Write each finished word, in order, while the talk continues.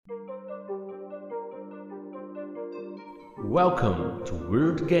Welcome to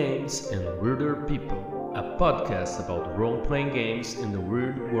Weird Games and Weirder People, a podcast about role-playing games and the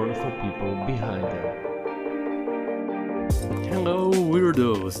weird, wonderful people behind them. Hello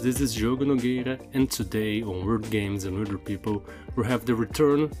Weirdos, this is Diogo Nogueira, and today on Weird Games and Weirder People we have the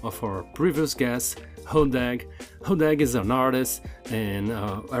return of our previous guest, Hodag. Hodag is an artist and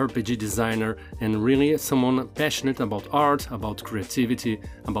RPG designer and really someone passionate about art, about creativity,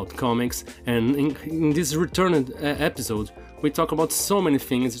 about comics. And in this return episode, we talk about so many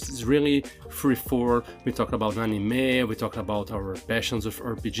things. It's really free-form. We talk about anime, we talk about our passions with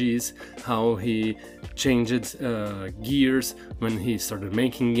RPGs, how he changed gears when he started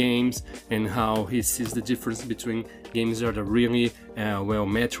making games, and how he sees the difference between games that are really well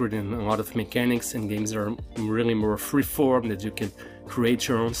matured in a lot of mechanics and games that are really more free-form, that you can create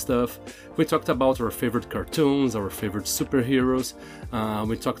your own stuff. We talked about our favorite cartoons, our favorite superheroes.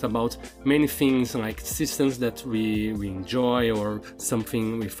 We talked about many things like systems that we enjoy or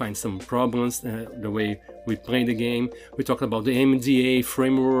something we find some problems the way we play the game. We talked about the MDA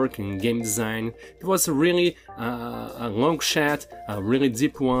framework and game design. It was really a long chat, a really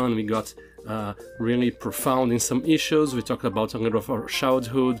deep one. We got really profound in some issues. We talked about a little of our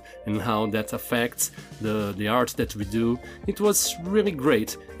childhood and how that affects the art that we do. It was really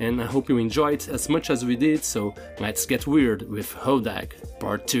great, and I hope you enjoyed it as much as we did. So let's get weird with Hodag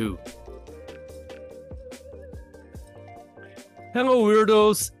Part 2. Hello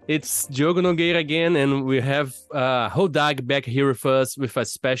Weirdos, it's Diogo Nogueira again, and we have Hodag back here with us with a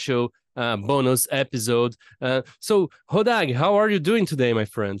special bonus episode. So Hodag, how are you doing today, my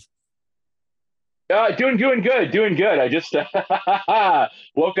friend? Doing good. I just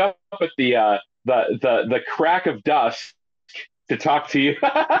woke up at the crack of dusk to talk to you.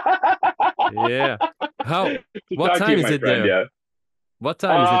 Yeah. How? What time is it friend, there? yeah. What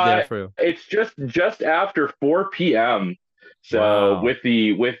time is it there for you? It's just after 4 p.m. So Wow. with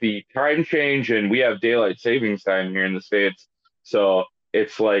the time change, and we have daylight savings time here in the States, so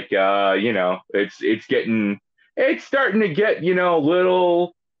it's like it's starting to get a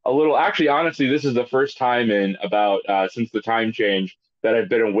little. Actually, honestly, this is the first time in about since the time change that I've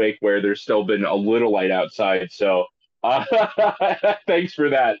been awake where there's still been a little light outside. So uh, thanks for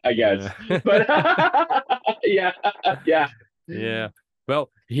that, I guess. Yeah. But yeah, yeah. Yeah.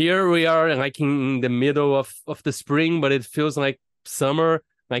 Well, here we are like in the middle of the spring, but it feels like summer.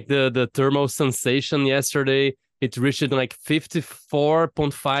 Like the thermal sensation yesterday, it reached like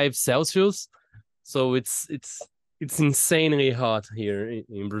 54.5 Celsius. So it's insanely hot here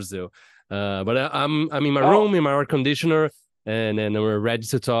in Brazil. But I'm in my Oh, room in my air conditioner, and then we're ready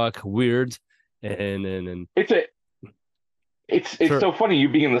to talk weird. And it's a it's sure. so funny you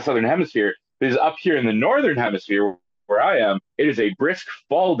being in the southern hemisphere because up here in the northern hemisphere where I am, it is a brisk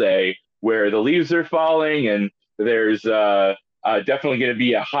fall day where the leaves are falling and there's definitely going to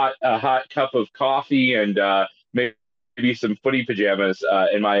be a hot cup of coffee and maybe some footy pajamas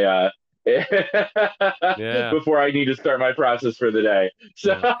in my Yeah. before I need to start my process for the day.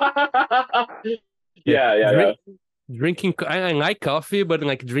 So Yeah. Yeah. yeah. Drinking I like coffee, but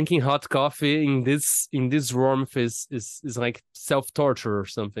like drinking hot coffee in this warmth is like self-torture or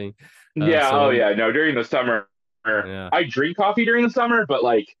something. Yeah, So oh yeah. No, during the summer, yeah. I drink coffee during the summer, but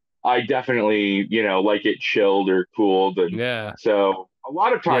like I definitely, like it chilled or cooled. And Yeah. so a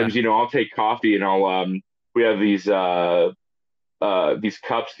lot of Yeah. times, I'll take coffee and we have these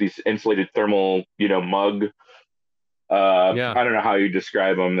cups, these insulated thermal, mug. Yeah. I don't know how you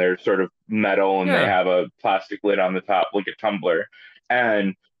describe them. They're sort of metal and they Yeah. have a plastic lid on the top, like a tumbler.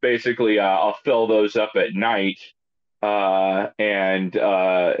 And basically, I'll fill those up at night, and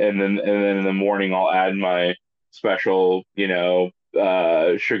then in the morning I'll add my special,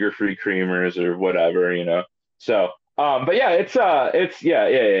 sugar-free creamers or whatever. So, but yeah, it's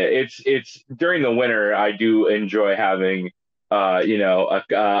during the winter I do enjoy having,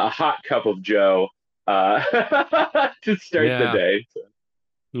 a hot cup of Joe to start the Yeah. day. So,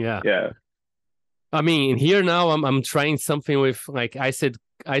 Yeah. yeah. I mean, here now I'm trying something with like I said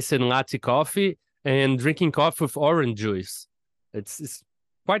latte coffee and drinking coffee with orange juice. It's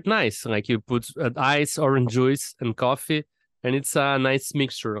quite nice. Like you put ice, orange juice, and coffee, and it's a nice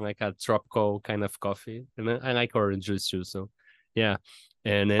mixture, like a tropical kind of coffee. And I like orange juice too. So yeah,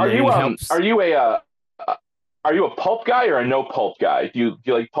 and Are and you it um helps. are you a are you a pulp guy or a no pulp guy? Do you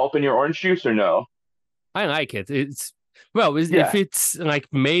like pulp in your orange juice or no? I like it. It's well, if Yeah. it's like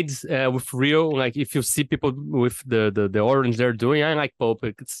made with real, like if you see people with the orange they're doing, I like pulp.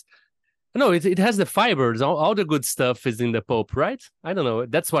 It's no, it has the fibers. All the good stuff is in the pulp, right? I don't know.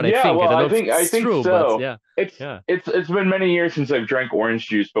 That's what I Yeah, think. I well, don't know I if think I it's think true, but so. yeah, It's yeah, it's it's been many years since I've drank orange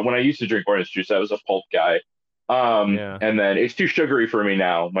juice, but when I used to drink orange juice, I was a pulp guy. Yeah. And then it's too sugary for me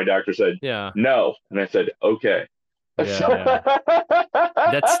now. My doctor said Yeah. no, and I said okay. Yeah.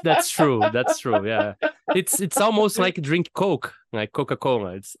 Yeah. That's true. That's true. Yeah. It's almost like drink Coke, like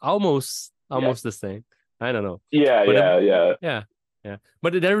Coca-Cola. It's Yeah, almost the same. I don't know. yeah, But yeah, yeah. yeah. Yeah.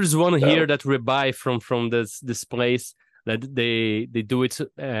 But there is one here So that we buy from this place that they do it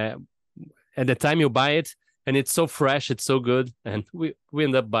at the time you buy it, and it's so fresh, it's so good, and we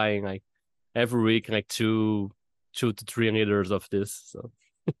end up buying like every week like 2 to 3 liters of this. So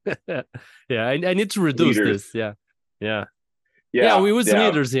yeah, I need to reduce leaders. this. Yeah. Yeah. Yeah, Yeah, we use yeah,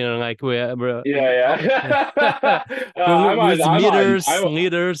 liters here, like yeah, yeah. we use meters, I'm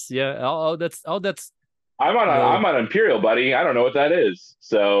liters. Yeah, all that's I'm no. on Imperial, buddy. I don't know what that is.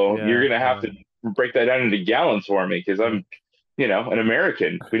 So you're Yeah, gonna have to break that down into gallons for me because mm, I'm, an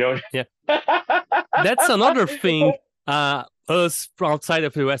American. We don't. yeah. That's another thing. Us from outside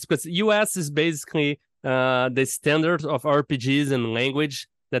of the US, because US is basically the standard of RPGs and language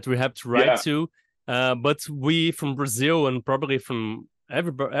that we have to write Yeah, to. But we from Brazil and probably from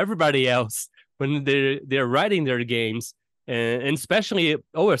everybody else when they're writing their games, and especially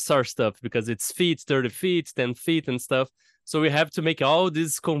OSR stuff because it's feet, 30 feet, 10 feet, and stuff. So we have to make all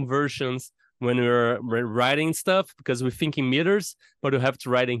these conversions when we're writing stuff because we're thinking meters, but we have to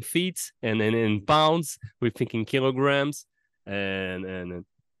write in feet and in pounds. We're thinking kilograms, and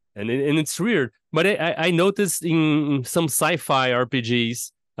it's weird. But I noticed in some sci-fi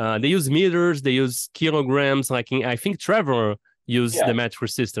RPGs, they use meters, they use kilograms. Like I think Trevor used the yeah.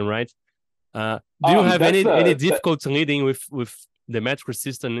 metric system, right? Do you have That's any the difficulty leading with the metric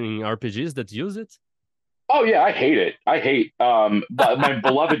system in RPGs that use it? Oh yeah, I hate it. I hate but my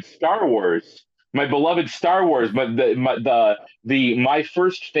beloved Star Wars. My beloved Star Wars, my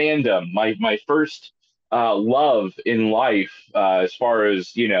first fandom, my first love in life, as far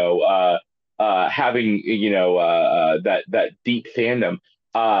as having that deep fandom,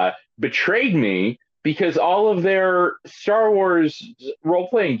 betrayed me because all of their Star Wars role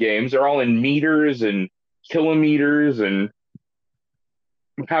playing games are all in meters and kilometers and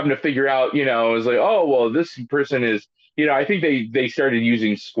having to figure out, it's like, oh well, this person is, I think they started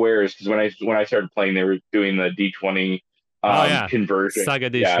using squares because when I started playing, they were doing the D20 Oh yeah, conversion. Saga Yeah,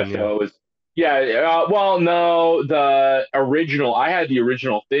 Edition. Yeah. so it was, yeah. Well, no, the original. I had the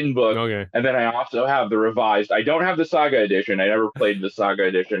original thin book, Okay. and then I also have the revised. I don't have the Saga Edition. I never played the Saga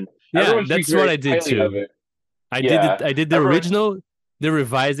Edition. Yeah, Everyone speaks that's what very I did highly of too. it. I did it. Yeah, I did the everyone. original, they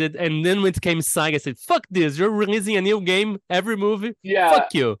revised it, and then when it came Saga, I said, "Fuck this! You're releasing a new game every movie. Yeah,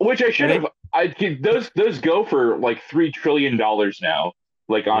 Fuck you!" which I And should I, have. Those go for like $3 trillion now,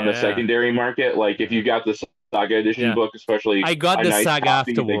 like on the yeah, secondary market. Like if you got the Saga Edition yeah, book, especially I got a the nice Saga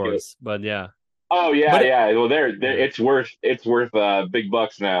copy, they go. afterwards, but yeah, Oh yeah, but yeah. Well, there, yeah, it's worth big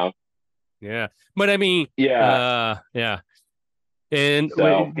bucks now. yeah, but I mean, Yeah. yeah. And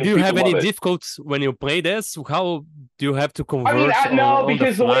So do because you have people any love it. difficulties when you play this? How do you have to I mean, converse no, on the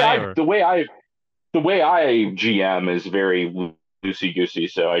because fly? Or the way I GM is very loosey goosey.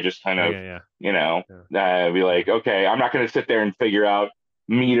 So I just kind of, okay, yeah, be like, okay, I'm not going to sit there and figure out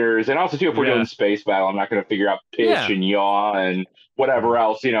meters. And also, too, if we're doing yeah, space battle, I'm not going to figure out pitch yeah, and yaw and yeah, whatever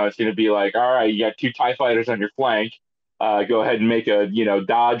else. It's going to be like, all right, you got two TIE fighters on your flank. Go ahead and make a,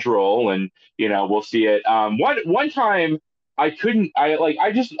 dodge roll, and we'll see it. One time I couldn't.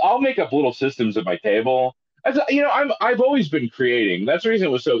 I'll make up little systems at my table. As I've always been creating. That's the reason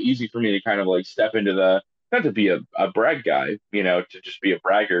it was so easy for me to kind of like step into the, not to be a brag guy, to just be a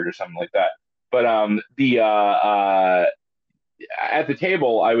braggart or something like that. But the at the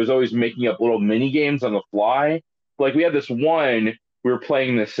table, I was always making up little mini games on the fly. Like we had this one, we were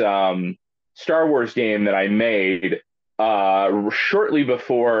playing this Star Wars game that I made shortly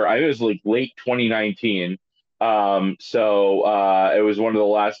before. I think it was like late 2019. So it was one of the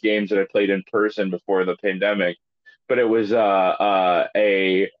last games that I played in person before the pandemic. But it was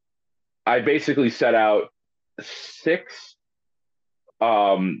a I basically set out six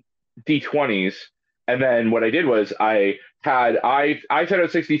D20s, and then what I did was I set out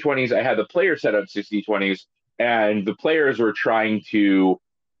 60 20s. I had the player set up 60 20s, and the players were trying to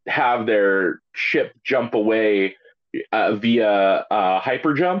have their ship jump away via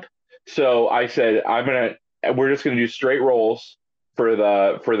hyper jump. So I said, we're just gonna do straight rolls for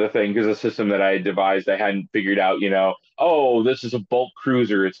the thing because the system that I had devised, I hadn't figured out. Oh, this is a bulk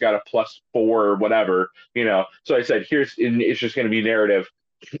cruiser. It's got a +4 or whatever. So I said, it's just gonna be narrative.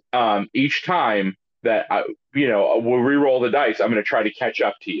 Each time that we'll re-roll the dice, I'm going to try to catch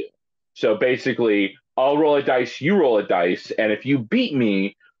up to you. So basically, I'll roll a dice, you roll a dice, and if you beat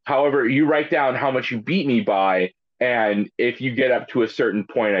me, however, you write down how much you beat me by, and if you get up to a certain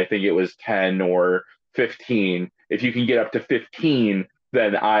point, I think it was 10 or 15. If you can get up to 15,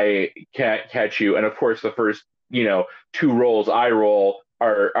 then I can't catch you. And of course, the first, two rolls I roll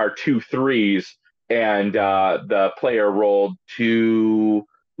are two threes, and Yeah. the player rolled two,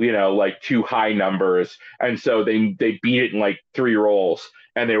 like two high numbers, and so they beat it in like three rolls,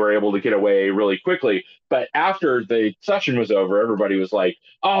 and they were able to get away really quickly. But after the session was over, everybody was like,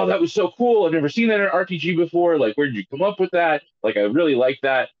 "Oh, that was so cool! I've never seen that in an RPG before. Like, where did you come up with that? Like, I really like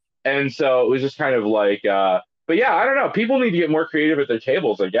that." And so it was just kind of like, but yeah, I don't know. People need to get more creative at their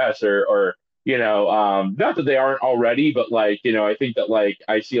tables, I guess, or not that they aren't already, but like, I think that like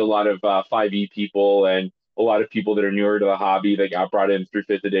I see a lot of 5e people and a lot of people that are newer to the hobby that got brought in through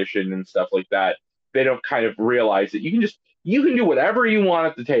fifth edition and stuff like that. They don't kind of realize that you can do whatever you want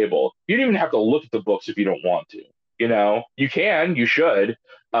at the table. You don't even have to look at the books if you don't want to. You should,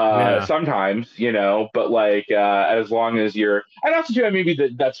 Yeah. sometimes, but like, as long as and also too, maybe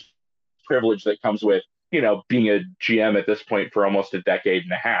that's privilege that comes with, being a GM at this point for almost a decade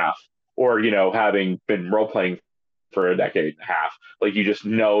and a half, or, having been role playing for a decade and a half. Like, you just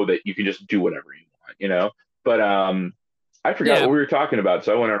know that you can just do whatever you want. But I forgot Yeah. what we were talking about,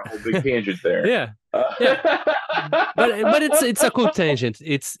 so I went on a whole big tangent there. Yeah. Uh, Yeah. But it's a cool tangent.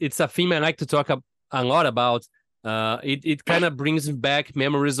 It's a theme I like to talk a lot about. It kind of brings back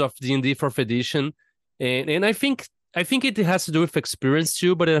memories of D&D fourth edition, and I think it has to do with experience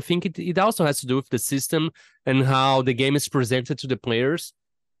too, but I think it also has to do with the system and how the game is presented to the players.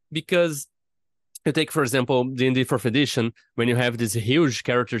 Because you take, for example, D&D fourth edition, when you have this huge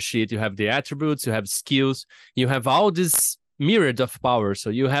character sheet, you have the attributes, you have skills, you have all this myriad of power. So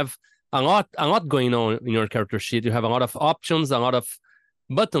you have a lot going on in your character sheet. You have a lot of options, a lot of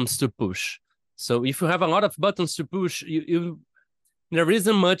buttons to push. So if you have a lot of buttons to push, there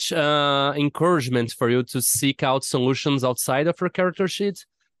isn't much encouragement for you to seek out solutions outside of your character sheet.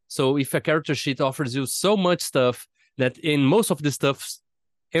 So if a character sheet offers you so much stuff that in most of the stuff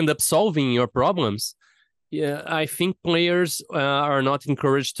end up solving your problems, yeah, I think players are not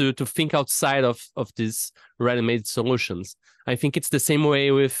encouraged to think outside of these ready-made solutions. I think it's the same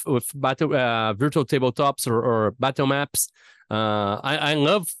way with battle virtual tabletops or battle maps. I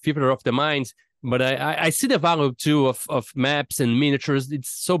love Theater of the Mind, but I see the value too of maps and miniatures. It's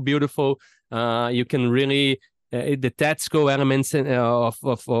so beautiful. You can really the tactical elements of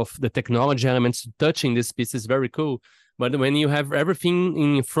the technology elements touching this piece is very cool. But when you have everything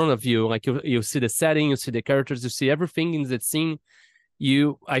in front of you, like you see the setting, you see the characters, you see everything in the scene,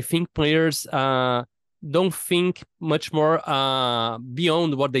 I think players don't think much more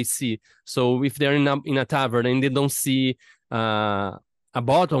beyond what they see. So if they're in a tavern and they don't see a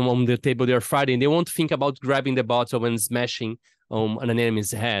bottle on the table they're fighting, they won't think about grabbing the bottle and smashing on an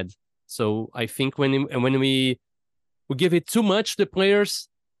enemy's head. So I think when we give it too much to players,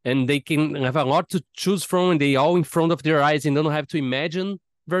 and they can have a lot to choose from, and they all in front of their eyes and don't have to imagine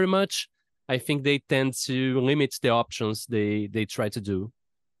very much, I think they tend to limit the options they try to do.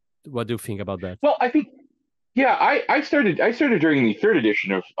 What do you think about that? well, I think, yeah, I started during the third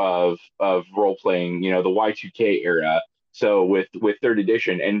edition of role playing, the Y2K era. So with third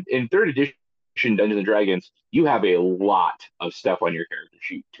edition, and in third edition Dungeons and Dragons, you have a lot of stuff on your character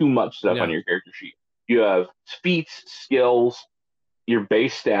sheet. Too much stuff on Yeah, your character sheet. You have feats, skills, your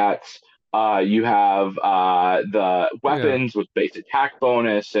base stats. You have the yeah, weapons with base attack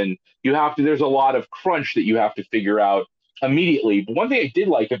bonus, and there's a lot of crunch that you have to figure out immediately. But one thing I did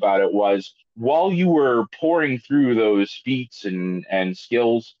like about it was while you were pouring through those feats and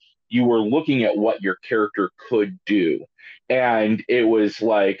skills, you were looking at what your character could do. And it was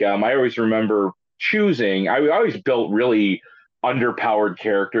like, I always remember I always built really underpowered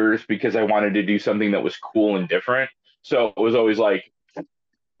characters because I wanted to do something that was cool and different. So it was always like,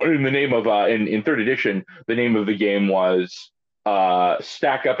 in the name of in third edition, the name of the game was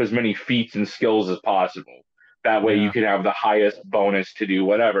stack up as many feats and skills as possible. That way you yeah, can have the highest bonus to do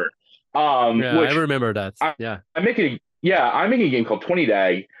whatever. yeah. I Which remember that. I, Yeah, I'm making a game called 20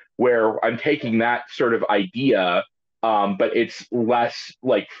 Day where I'm taking that sort of idea, but it's less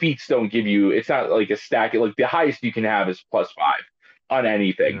like feats don't give you. It's not like a stack. Like the highest you can have is +5 on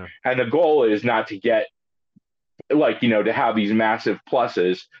anything, yeah, and the goal is not to get like to have these massive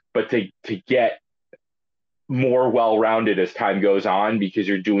pluses, but to get more well-rounded as time goes on because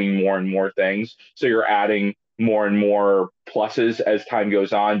you're doing more and more things, so you're adding more and more pluses as time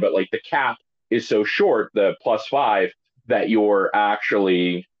goes on, but like the cap is so short, the +5, that you're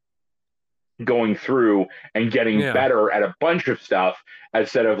actually going through and getting yeah, better at a bunch of stuff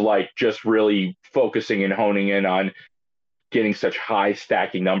instead of like just really focusing and honing in on getting such high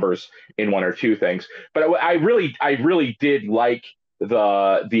stacking numbers in one or two things. But I really did like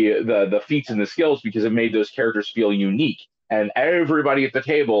the feats and the skills because it made those characters feel unique, and everybody at the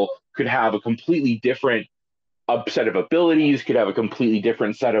table could have a completely different set of abilities, could have a completely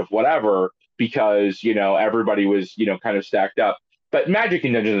different set of whatever, because everybody was kind of stacked up. But Magic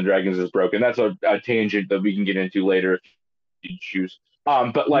in Dungeons and Dragons is broken. That's a tangent that we can get into later if you choose.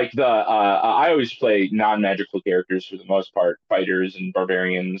 But like I always play non-magical characters for the most part, fighters and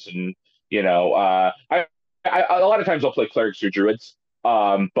barbarians, and a lot of times I'll play clerics or druids.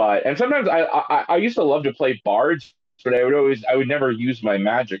 But and sometimes I used to love to play bards, but I would never use my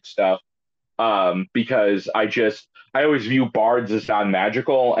magic stuff, because I always view bards as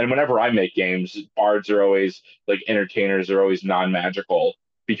non-magical, and whenever I make games, bards are always like entertainers are always non-magical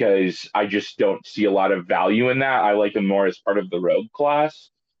because I just don't see a lot of value in that. I like them more as part of the rogue class.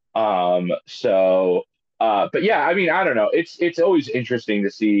 But yeah, I mean, I don't know. It's always interesting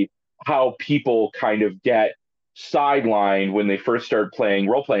to see how people kind of get sidelined when they first start playing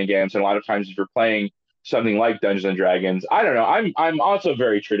role-playing games, and a lot of times if you're playing something like Dungeons and Dragons. I don't know. I'm also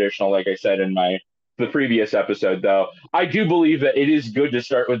very traditional, like I said in the previous episode. Though I do believe that it is good to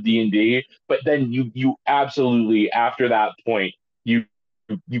start with D&D, but then you absolutely after that point you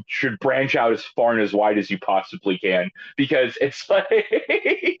should branch out as far and as wide as you possibly can, because it's like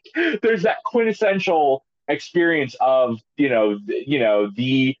there's that quintessential experience of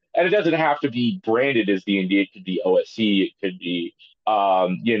the and it doesn't have to be branded as D&D. It could be OSC, it could be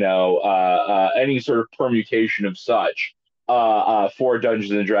any sort of permutation of such for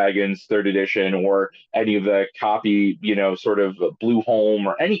Dungeons and Dragons Third Edition, or any of the copy, sort of Blue Home,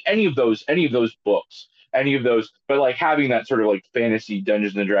 or any of those books, any of those, but like having that sort of like fantasy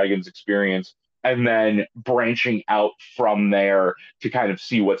Dungeons and Dragons experience, and then branching out from there to kind of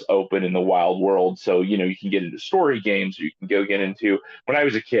see what's open in the wild world. So you can get into story games, or you can go get into. When I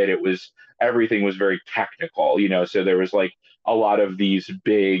was a kid, everything was very technical, so there was like a lot of these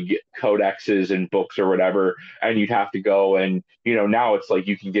big codexes and books or whatever, and you'd have to go and now it's like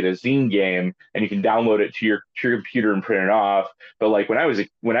you can get a zine game and you can download it to your computer and print it off. But like when I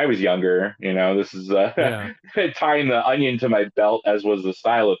was younger, this is Yeah. tying the onion to my belt, as was the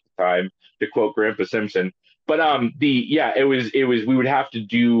style at the time, to quote Grandpa Simpson. But it was we'd have to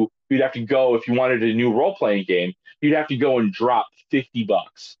go, if you wanted a new role playing game, you'd have to go and drop $50.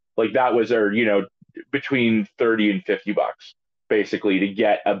 Like that was our between 30 and $50 basically to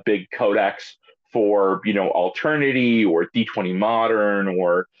get a big codex for Alternity or D20 Modern,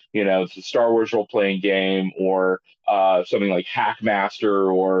 or the Star Wars role playing game, or something like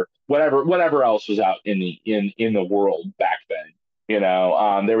Hackmaster, or whatever else was out in the world back then.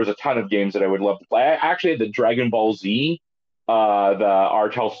 There was a ton of games that I would love to play. I actually had the Dragon Ball Z, the R.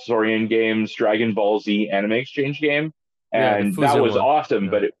 Telstorian Games Dragon Ball Z Anime Exchange game, Yeah, the and that Fusion was one. awesome. Yeah.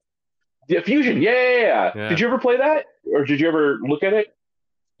 But the Fusion, yeah. Yeah. Did you ever play that, or did you ever look at it?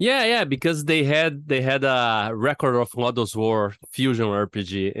 Yeah, because they had a record of Lodoss War Fusion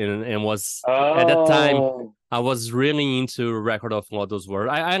RPG, and was at that time Oh, I was really into record of Lodoss War.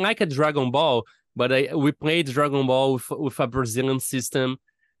 I like a Dragon Ball, but we played Dragon Ball with a Brazilian system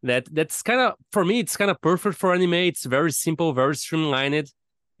that's kind of, for me, it's kind of perfect for anime. It's very simple, very streamlined.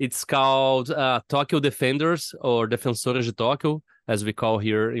 It's called Tokyo Defenders, or Defensores de Tóquio, as we call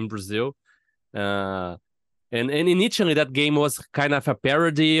here in Brazil. Uh, and initially that game was kind of a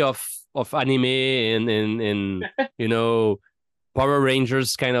parody of anime and Power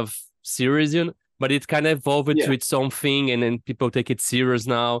Rangers kind of series, but it kind of evolved to yeah. its own thing, and then people take it serious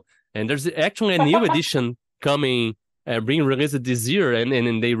now. And there's actually a new edition coming, being released this year,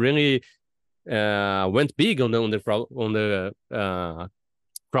 and they really went big on the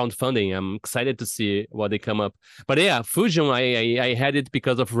crowdfunding. I'm excited to see what they come up. But yeah, Fusion, I had it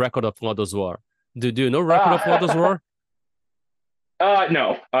because of Record of Lodoss War. Do you know Record of Lodoss Ah, War?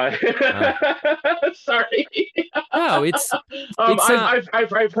 no. Uh, Sorry. no, it's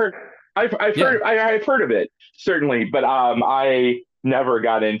I've heard, yeah, I've heard of it, certainly, but I never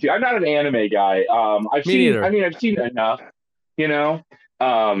got into. I'm not an anime guy. me neither. I've seen enough, you know.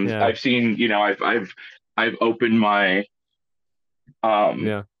 Yeah, I've seen, I've opened my um,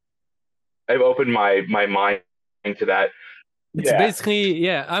 yeah. I've opened my mind to that. It's Yeah. basically,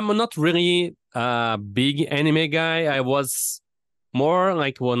 yeah. I'm not really a big anime guy. I was more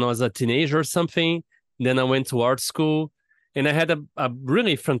like when I was a teenager or something. Then I went to art school, and I had a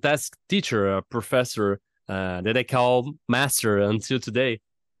really fantastic teacher, a professor that I call master until today.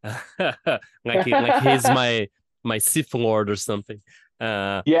 like he's my Sith Lord or something.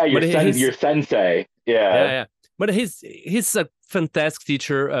 Yeah, But your sensei. yeah, Yeah. yeah. But he's a fantastic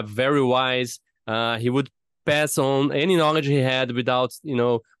teacher, very wise. He would pass on any knowledge he had without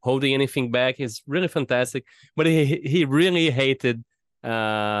holding anything back. He's really fantastic. But he really hated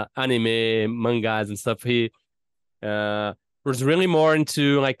anime, mangas, and stuff. He uh, was really more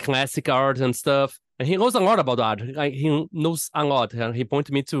into like classic art and stuff. And he knows a lot about art. Like he knows a lot. And he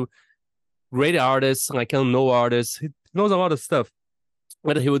pointed me to great artists, like unknown artists. He knows a lot of stuff.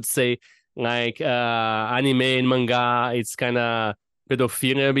 But he would say like anime and manga, it's kind of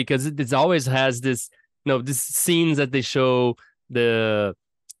pedophilia because it always has this, these scenes that they show the,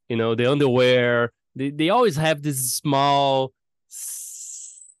 the underwear. They always have this small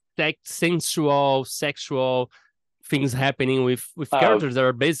sensual, sexual things happening with Uh, characters that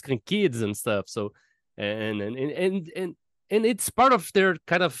are basically kids and stuff. So and it's part of their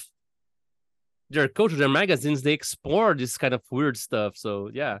kind of their culture, their magazines. They explore this kind of weird stuff. So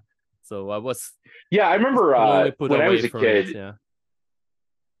yeah, so I was yeah, I remember slowly put when I away was a from it. kid, Yeah,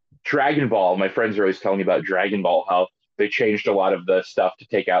 Dragon Ball. My friends are always telling me about Dragon Ball, how they changed a lot of the stuff to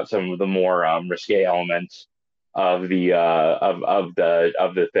take out some of the more risque elements of the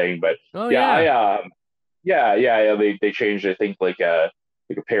thing. But oh yeah, yeah, yeah. They changed, I think, like a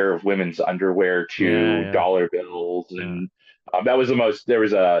pair of women's underwear yeah, to yeah, dollar bills, yeah. and that was the most. There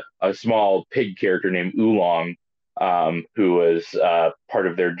was a small pig character named Oolong, who was part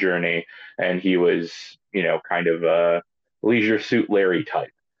of their journey, and he was, kind of a leisure suit Larry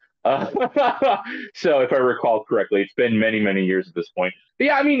type. Uh, so if I recall correctly, it's been many, many years at this point. But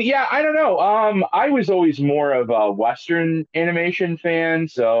yeah, I mean, yeah, I don't know. I was always more of a Western animation fan.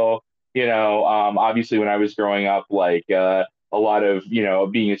 So, obviously when I was growing up, a lot of,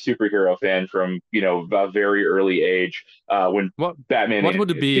 being a superhero fan from, a very early age, when What Batman what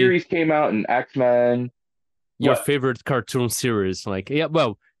would animated be series came out and X-Men. your What? favorite cartoon series? Like, yeah,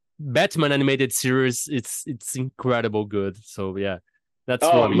 well, Batman animated series, it's incredible good. So yeah, that's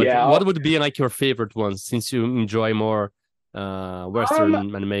Oh one. But yeah. what would be like your favorite one since you enjoy more Um,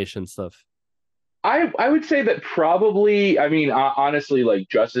 Western animation stuff? I would say that probably, I mean, honestly, like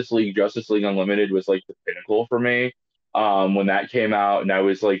Justice League Unlimited was like the pinnacle for me. When that came out, and I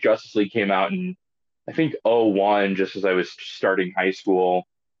was like, Justice League came out in, I think, '01, just as I was starting high school,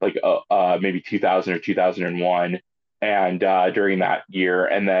 like maybe 2000 or 2001, and during that year.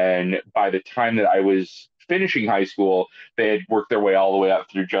 And then by the time that I was finishing high school, they had worked their way all the way up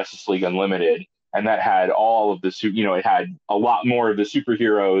through Justice League Unlimited, and that had all of the it had a lot more of the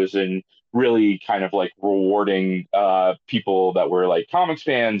superheroes and really kind of like rewarding people that were like comics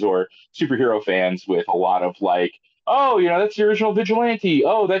fans or superhero fans with a lot of like, oh, that's the original Vigilante.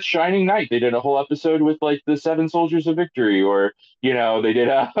 Oh, that's Shining Knight. They did a whole episode with like the Seven Soldiers of Victory, or they did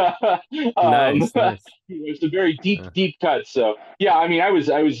a Nice, nice. it's a very deep, Uh, deep cut. So yeah, I mean, I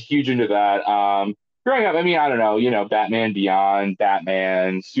was huge into that. Growing up, I mean, I don't know, Batman Beyond,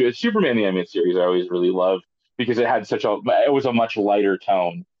 Batman, Superman the animated series, I always really loved because it was a much lighter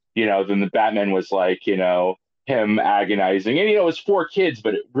tone, than the Batman was like, him agonizing. And, it was for kids,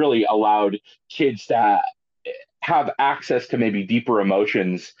 but it really allowed kids to have access to maybe deeper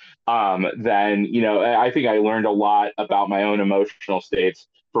emotions than, I think I learned a lot about my own emotional states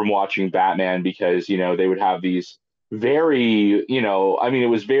from watching Batman because, they would have these very, I mean, it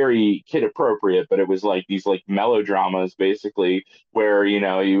was very kid appropriate, but it was like these like melodramas basically where,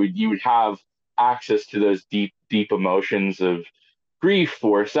 you would have access to those deep, deep emotions of grief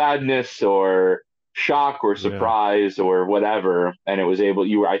or sadness or shock or yeah. surprise or whatever. And it was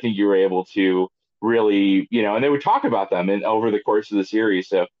I think you were able to really, and they would talk about them over the course of the series.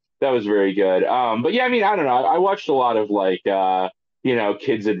 So that was very good. But yeah, I mean, I don't know. I watched a lot of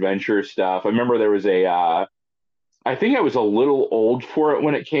kids adventure stuff. I remember there was I think I was a little old for it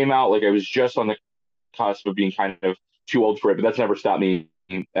when it came out. Like I was just on the cusp of being kind of too old for it, but that's never stopped me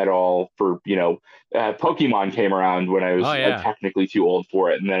at all for, Pokemon came around when I Oh was yeah, technically too old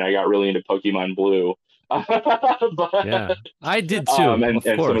for it. And then I got really into Pokemon Blue. but yeah. I did too, of and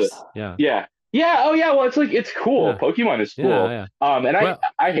some of the course. Yeah, yeah, yeah, oh yeah, well it's cool, yeah, Pokemon is yeah, cool. yeah. And Well,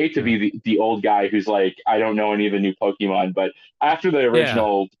 I hate to yeah, be the old guy who's like, I don't know any of the new Pokemon, but after the yeah,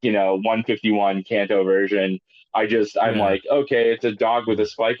 original 151 Kanto version, I'm yeah, like, okay, it's a dog with a yeah,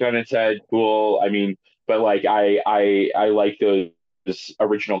 spike on its head, cool. I mean, but like I like those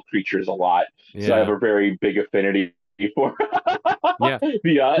original creatures a lot, so I have yeah, a very big affinity for yeah.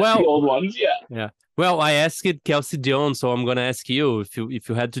 the Well, old ones. Yeah. yeah. Well, I asked Kelsey Jones, so I'm gonna ask you if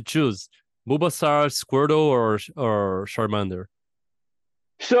you had to choose Bulbasaur, Squirtle, or Charmander.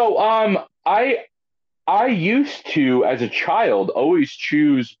 So I used to, as a child, always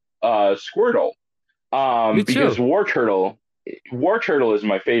choose Squirtle, Me because too. War Turtle is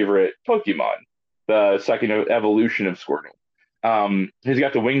my favorite Pokemon, the second evolution of Squirtle. He's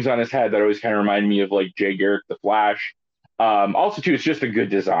got the wings on his head that always kind of remind me of like Jay Garrick the Flash. Also, too, it's just a good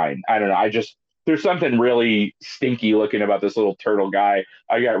design. I don't know. there's something really stinky looking about this little turtle guy.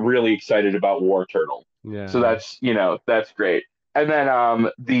 I got really excited about War Turtle. Yeah, So yeah. that's, that's great. And then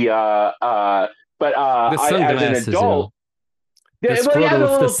but The I as an sunglasses, adult, the well, yeah, Squirtle the with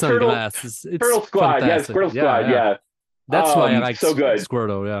the little sunglasses. It's turtle squad, yeah, fantastic. Squirtle Yeah, squad, yeah. yeah. That's why I like So good.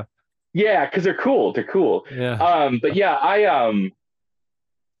 Squirtle. Yeah, Yeah, because they're cool. They're cool. yeah, But yeah, I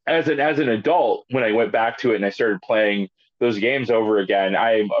as an adult, when I went back to it and I started playing those games over again,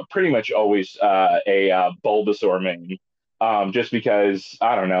 I'm pretty much always a Bulbasaur main, just because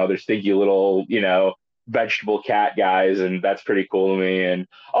I don't know, they're stinky little vegetable cat guys, and that's pretty cool to me. And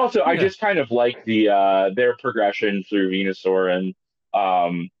also, I yeah, just kind of like their progression through Venusaur and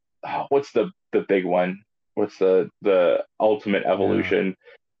what's the big one? What's the ultimate yeah, evolution?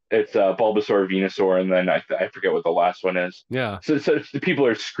 It's Bulbasaur, Venusaur, and then I forget what the last one is. yeah. So the people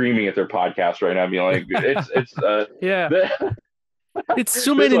are screaming at their podcast right now, being like, "It's Yeah, the, it's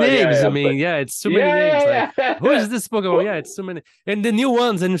too this many one, names. I but mean, yeah, it's too many names. Like, yeah, yeah, who yeah. is this Pokemon? Yeah, it's too many. And the new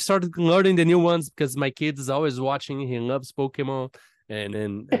ones, and you started learning the new ones because my kid is always watching. He loves Pokemon, and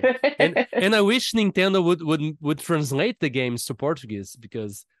I wish Nintendo would translate the games to Portuguese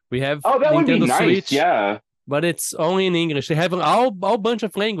because we have Oh, that would be Nintendo nice. Switch, Yeah, but it's only in English. They have all bunch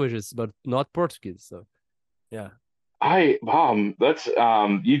of languages, but not Portuguese. So yeah, that's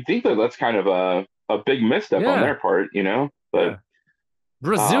you'd think that that's kind of a big misstep on yeah, their part, but yeah.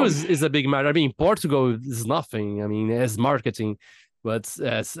 Brazil um, is a big matter. I mean, Portugal is nothing. I mean, as marketing, but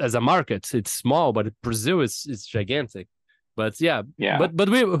as a market, it's small. But Brazil is gigantic. But yeah, yeah. we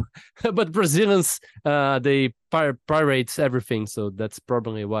but Brazilians they pirate everything, so that's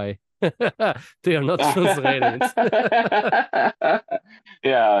probably why they are not translating it.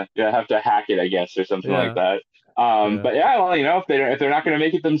 Yeah, have to hack it, I guess, or something like Yeah, that. yeah, But yeah, well, if they're not going to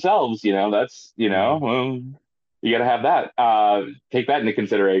make it themselves, that's yeah, well, you got to have that. Take that into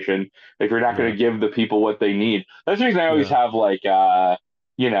consideration. If you're not going yeah, to give the people what they need, that's the reason I always yeah, have like I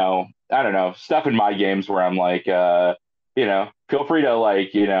don't know, stuff in my games where I'm like feel free to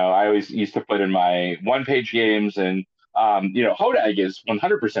like I always used to put in my one page games and Hodag is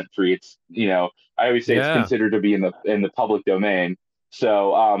 100% free. It's I always say it's yeah. considered to be in the public domain.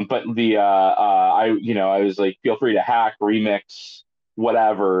 So, but I was like, feel free to hack, remix,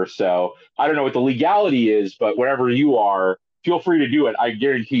 whatever. So I don't know what the legality is, but wherever you are, feel free to do it. I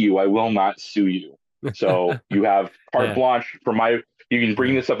guarantee you, I will not sue you. So you have carte Yeah, blanche for my. You can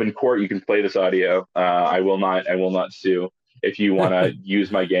bring yeah, this up in court. You can play this audio. I will not. I will not sue if you want to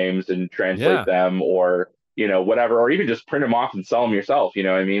use my games and translate yeah, them or whatever, or even just print them off and sell them yourself. You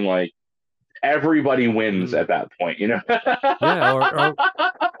know what I mean? Like everybody wins mm, at that point. yeah. Or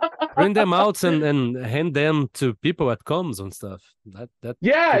print them out and hand them to people at comms and stuff. That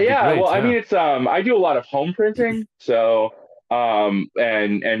Yeah, could be yeah. Well, great. I Yeah, mean, it's I do a lot of home printing, so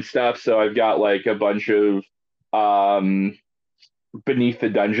and stuff. So I've got like a bunch of um beneath the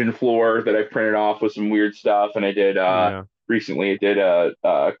dungeon floor that I printed off with some weird stuff, and I did yeah, recently I did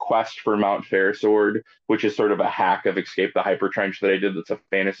a quest for Mount Sword, which is sort of a hack of Escape the Hyper Trench that I did. That's a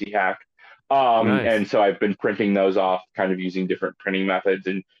fantasy hack. nice. And so I've been printing those off, kind of using different printing methods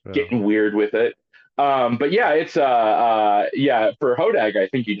and Yeah, getting weird with it. But yeah, it's yeah, for Hodag, I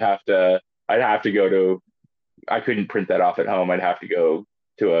think I'd have to go to I couldn't print that off at home. I'd have to go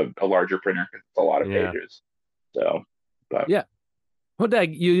to a larger printer because it's a lot of yeah, pages. So, but yeah.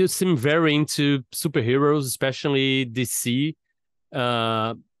 Hodag, you seem very into superheroes, especially DC.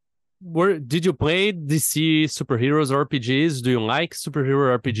 Uh, where did you play DC superheroes RPGs? Do you like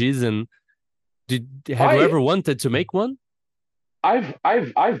superhero RPGs? And have you I ever wanted to make one? I've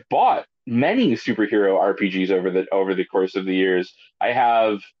bought many superhero RPGs over the course of the years. I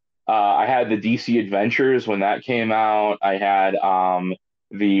had the DC Adventures when that came out. I had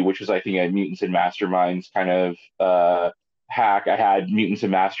the which was I think a Mutants and Masterminds kind of hack. I had Mutants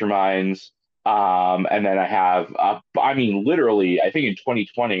and Masterminds. And then I have I mean literally I think in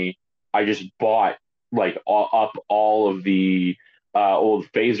 2020 I just bought like up all of the old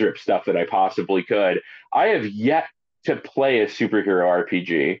phase rip stuff that I possibly could. I have yet to play a superhero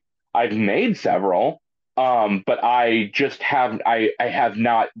RPG. I've made several, but I have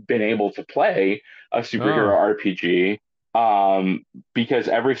not been able to play a superhero Oh, RPG because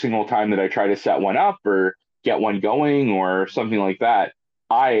every single time that I try to set one up or get one going or something like that,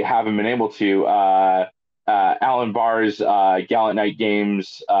 I haven't been able to. Alan Barr's Gallant Knight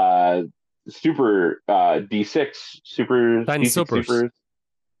Games Super D6 Super tiny D6 supers, Supers.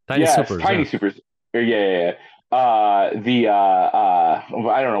 tiny Yes, supers. Tiny Yeah, Supers. Yeah, yeah, yeah. I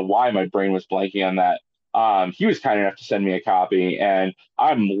don't know why my brain was blanking on that. He was kind enough to send me a copy, and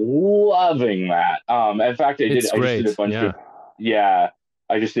I'm loving that. In fact, it's I just did a great. bunch Yeah, of, yeah.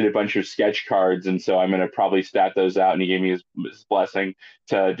 I just did a bunch of sketch cards, and so I'm going to probably stat those out. And he gave me his blessing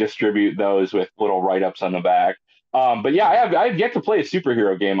to distribute those with little write ups on the back. But yeah, I have yet to play a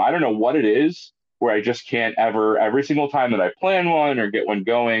superhero game. I don't know what it is where I just can't ever every single time that I plan one or get one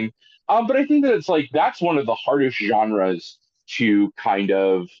going. But I think that it's like that's one of the hardest genres to kind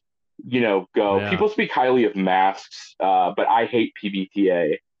of go. Yeah. People speak highly of masks, but I hate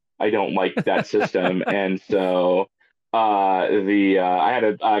PBTA. I don't like that system, and so the I had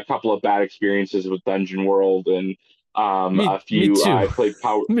a couple of bad experiences with Dungeon World, and Me a me few too. I played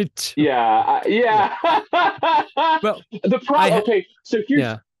Power. Me too. Yeah, Yeah. yeah. Well, The I problem. ha Okay, so here's.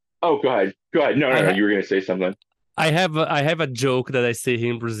 yeah. Oh, go ahead. Go ahead. No, I no, no. ha You were gonna say something. I have a joke that I say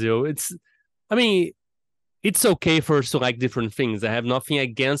here in Brazil. I mean, it's okay for us to like different things. I have nothing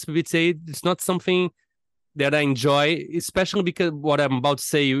against PBTA. It's not something that I enjoy, especially because what I'm about to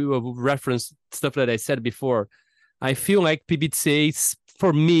say, you reference stuff that I said before. I feel like PBTA,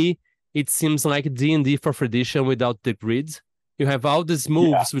 for me, it seems like D&D fourth edition without the grids. You have all these Yeah,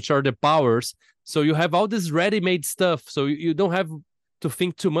 moves, which are the powers. So you have all this ready-made stuff. So you don't have to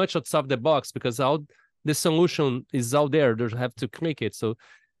think too much outside the box because all the solution is out there. You have to click it. So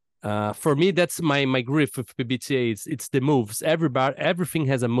for me, that's my grief with PBTA. It's the moves. Everything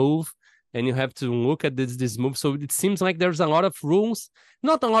has a move, and you have to look at this move. So it seems like there's a lot of rules.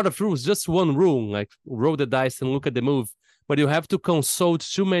 Not a lot of rules, just one rule, like roll the dice and look at the move. But you have to consult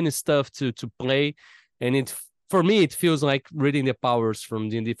too many stuff to play, and it for me it feels like reading the powers from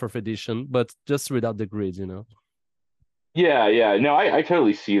D&D fourth edition, but just without the grids, you know. yeah, yeah. No, I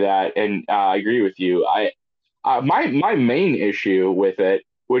totally see that, and I agree with you. My main issue with it,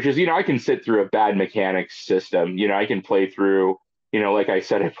 which is, I can sit through a bad mechanics system. I can play through, like I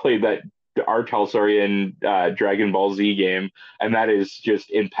said, I played that R. Talsorian Dragon Ball Z game, and that is just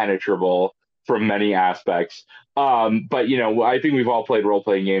impenetrable from many aspects. But I think we've all played role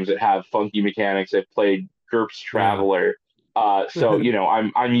playing games that have funky mechanics. I've played GURPS Yeah. Traveler, so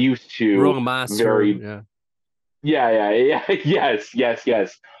I'm used to Wrong master. very Yeah. yeah, yeah, yeah. Yes, yes,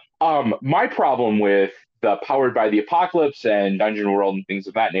 yes. My problem with the Powered by the Apocalypse and Dungeon World and things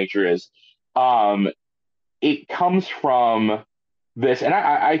of that nature is, um, it comes from this, and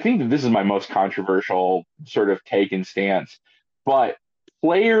I think that this is my most controversial sort of take and stance, but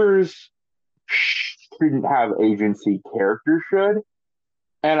players shouldn't have agency, characters should.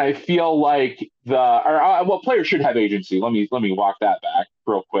 And I feel like well, players should have agency. Let me walk that back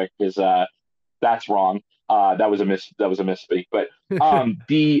real quick because that's wrong. That was a misspeak. But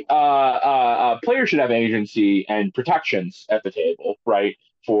the player should have agency and protections at the table, right?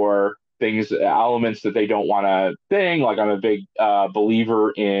 For things, elements that they don't want to thing. Like I'm a big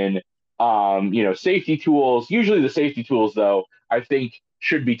believer in safety tools. Usually the safety tools, though, I think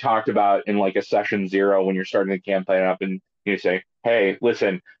should be talked about in like a session zero when you're starting the campaign up, and you say, hey,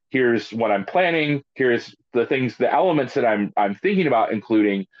 listen, here's what I'm planning. Here's the things, the elements that I'm thinking about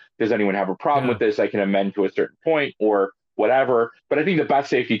including. Does anyone have a problem with Yeah. this? I can amend to a certain point or whatever. But I think the best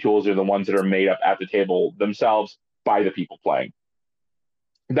safety tools are the ones that are made up at the table themselves by the people playing.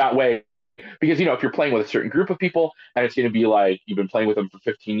 That way, because if you're playing with a certain group of people and it's going to be like you've been playing with them for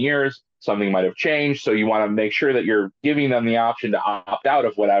 15 years, something might have changed, so you want to make sure that you're giving them the option to opt out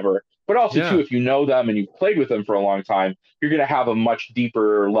of whatever. But also too, Yeah. if you know them and you've played with them for a long time, you're going to have a much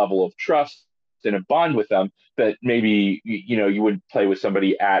deeper level of trust and a bond with them that maybe you would play with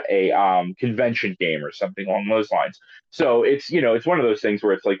somebody at a convention game or something along those lines. So it's one of those things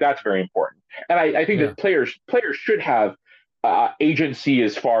where it's like that's very important, and I think Yeah. that players should have agency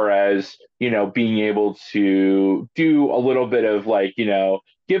as far as being able to do a little bit of like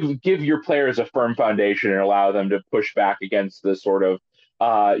give your players a firm foundation and allow them to push back against the sort of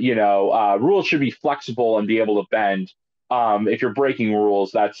rules should be flexible and be able to bend. If you're breaking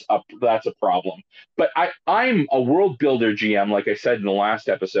rules, that's a problem. But I'm a world builder GM, like I said in the last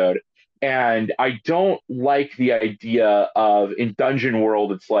episode, and I don't like the idea of in Dungeon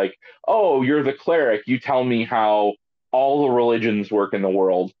World. It's like, oh, you're the cleric. You tell me how all the religions work in the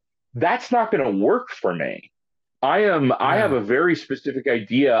world. That's not going to work for me. I have Yeah. a very specific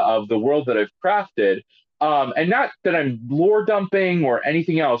idea of the world that I've crafted. And not that I'm lore dumping or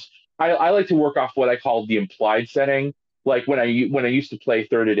anything else. I like to work off what I call the implied setting. Like when I used to play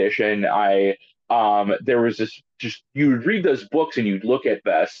third edition, I there was this just you would read those books and you'd look at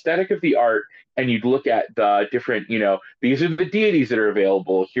the aesthetic of the art and you'd look at the different, these are the deities that are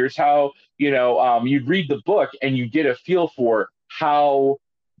available. Here's how, you'd read the book and you get a feel for how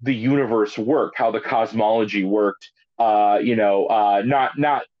the universe worked, how the cosmology worked. Not you know,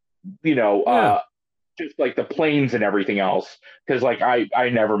 Yeah. just like the planes and everything else. Because like I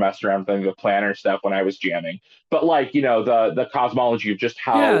never messed around with the planner stuff when I was jamming. But like, the cosmology of just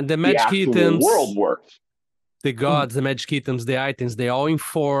Yeah, how the the magic actual world items, works. the gods, the magic items, the items, they all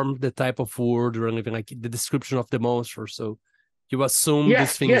inform the type of world or even like the description of the monster. So you assume these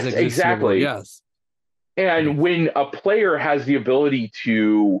Yes, things yes, exist in the world. exactly. Yes. And Yes. when a player has the ability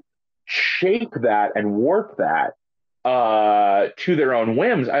to shape that and warp that to their own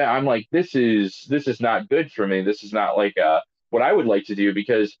whims, I'm like, this is not good for me. This is not like what I would like to do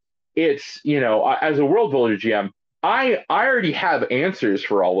because it's, as a world builder GM, I already have answers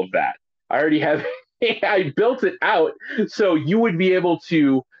for all of that. I already have I built it out so you would be able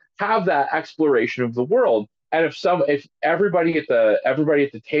to have that exploration of the world. And if everybody at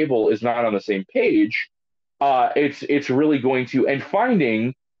the table is not on the same page, it's really going to, and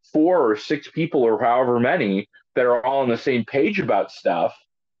finding 4 or 6 people or however many that are all on the same page about stuff,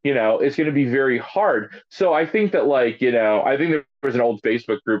 it's going to be very hard. So I think that like, I think there was an old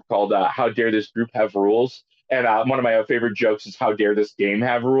Facebook group called "How Dare This Group Have Rules," and one of my favorite jokes is "How dare this game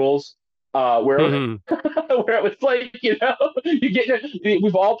have rules." Where Mm-hmm. where it was like,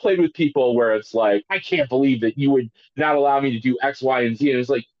 we've all played with people where it's like, I can't believe that you would not allow me to do X, Y, and Z. And it's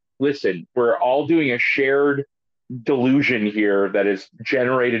like, listen, we're all doing a shared delusion here that is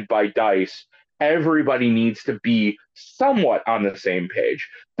generated by dice. Everybody needs to be somewhat on the same page.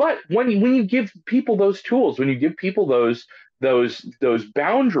 But when you give people those tools, when you give people those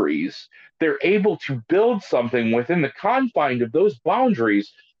boundaries, they're able to build something within the confines of those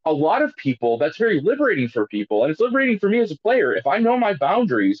boundaries. A lot of people, that's very liberating for people, and it's liberating for me as a player. If I know my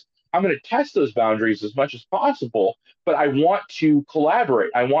boundaries, I'm going to test those boundaries as much as possible, but I want to collaborate.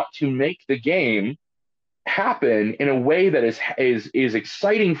 I want to make the game happen in a way that is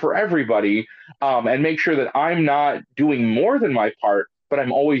exciting for everybody, and make sure that I'm not doing more than my part, but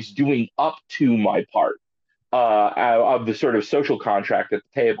I'm always doing up to my part of the sort of social contract at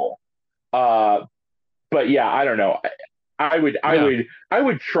the table. Uh, but yeah, I don't know. I would I Yeah. would I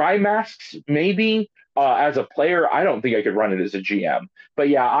would try masks maybe as a player. I don't think I could run it as a GM. But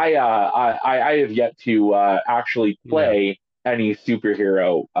yeah, I have yet to actually Yeah. play any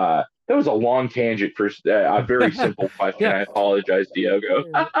superhero. That was a long tangent for a very simple question. Yeah. I apologize, Diogo.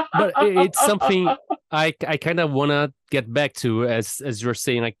 But it's something I kind of want to get back to, as you're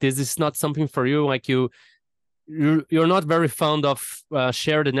saying, like this is not something for you. Like you're not very fond of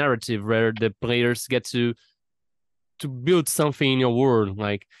share the narrative where the players get to build something in your world,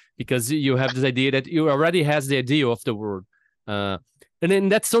 like because you have this idea that you already has the idea of the world, uh, and then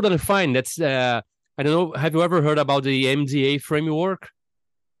that's totally fine. That's I don't know. Have you ever heard about the MDA framework?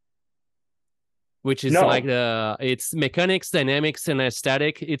 Which is like No, it's mechanics, dynamics, and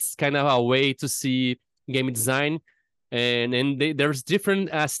aesthetic. It's kind of a way to see game design, and there's different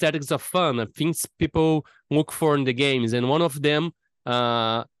aesthetics of fun, things people look for in the games, and one of them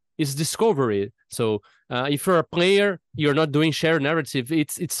is discovery. So if you're a player, you're not doing shared narrative.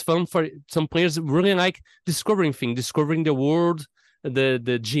 It's fun for some players. Really like discovering things, discovering the world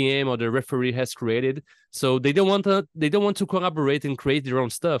the GM or the referee has created. So they don't want to collaborate and create their own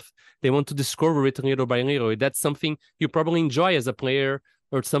stuff. They want to discover it little by little. That's something you probably enjoy as a player,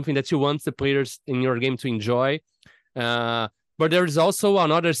 or something that you want the players in your game to enjoy. Uh, but there is also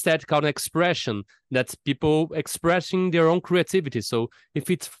another stat called expression. That's people expressing their own creativity. So if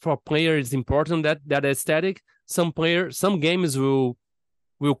it's for players important that aesthetic, some games will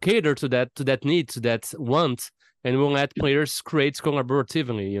cater to that need, to that want, and will let players create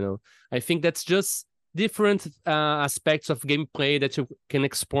collaboratively. I think that's just different aspects of gameplay that you can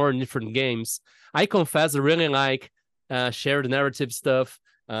explore in different games. I confess, I really like shared narrative stuff.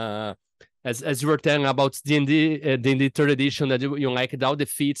 As you were telling about D&D third edition, that you like all the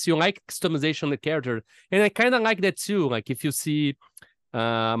feats, you like customization of the character, and I kind of like that too. Like if you see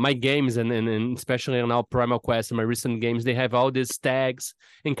my games and especially now Primal Quest and my recent games, they have all these tags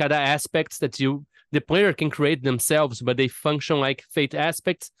and kind of aspects that the player can create themselves, but they function like fate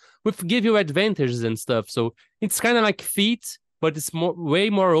aspects, which give you advantages and stuff. So it's kind of like feat, but it's way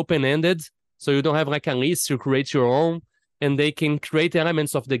more open-ended. So you don't have like a list, you create your own, and they can create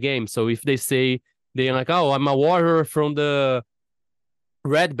elements of the game. So if they say they're like, oh, I'm a warrior from the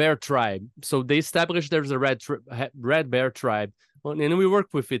Red Bear tribe. So they established there's a Red Bear tribe, and we work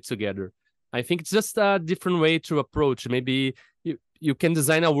with it together. I think it's just a different way to approach. Maybe you can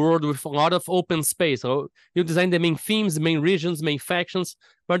design a world with a lot of open space. So you design the main themes, main regions, main factions,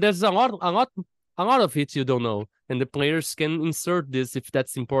 but there's a lot of it you don't know, and the players can insert this if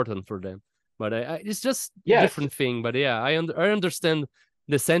that's important for them. But it's just a yes, different thing. But yeah, I understand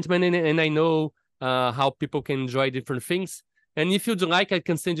the sentiment, and I know how people can enjoy different things. And if you'd like, I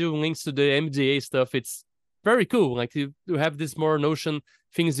can send you links to the MDA stuff. It's very cool. Like you have this more notion,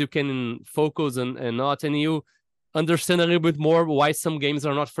 things you can focus and not, and you understand a little bit more why some games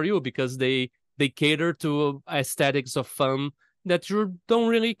are not for you, because they cater to aesthetics of fun that you don't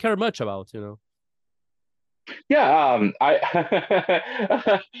really care much about, you know. Yeah,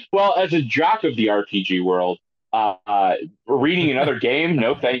 I well, as a jock of the RPG world, reading another game,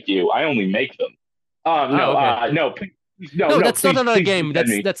 no, thank you. I only make them. Oh, No, okay. no, No, no, that's not another please do game. send That's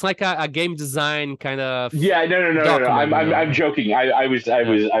me. that's like a game design kind of Yeah, no. document, you I'm know. joking. Yeah, I was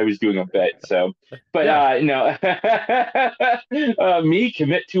doing a bit. So, but yeah, no, me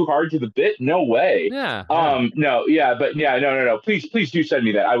commit too hard to the bit? No way. yeah, yeah, No, yeah, but yeah, no. Please do send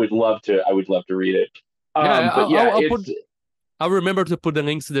me that. I would love to read it. yeah. But yeah, I'll put. it's I'll remember to put the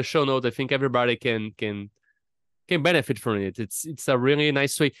links to the show note. I think everybody can benefit from it. It's a really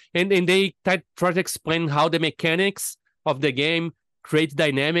nice way, and they try to explain how the mechanics of the game create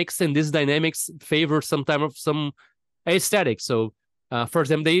dynamics, and these dynamics favor some type of some aesthetic. So, for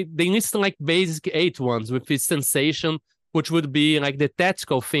example, they list like basic 8 ones with this sensation, which would be like the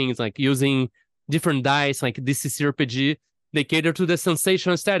tactical things, like using different dice, like DCC RPG. They cater to the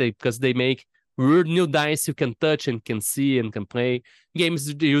sensation aesthetic because they make weird new dice you can touch and can see and can play. Games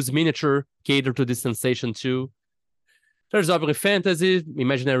that use miniature cater to this sensation too. There's obviously fantasy,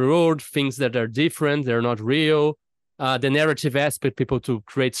 imaginary world, things that are different, they're not real. The narrative aspect, people to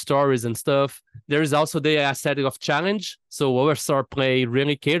create stories and stuff. There is also the aesthetic of challenge. So our star play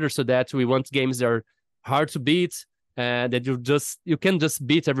really caters to that. We want games that are hard to beat, that you can just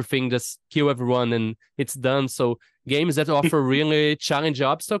beat everything, just kill everyone, and it's done. So games that offer really challenge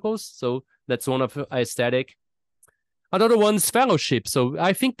obstacles. So that's one of aesthetic. Another one is fellowship. So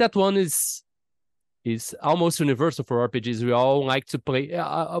I think that one is almost universal for RPGs. We all like to play,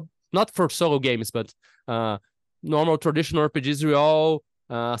 not for solo games, but normal traditional RPGs. We all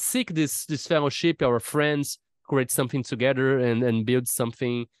seek this fellowship. Our friends create something together and build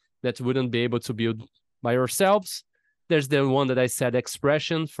something that we wouldn't be able to build by ourselves. There's the one that I said,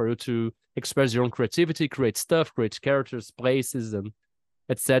 expression, for you to express your own creativity, create stuff, create characters, places, and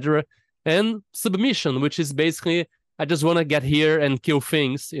etc. And submission, which is basically I just want to get here and kill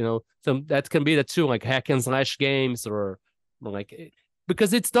things, you know. So that can be that too, like hack and slash games or like,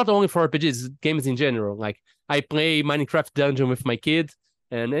 because it's not only for RPGs, games in general. Like I play Minecraft Dungeon with my kid,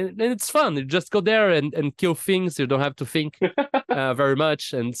 and it's fun. You just go there and kill things. You don't have to think very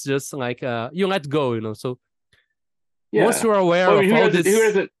much, and it's just like you let go, you know. So once yeah. you're aware Well, I of mean, all who this,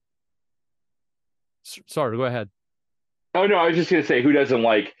 doesn't sorry, go ahead. Oh no, I was just gonna say, who doesn't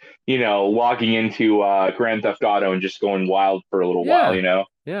like, logging into Grand Theft Auto and just going wild for a little while, Yeah,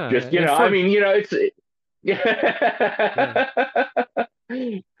 yeah, just and I for mean, it's yeah.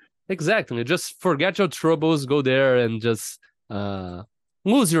 yeah. Exactly. Just forget your troubles, go there and just uh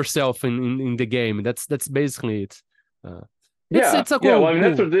lose yourself in the game. That's basically it. Uh Yeah, it's a yeah. Well, I cool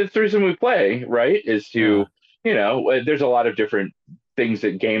mean, cool. that's the reason we play, right? Is Yeah. to, there's a lot of different things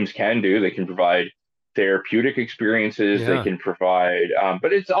that games can do. They can provide therapeutic experiences. They Yeah. can provide,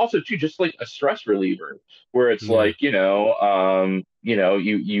 but it's also too just like a stress reliever, where it's Yeah. like, you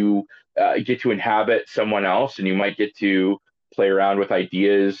get to inhabit someone else, and you might get to play around with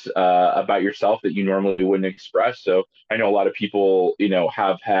ideas about yourself that you normally wouldn't express. So I know a lot of people,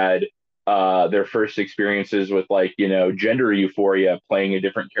 have had their first experiences with like gender euphoria, playing a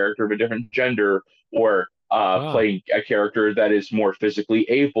different character of a different gender, or Wow. playing a character that is more physically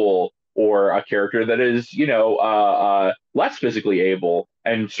able, or a character that is less physically able,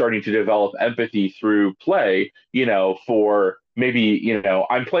 and starting to develop empathy through play, for maybe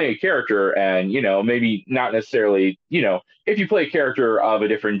I'm playing a character, and maybe not necessarily, if you play a character of a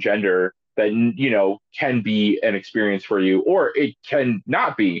different gender, that can be an experience for you, or it can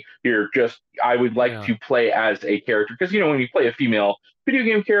not be. You're just, I would like Yeah. to play as a character, because when you play a female video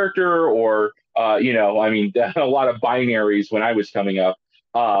game character, or I mean, a lot of binaries when I was coming up,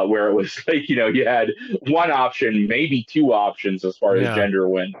 where it was like, you had one option, maybe two options as far as Yeah. gender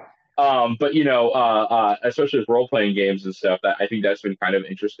went. But especially with role playing games and stuff, that I think that's been kind of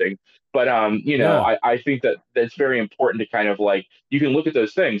interesting. But Yeah. I think that that's very important to kind of like, you can look at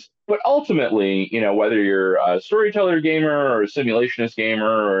those things, but ultimately, whether you're a storyteller gamer or a simulationist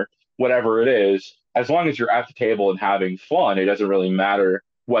gamer or whatever it is, as long as you're at the table and having fun, it doesn't really matter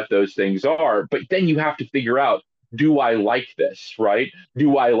what those things are. But then you have to figure out, do I like this, right?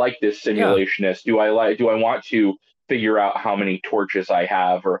 Do I like this Yeah. simulationist? Do I want to figure out how many torches I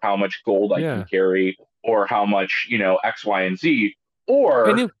have, or how much gold I can Yeah. carry, or how much, X, Y, and Z? And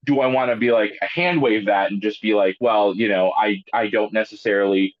Or you do I want to be like a hand wave that and just be like, well, I don't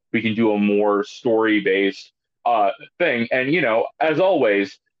necessarily, we can do a more story based, thing. And as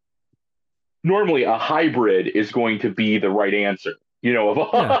always, normally a hybrid is going to be the right answer. Of all,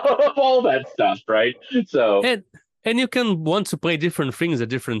 Yeah. of all that stuff, right? So And you can want to play different things at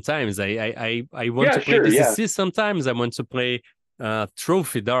different times. I want yeah, to play sure, yeah, DCC sometimes. I want to play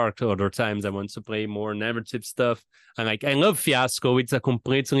Trophy Dark other times. I want to play more narrative stuff. And I love Fiasco. It's a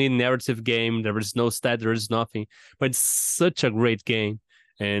completely narrative game. There is no stat, there is nothing. But it's such a great game.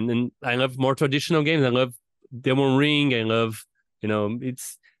 And I love more traditional games. I love Demon Ring. I love,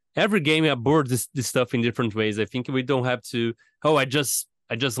 it's every game I board this stuff in different ways. I think we don't have to, I just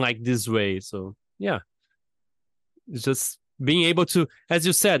like this way. So yeah, it's just being able to, as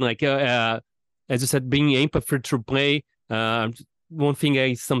you said, being empathy through play. One thing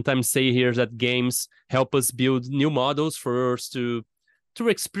I sometimes say here is that games help us build new models for us to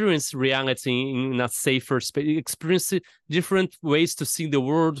experience reality in a safer space, experience different ways to see the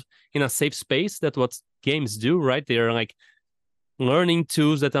world in a safe space. That's what games do, right? They're like learning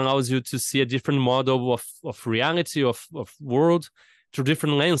tools that allows you to see a different model of reality, of world through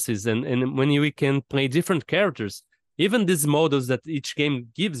different lenses. And when we can play different characters, even these models that each game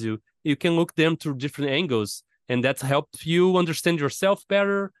gives you, you can look them through different angles. And that helps you understand yourself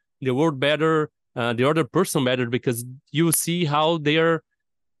better, the world better, the other person better, because you see how they are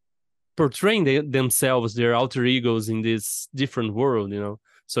portraying themselves, their alter egos in this different world.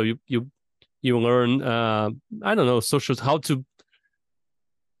 So you learn, I don't know, social,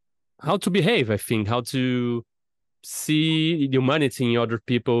 how to behave, I think, how to see humanity in other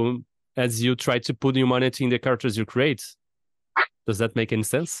people as you try to put humanity in the characters you create. Does that make any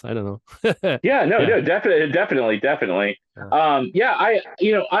sense? I don't know. yeah, no, Yeah. no, definitely. Yeah. Yeah,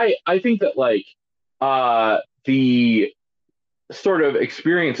 I think that like the sort of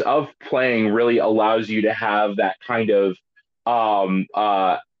experience of playing really allows you to have that kind of um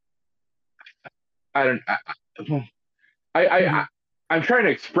uh I don't I I'm trying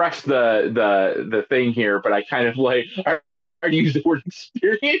to express the thing here, but I kind of like I use the word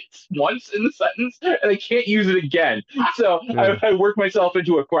experience once in the sentence, and I can't use it again. So Yeah. I work myself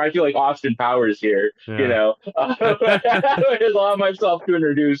into a corner. I feel like Austin Powers here, Yeah. I allow myself to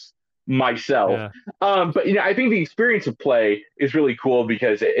introduce myself. Yeah. But I think the experience of play is really cool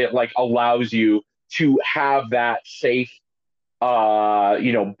because it like allows you to have that safe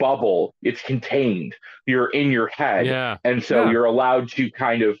bubble. It's contained. You're in your head, Yeah. and so Yeah. you're allowed to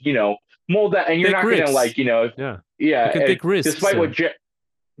kind of mold that, and you're Take not gonna risks. like Yeah. yeah, You can take risks. despite Yeah. what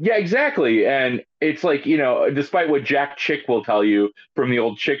yeah, exactly. And it's like, despite what Jack Chick will tell you from the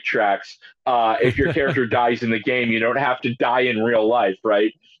old Chick tracks, if your character dies in the game, you don't have to die in real life,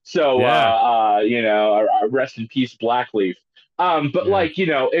 right? So, Yeah. rest in peace, Blackleaf. But Yeah. like,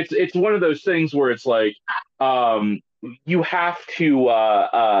 it's one of those things where it's like, um, you have to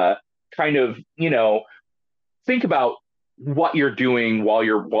kind of, think about what you're doing while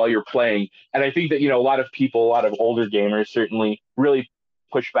you're playing. And I think that a lot of people, a lot of older gamers certainly really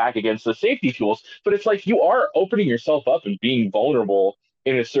push back against the safety tools, but it's like you are opening yourself up and being vulnerable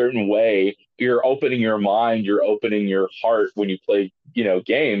in a certain way. You're opening your mind, you're opening your heart when you play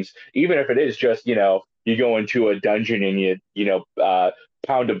games, even if it is just you go into a dungeon and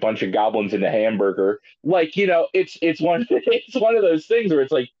pound a bunch of goblins into hamburger. Like it's one it's one of those things where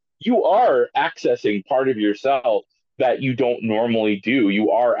it's like you are accessing part of yourself that you don't normally do. You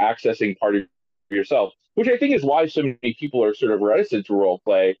are accessing part of yourself, which I think is why so many people are sort of reticent to role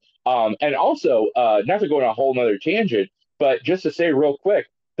play. And also, not to go on a whole nother tangent, but just to say real quick,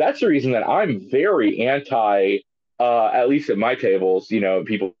 that's the reason that I'm very anti, at least at my tables,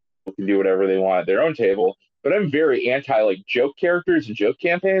 people can do whatever they want at their own table, but I'm very anti like joke characters and joke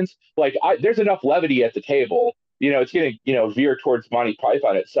campaigns. Like, there's enough levity at the table. It's going to, veer towards Monty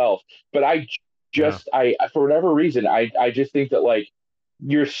Python itself. But Yeah. for whatever reason, I just think that like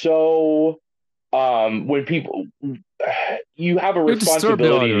you're so, when people, you have a You disturb the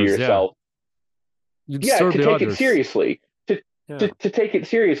responsibility to others. Yeah. yourself, You yeah, disturb to the take it others. seriously, Yeah. to take it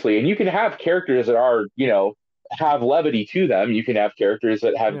seriously. And you can have characters that are, have levity to them. You can have characters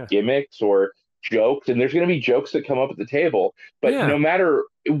that have Yeah. gimmicks or jokes, and there's going to be jokes that come up at the table. But Yeah. no matter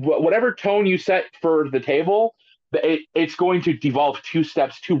whatever tone you set for the table, it's going to devolve two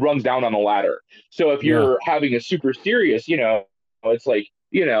steps, two rungs down on the ladder. So if Yeah. you're having a super serious, it's like,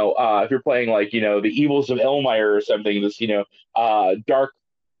 if you're playing like, the Evils of Elmire or something, this,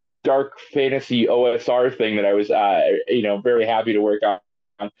 dark fantasy OSR thing that I was, very happy to work on.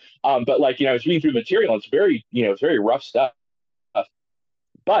 But like, I was reading through the material, and it's very, it's very rough stuff.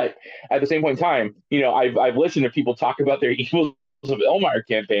 But at the same point in time, I've listened to people talk about their Evils of Elmire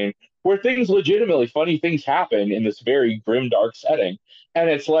campaign where things legitimately funny things happen in this very grim, dark setting. And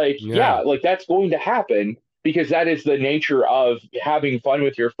it's like, yeah, Yeah. like that's going to happen. because that is the nature of having fun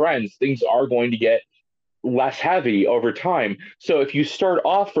with your friends. Things are going to get less heavy over time. So if you start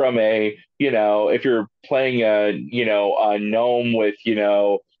off from if you're playing a gnome with,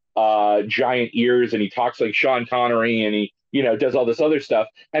 giant ears, and he talks like Sean Connery, and he, does all this other stuff.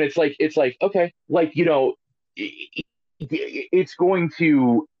 And it's like, okay, like, it's going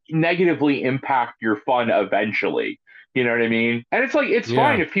to negatively impact your fun eventually. You know what I mean? And it's like, it's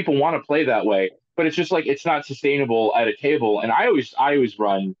fine Yeah. if people want to play that way, but it's just like, it's not sustainable at a table. And I always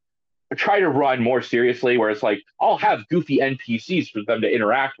try to run more seriously, where it's like I'll have goofy NPCs for them to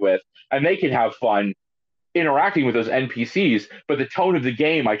interact with, and they can have fun interacting with those NPCs. But the tone of the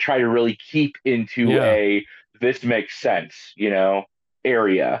game, I try to really keep into Yeah. a this makes sense,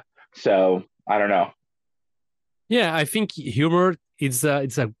 area. So I don't know. Yeah, I think humor is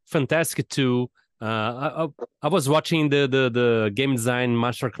it's a fantastic tool. I was watching the game design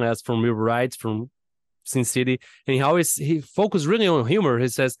masterclass from Will Wright from Sin City, and he focused really on humor. He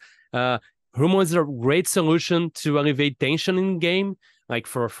says uh, humor is a great solution to alleviate tension in game, like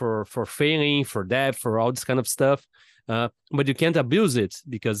for failing, for death, for all this kind of stuff. But you can't abuse it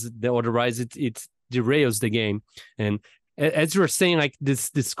because otherwise it derails the game. And as you were saying, like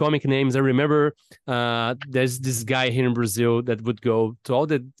this comic names, I remember there's this guy here in Brazil that would go to all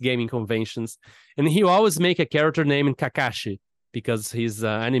the gaming conventions, and he always make a character named Kakashi because he's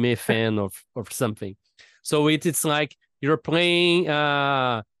an anime fan of something. So it's like you're playing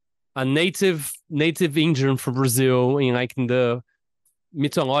a native Indian from Brazil in the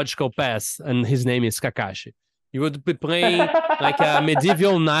mythological past, and his name is Kakashi. You would be playing like a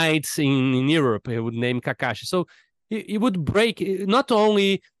medieval knight in Europe. He would name Kakashi. So it would break not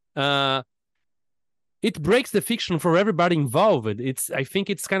only it breaks the fiction for everybody involved. I think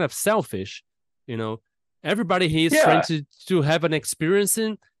it's kind of selfish, you know. Everybody here is trying Yeah. to have an experience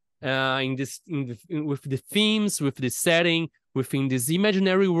with the themes, with the setting, within this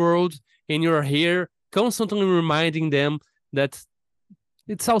imaginary world, and you're here constantly reminding them that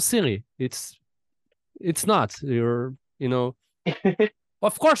it's all silly. It's not.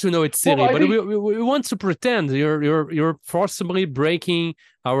 Of course we know it's Well, silly, I but think we want to pretend you're forcibly breaking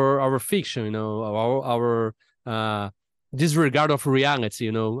our fiction, our disregard of reality.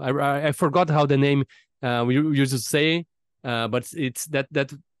 I forgot how the name we used to say, but it's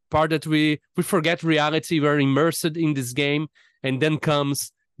that part that we forget reality. We're immersed in this game, and then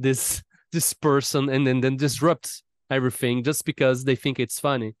comes this person, and then disrupts everything just because they think it's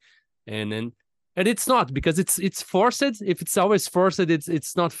funny, and then and it's not because it's forced. If it's always forced,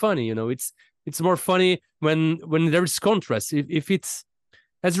 it's not funny. It's more funny when there is contrast. If it's,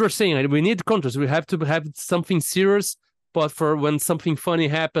 as we're saying, we need contrast. We have to have something serious, but for when something funny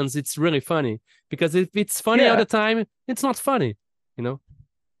happens, it's really funny. Because if it's funny all yeah. the time, it's not funny. You know?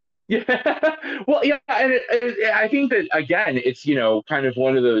 Yeah. Well, yeah, and I think that again, it's kind of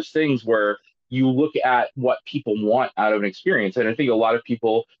one of those things where you look at what people want out of an experience, and I think a lot of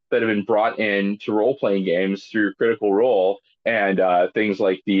people that have been brought in to role playing games through Critical Role and things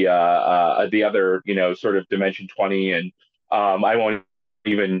like the other sort of Dimension 20, and I won't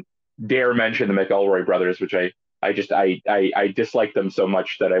even dare mention the McElroy brothers, which I dislike them so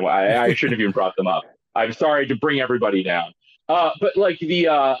much that I shouldn't have even brought them up. I'm sorry to bring everybody down. But like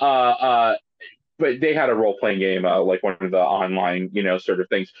but they had a role playing game, like one of the online, sort of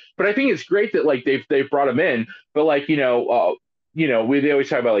things. But I think it's great that like they've brought them in. But like they always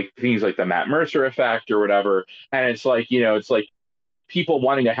talk about like things like the Matt Mercer effect or whatever, and it's like people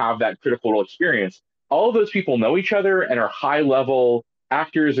wanting to have that critical role experience. All of those people know each other and are high level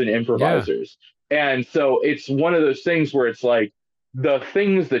actors and Yeah, improvisers. And so it's one of those things where it's like the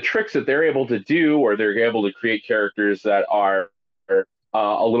tricks that they're able to do, or they're able to create characters that are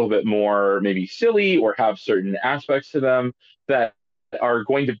a little bit more maybe silly or have certain aspects to them that are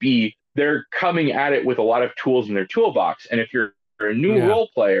going to be, they're coming at it with a lot of tools in their toolbox. And if you're a new yeah, role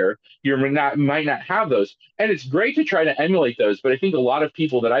player, you might not have those. And it's great to try to emulate those, but I think a lot of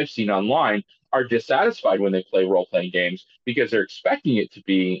people that I've seen online are dissatisfied when they play role playing games because they're expecting it to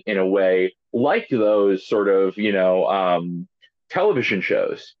be in a way like those sort of television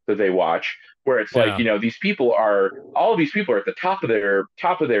shows that they watch, where it's like yeah, all of these people are at the top of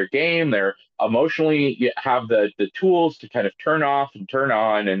their game. They're emotionally have the tools to kind of turn off and turn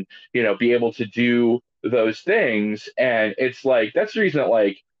on, and be able to do those things. And it's like that's the reason that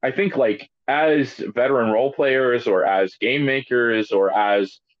like I think like as veteran role players or as game makers or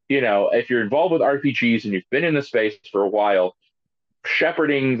as if you're involved with RPGs and you've been in the space for a while,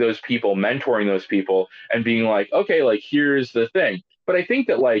 shepherding those people, mentoring those people, and being like, okay, like here's the thing. But I think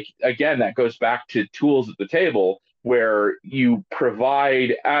that like again, that goes back to tools at the table. where you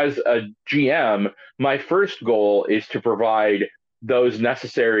provide, as a GM, my first goal is to provide those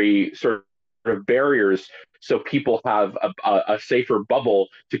necessary sort of barriers so people have a safer bubble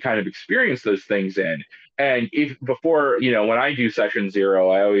to kind of experience those things in. And if before, when I do session zero,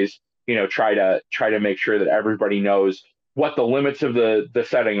 I always, try to make sure that everybody knows what the limits of the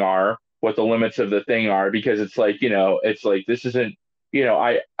setting are, what the limits of the thing are, because it's like, it's like this isn't,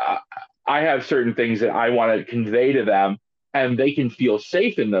 I have certain things that I want to convey to them, and they can feel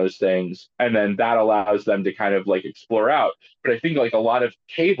safe in those things, and then that allows them to kind of like explore out. But I think like a lot of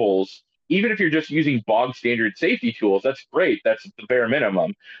tables, even if you're just using bog standard safety tools, that's great. That's the bare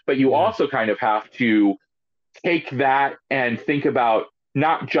minimum. But you Yeah. also kind of have to take that and think about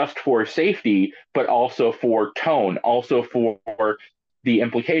not just for safety, but also for tone, also for the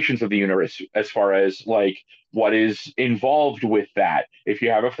implications of the universe as far as like what is involved with that. If you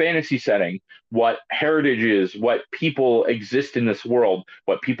have a fantasy setting, what heritage is, what people exist in this world,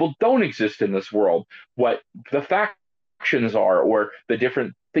 what people don't exist in this world, what the factions are, or the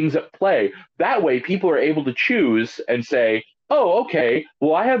different things at play. That way, people are able to choose and say, oh, okay,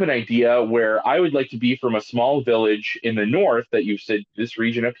 well, I have an idea where I would like to be from a small village in the north that you've said this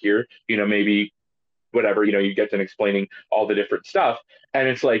region up here, maybe whatever, you get them explaining all the different stuff. And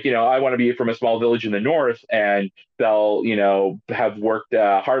it's like, I want to be from a small village in the north, and they'll, have worked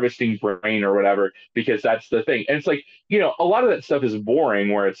harvesting grain or whatever, because that's the thing. And it's like, a lot of that stuff is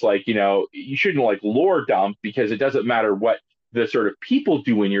boring, where it's like, you shouldn't like lore dump, because it doesn't matter what the sort of people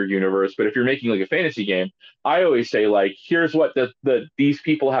do in your universe. But if you're making like a fantasy game, I always say like, here's what these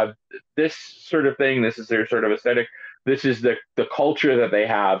people have, this sort of thing, this is their sort of aesthetic, this is the culture that they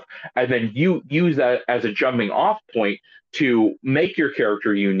have, and then you use that as a jumping off point to make your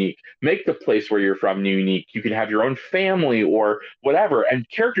character unique, make the place where you're from unique. You can have your own family or whatever, and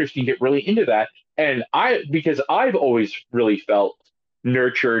characters can get really into that. And because I've always really felt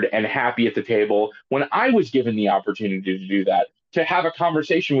nurtured and happy at the table when I was given the opportunity to do that, to have a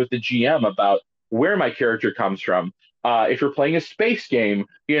conversation with the GM about where my character comes from. If you're playing a space game,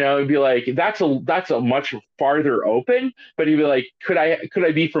 it'd be like that's a much farther open. But you'd be like, could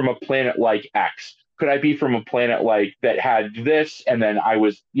I be from a planet like X? Could I be from a planet like that had this, and then I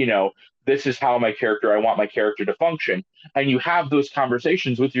was, this is how I want my character to function. And you have those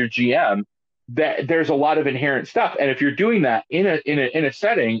conversations with your GM. That there's a lot of inherent stuff, and if you're doing that in a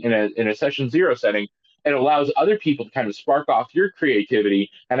setting, in a session zero setting, it allows other people to kind of spark off your creativity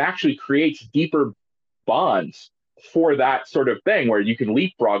and actually creates deeper bonds for that sort of thing, where you can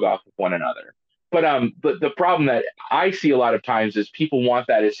leapfrog off of one another. But the problem that I see a lot of times is people want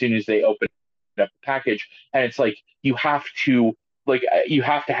that as soon as they open up the package, and it's like you have to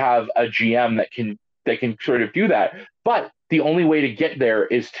have a GM that can sort of do that. But the only way to get there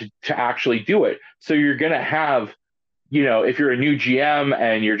is to actually do it. So you're gonna have, if you're a new GM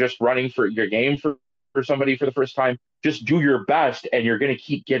and you're just running for your game for somebody for the first time, just do your best, and you're going to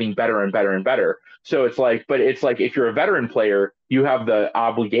keep getting better and better and better. So it's like, but it's like if you're a veteran player, you have the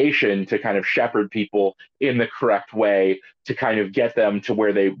obligation to kind of shepherd people in the correct way to kind of get them to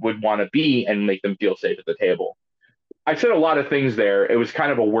where they would want to be and make them feel safe at the table. I said a lot of things there. It was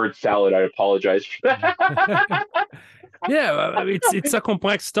kind of a word salad. I apologize for that. Yeah, it's a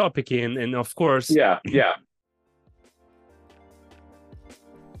complex topic, and of course. Yeah.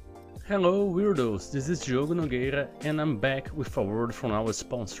 Hello, weirdos. This is Diogo Nogueira, and I'm back with a word from our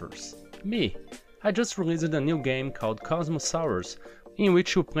sponsors. Me. I just released a new game called Cosmosaurus, in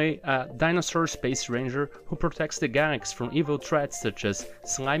which you play a dinosaur space ranger who protects the galaxy from evil threats such as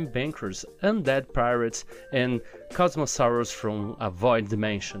slime bankers, undead pirates, and Cosmosaurus from a void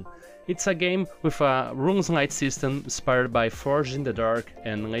dimension. It's a game with a runes-light system inspired by Forged in the Dark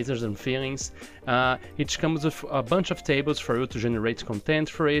and Lasers and Feelings. It comes with a bunch of tables for you to generate content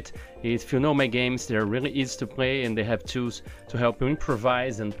for it. If you know my games, they're really easy to play, and they have tools to help you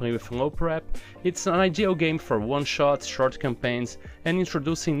improvise and play with low prep. It's an ideal game for one-shots, short campaigns, and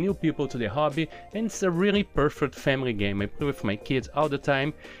introducing new people to the hobby, and it's a really perfect family game. I play with my kids all the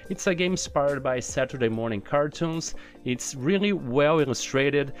time. It's a game inspired by Saturday morning cartoons. It's really well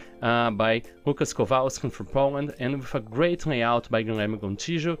illustrated by Lucas Kowalski from Poland, and with a great layout by Guilherme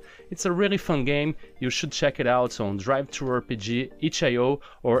Gontijo. It's a really fun game. You should check it out on DriveThruRPG, itch.io,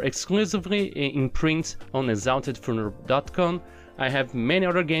 or exclusively in print on exaltedfurniture.com. I have many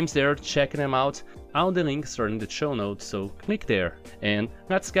other games there, check them out. All the links are in the show notes, so click there. And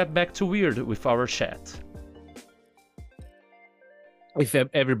let's get back to Weird with our chat. If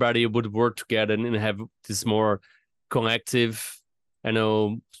everybody would work together and have this more collective,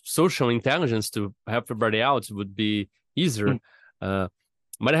 social intelligence to help everybody out, would be easier.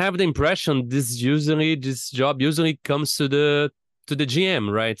 But I have the impression this job usually comes to the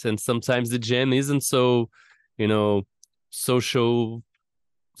GM, right? And sometimes the GM isn't so, you know, social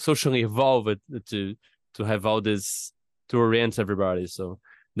socially evolved to have all this to orient everybody. So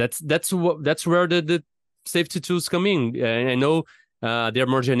that's where the safety tools come in. And I know they're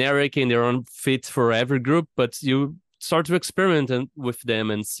more generic and they're on fit for every group, but you start to experiment with them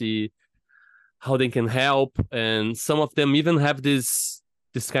and see how they can help. And some of them even have this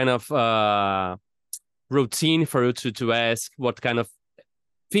kind of routine for you to ask what kind of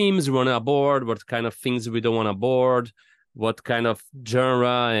themes we want to aboard, what kind of things we don't want to aboard, what kind of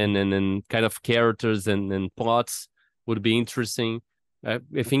genre and kind of characters and plots would be interesting. I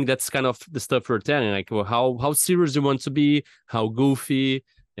think that's kind of the stuff we're telling, like, well, how serious you want to be, how goofy,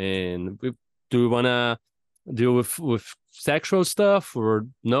 and do we want to deal with sexual stuff or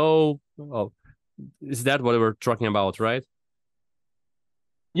no? Oh, is that what we're talking about, right?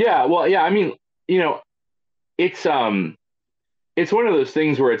 Yeah, well, yeah, I mean, it's it's one of those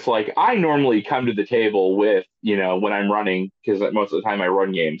things where it's like I normally come to the table with, when I'm running, because most of the time I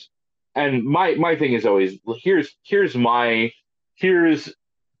run games. And my thing is always here's my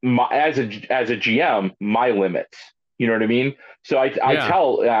as a GM, my limits. You know what I mean? So Yeah,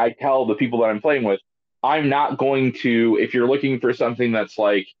 I tell the people that I'm playing with, I'm not going to, if you're looking for something that's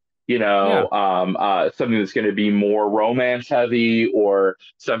like, yeah, something that's going to be more romance heavy or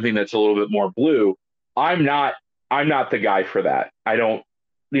something that's a little bit more blue, I'm not I'm not the guy for that. I don't,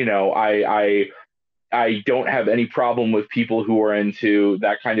 you know, I don't have any problem with people who are into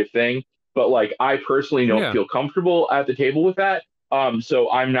that kind of thing, but like I personally don't yeah, feel comfortable at the table with that.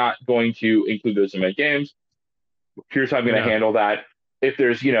 So I'm not going to include those in my games. Here's how I'm going to yeah, handle that. If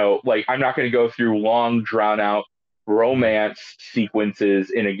there's, like I'm not going to go through long, drawn out yeah, romance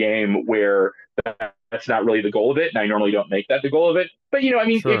sequences in a game where that's not really the goal of it. And I normally don't make that the goal of it. But, I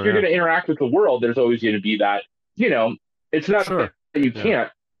mean, if sure, you're yeah, going to interact with the world, there's always going to be that, you know, it's not that sure, you yeah,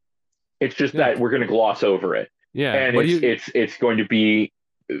 can't, it's just yeah, that we're going to gloss over it. yeah. And But you, it's going to be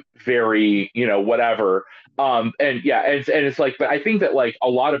very, whatever. And yeah, and it's like, but I think that like a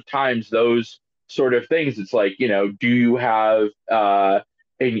lot of times those sort of things, it's like, do you have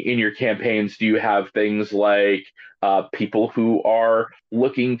in your campaigns, do you have things like people who are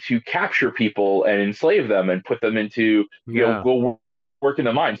looking to capture people and enslave them and put them into, yeah, go work in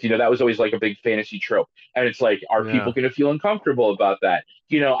the mines? That was always like a big fantasy trope. And it's like, are people yeah, going to feel uncomfortable about that?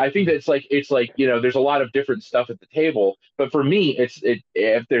 I think that it's like, there's a lot of different stuff at the table. But for me,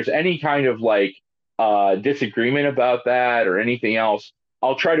 if there's any kind of like disagreement about that or anything else,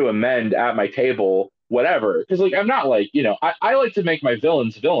 I'll try to amend at my table, whatever. Because like I'm not like, I like to make my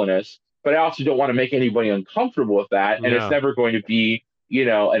villains villainous, but I also don't want to make anybody uncomfortable with that. And it's yeah, never going to be,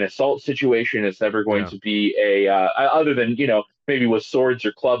 an assault situation. It's never going yeah, to be a other than, maybe with swords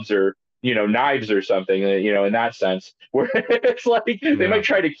or clubs or knives or something, in that sense, where it's like they yeah, might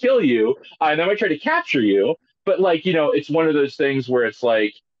try to kill you and they might try to capture you, but like, it's one of those things where it's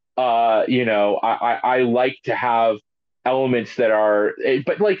like, I like to have elements that are,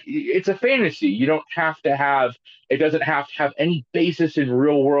 but like, it's a fantasy. You don't have to have, it doesn't have to have any basis in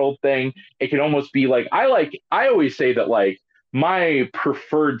real world thing. It can almost be like, I always say that like my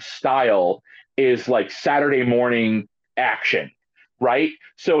preferred style is like Saturday morning action, right?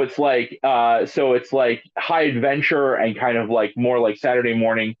 So it's like high adventure and kind of like more like Saturday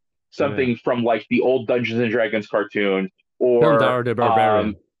morning, yeah. something from like the old Dungeons and Dragons cartoon, or Thundar the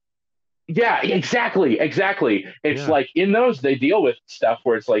Barbarian. yeah, exactly. It's Yeah, like in those they deal with stuff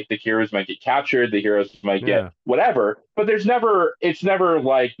where it's like the heroes might get captured, the heroes might get yeah, whatever, but it's never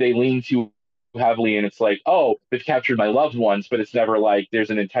like they lean too heavily and it's like, oh, they've captured my loved ones, but it's never like there's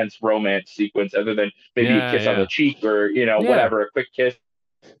an intense romance sequence other than maybe a yeah, kiss on the yeah, cheek or yeah, whatever, a quick kiss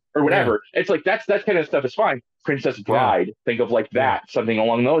or yeah, whatever. It's like that kind of stuff is fine. Princess yeah, Bride, think of like yeah, that, something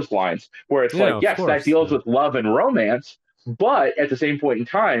along those lines, where it's yeah. like, Of yes, that course. deals Yeah, with love and romance, but at the same point in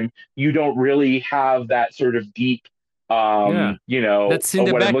time, you don't really have that sort of deep, yeah. That's in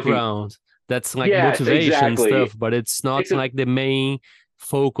the what I'm looking. background. That's like Yes, motivation exactly. stuff, but it's not It's a like the main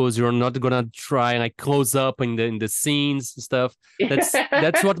focus. You're not gonna try like close up in the scenes and stuff.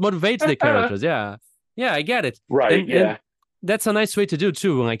 That's what motivates the characters. Yeah, yeah, I get it. right. And Yeah. that's a nice way to do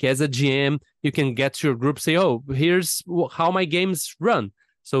too. Like as a GM, you can get to your group, say, "Oh, here's how my games run.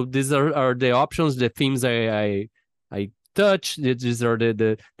 So these are the options, the themes I touch. These are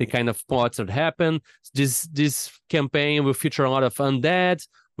the kind of plots that happen. This campaign will feature a lot of undead.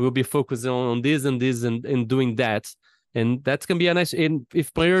 We'll be focusing on this and this and doing that. And that can be a nice. And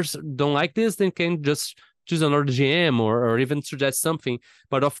if players don't like this, they can just choose another GM or even suggest something.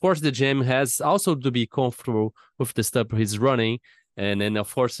 But of course, the GM has also to be comfortable with the stuff he's running. And then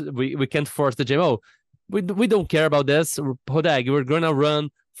of course we can't force the game. Oh, we don't care about this. Hodag, we're gonna run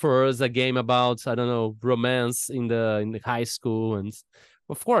for us a game about, I don't know, romance in the high school, and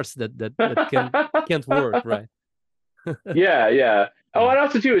of course that can't work, right? Yeah, yeah. Oh, Yeah. and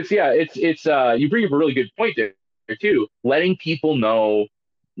also too, it's you bring up a really good point there too. Letting people know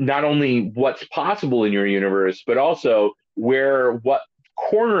not only what's possible in your universe, but also what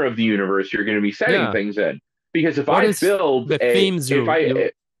corner of the universe you're going to be setting Yeah. things in. Because What is the themes if I the themes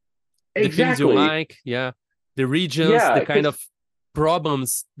you exactly, like, yeah, the regions, yeah, the kind because of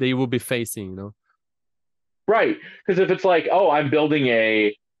problems they will be facing, you know. right. Because if it's like, oh, I'm building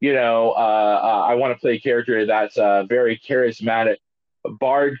I want to play a character that's a very charismatic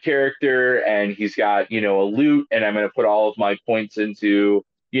bard character, and he's got, a lute, and I'm going to put all of my points into,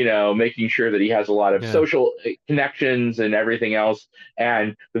 making sure that he has a lot of Yeah. social connections and everything else.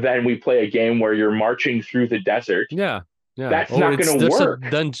 And then we play a game where you're marching through the desert. Yeah. Yeah. That's Or not it's going to there's a work.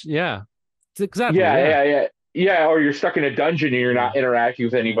 dungeon. Yeah. Exactly. Yeah, Yeah. yeah, yeah. Yeah, or you're stuck in a dungeon and you're Yeah. not interacting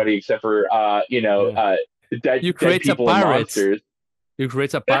with Yeah. anybody except for Yeah. You dead create a people and pirate. monsters. You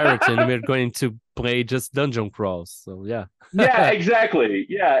create a pirate, and we're going to play just dungeon crawls. So yeah. Yeah, exactly.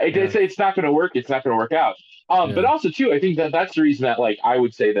 Yeah, Yeah. it's not going to work. It's not going to work out. But Yeah. also too, I think that that's the reason that like I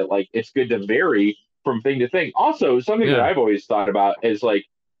would say that like it's good to vary from thing to thing. Also, something that Yeah. I've always thought about is like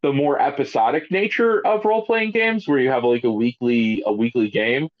the more episodic nature of role playing games, where you have like a weekly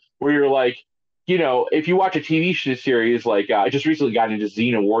game where you're like, if you watch a TV series, like I just recently got into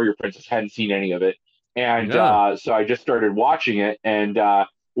Xena Warrior Princess, hadn't seen any of it, and Yeah. so I just started watching it, and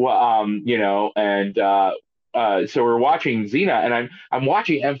well, and so we're watching Xena, and I'm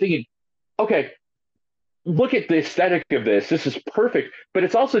watching, and I'm thinking, okay, look at the aesthetic of this. This is perfect, but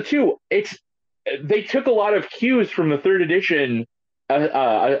it's also too. It's they took a lot of cues from the uh,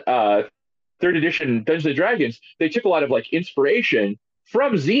 uh, uh, third edition Dungeons and Dragons. They took a lot of like inspiration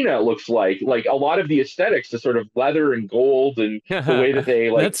from Xena. It looks like a lot of the aesthetics, the sort of leather and gold, and the way that they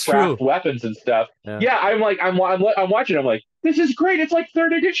like That's craft true. weapons and stuff. Yeah. Yeah, I'm watching. I'm like, this is great. It's like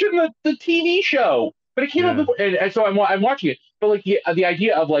third edition, the TV show. But it came out Yeah. before, and so I'm watching it. But like the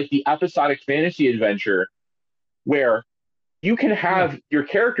idea of like the episodic fantasy adventure where you can Yeah. have your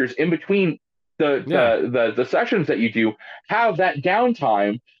characters in between Yeah. the sessions that you do have that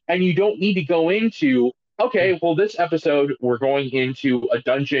downtime, and you don't need to go into, okay, well, this episode we're going into a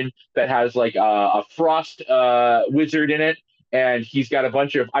dungeon that has like a frost wizard in it, and he's got a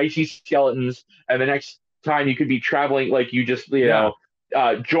bunch of icy skeletons, and the next time you could be traveling, like you just Yeah.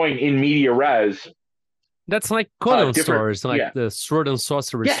 join in media res That's like Conan different, stories, like yeah, the sword and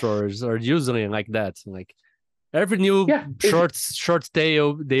sorcery yes, stories are usually like that. Like every new yeah, is short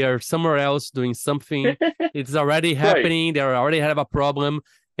tale, they are somewhere else doing something. It's already right. happening. They already have a problem,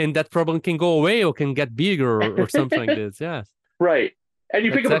 and that problem can go away or can get bigger, or something like this. Yeah, Right. And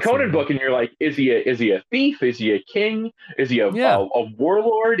you pick that's up a excellent. Conan Yeah, book and you're like, is he a thief? Is he a king? Is he yeah, a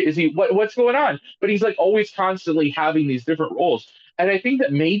warlord? Is he what's going on? But he's like always constantly having these different roles. And I think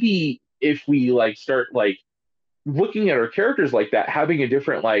that maybe if we like start like looking at our characters like that, having a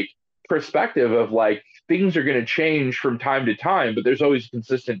different like perspective of like things are going to change from time to time, but there's always a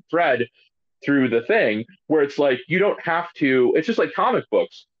consistent thread through the thing where it's like you don't have to, it's just like comic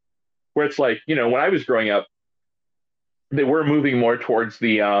books where it's like, when I was growing up, they were moving more towards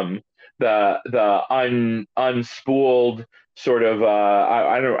the unspooled sort of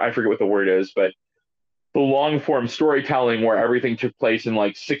I forget what the word is, but the long form storytelling where everything took place in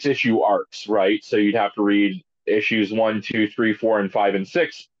like 6 issue arcs, right? So you'd have to read issues 1, 2, 3, 4, and 5 and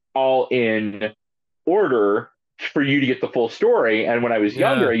 6 all in order for you to get the full story. And when I was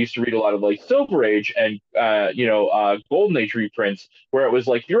younger, yeah, I used to read a lot of like Silver Age and Golden Age reprints, where it was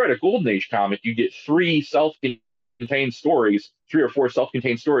like you read a Golden Age comic, you get self-contained stories, 3 or 4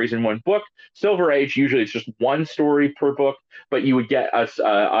 self-contained stories in one book. Silver Age, usually it's just one story per book, but you would get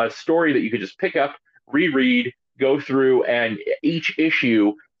a story that you could just pick up, reread, go through, and each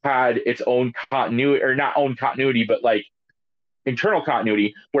issue had its own continuity, or not own continuity, but like internal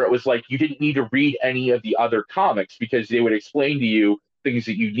continuity, where it was like you didn't need to read any of the other comics because they would explain to you things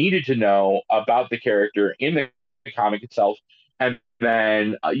that you needed to know about the character in the comic itself, and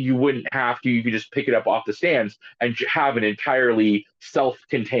then you wouldn't have to, you could just pick it up off the stands and have an entirely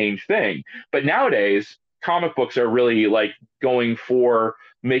self-contained thing. But nowadays comic books are really like going for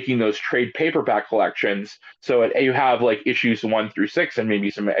making those trade paperback collections, so you have like issues 1 through 6 and maybe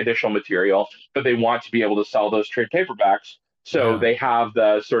some additional material, but they want to be able to sell those trade paperbacks, so yeah, they have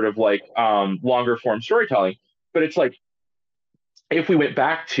the sort of like longer form storytelling. But it's like if we went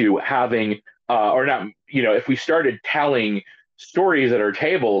back to having or not, if we started telling stories at our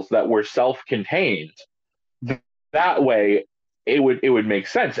tables that were self-contained, that way it would make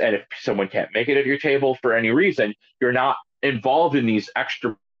sense. And if someone can't make it at your table for any reason, you're not involved in these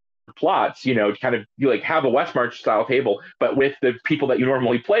extra plots, kind of you like have a West March style table, but with the people that you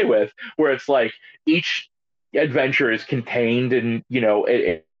normally play with, where it's like each adventure is contained and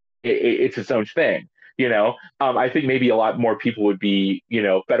it's its own thing. I think maybe a lot more people would be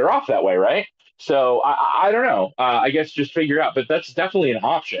better off that way, right? So I don't know. I guess just figure out, but that's definitely an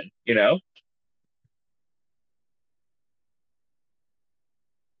option.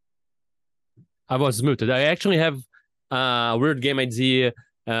 I was muted. I actually have a weird game idea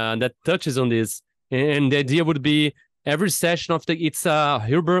that touches on this, and the idea would be every session of it's a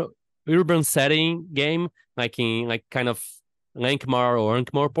urban setting game, like in like kind of Lankmar or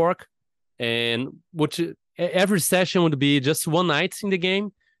Ankh Park, and which every session would be just one night in the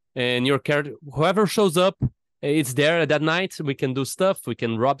game, and your character, whoever shows up, it's there that night. We can do stuff. We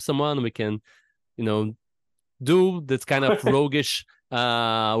can rob someone. We can, you know, do this kind of roguish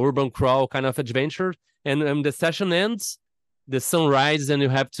urban crawl kind of adventure. And when the session ends, the sun rises and you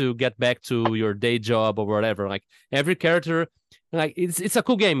have to get back to your day job or whatever. Like every character, like it's a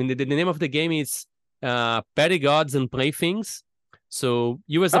cool game. And the name of the game is Petty Gods and Playthings. So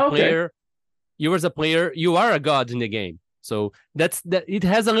Oh, okay. you are a god in the game. So that's that. It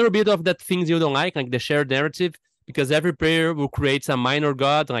has a little bit of that things you don't like the shared narrative, because every player will create a minor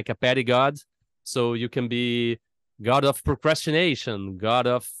god, like a petty god. So you can be god of procrastination, god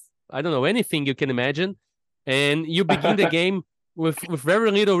of I don't know anything you can imagine, and you begin the game with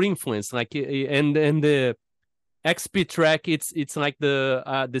very little influence. Like and the XP track, it's like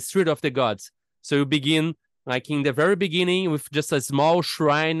the Street of the Gods. So you begin like in the very beginning with just a small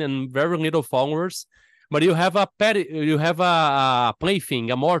shrine and very little followers, but you have a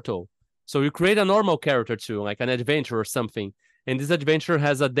plaything, a mortal. So you create a normal character too, like an adventure or something. And this adventure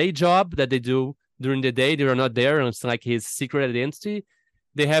has a day job that they do during the day. They are not there, and it's like his secret identity.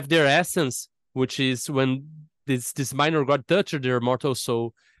 They have their essence, which is when this minor god touches their mortal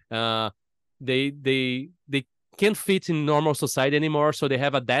soul. Uh, they can't fit in normal society anymore, so they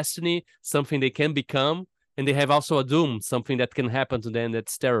have a destiny, something they can become, and they have also a doom, something that can happen to them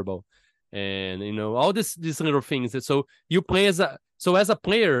that's terrible. And all these little things. So you play as a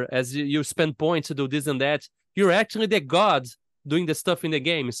player, as you spend points to do this and that, you're actually the god doing the stuff in the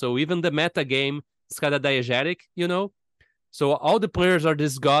game. So even the meta game is kind of diegetic. So all the players are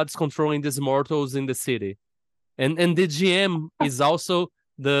these gods controlling these mortals in the city, and the GM is also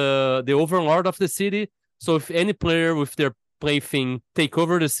the overlord of the city. So if any player with their plaything take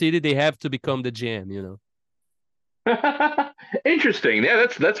over the city, they have to become the GM. Interesting. Yeah,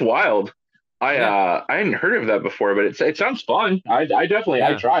 that's wild. I Yeah, I hadn't heard of that before, but it sounds fun. I definitely I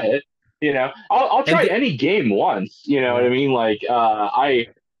yeah, try it. I'll and try any game once. You know what yeah, I mean? Like I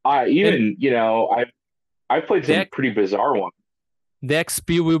and even I played some the pretty bizarre ones. the XP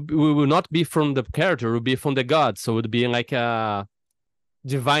will not be from the character, it will be from the god. So it would be like a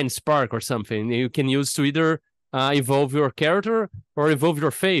divine spark or something you can use to either evolve your character or evolve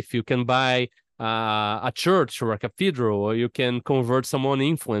your faith. You can buy a church or a cathedral, or you can convert someone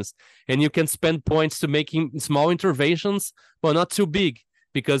influence, and you can spend points to making small interventions, but not too big,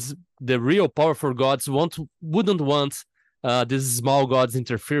 because the real powerful gods wouldn't want these small gods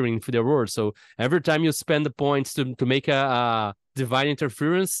interfering with their world. So every time you spend the points to make a divine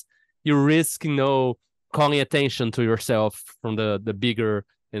interference, you risk calling attention to yourself from the bigger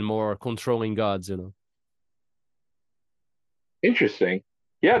and more controlling gods. Interesting.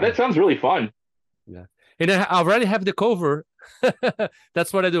 Yeah, Yeah, that sounds really fun. yeah. And I already have the cover.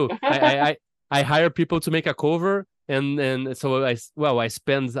 That's what I do. I hire people to make a cover, and so I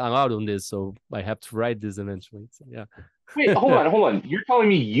spend a lot on this, so I have to write this eventually. So, Wait, yeah. hold on. You're telling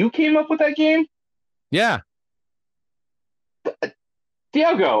me you came up with that game? Yeah.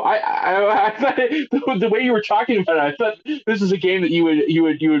 Diego, I thought the way you were talking about it, I thought this is a game that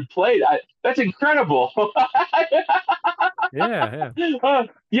you would play. That's incredible. Yeah, yeah.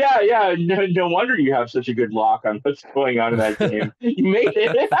 Yeah, yeah. No wonder you have such a good lock on what's going on in that game. You made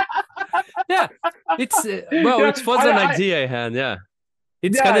it. Yeah. It's well, Yeah, it was an idea I had. Yeah,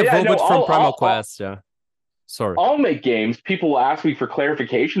 it's kind yeah, of yeah. No, evolved from Primal Quest. Yeah. Sorry. I'll make games. People will ask me for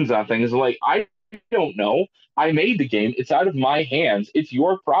clarifications on things. Like, I don't know. I made the game. It's out of my hands. It's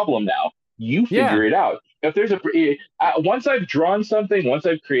your problem now. You Yeah. figure it out. If there's once I've drawn something, once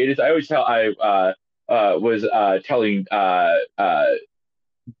I've created, I always tell I was telling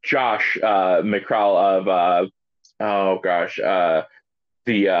Josh McCrawl of oh gosh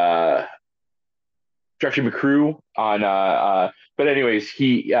the Joshua McCrew on but anyways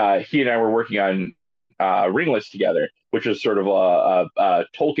he and I were working on Ringless together, which is sort of a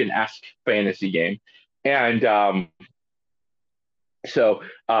Tolkien-esque fantasy game. And So,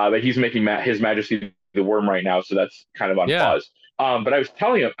 but he's making His Majesty the Worm right now, so that's kind of on Yeah. pause. But I was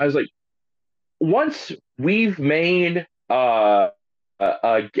telling him, I was like, once we've made a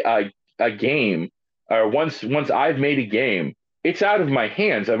game, or once I've made a game, it's out of my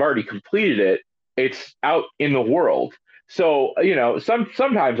hands. I've already completed it. It's out in the world. So,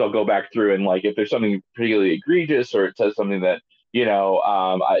 sometimes I'll go back through and like if there's something particularly egregious or it says something that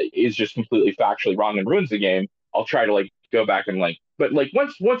is just completely factually wrong and ruins the game, I'll try to like go back and like. But like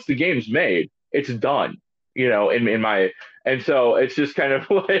once the game's made, it's done. In my and so it's just kind of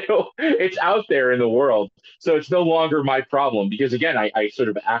like it's out there in the world. So it's no longer my problem because again, I sort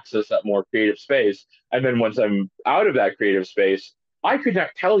of access that more creative space. And then once I'm out of that creative space, I could not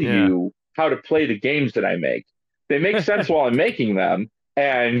tell Yeah. you how to play the games that I make. They make sense while I'm making them.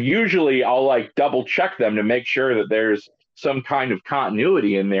 And usually I'll like double check them to make sure that there's some kind of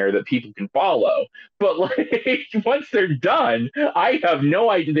continuity in there that people can follow. But like once they're done, I have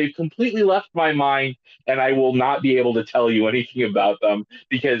no idea. They've completely left my mind and I will not be able to tell you anything about them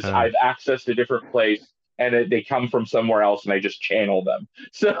because Uh, I've accessed a different place and they come from somewhere else and I just channel them.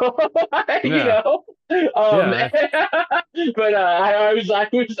 So, you yeah. know, Yeah. but I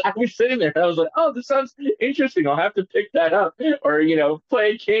was sitting there and I was like, oh, this sounds interesting. I'll have to pick that up or,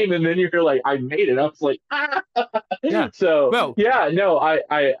 play a game. And then you're like, I made it. I was like, ah. Yeah. So Well, yeah, no,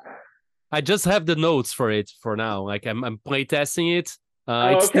 I just have the notes for it for now. Like I'm playtesting it. oh,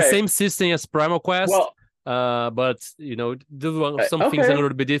 It's the okay. same system as Primal Quest, Well, but do some things a okay.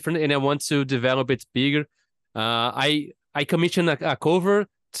 little bit different, and I want to develop it bigger. I commissioned a cover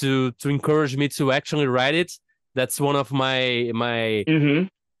to encourage me to actually write it. That's one of Hmm.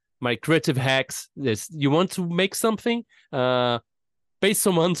 my creative hacks. Is you want to make something, pay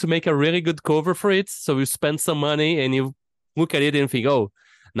someone to make a really good cover for it. So you spend some money and you look at it and think, oh,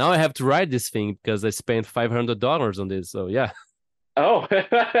 now I have to write this thing because I spent $500 on this. So yeah, Oh,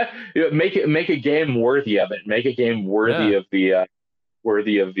 make a game worthy of it. Make a game yeah, worthy of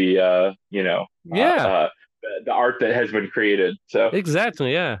yeah, the art that has been created. So,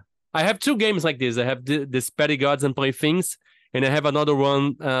 exactly. Yeah, I have two games like this. I have this Petty Gods and Playthings, and I have another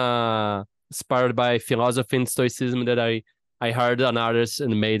one inspired by philosophy and stoicism that I hired an artist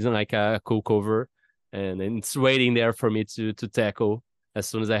and made like a cool cover, and it's waiting there for me to tackle as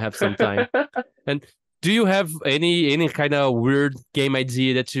soon as I have some time. And do you have any kind of weird game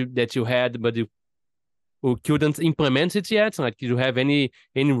idea that you had but you couldn't implement it yet? Like, do you have any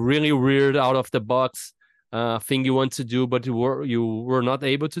really weird out of the box thing you want to do but you were not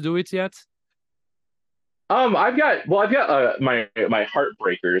able to do it yet? I've got my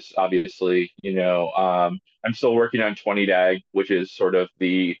heartbreakers, obviously. I'm still working on 20 Dag, which is sort of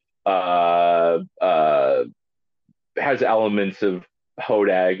the has elements of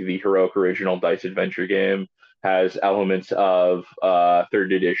Hodag, the heroic original dice adventure game, has elements of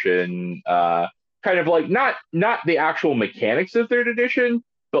third edition, kind of like not the actual mechanics of third edition,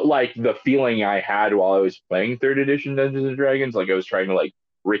 but like the feeling I had while I was playing third edition Dungeons and Dragons. Like I was trying to like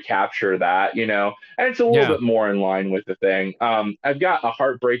recapture that. And it's a little Yeah. bit more in line with the thing. I've got a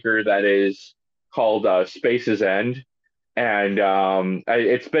heartbreaker that is called Space's End, and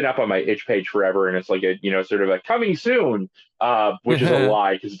it's been up on my itch page forever, and it's like a sort of a coming soon, which is a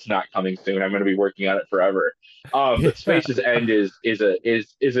lie because it's not coming soon. I'm going to be working on it forever. But Yeah. Space's End is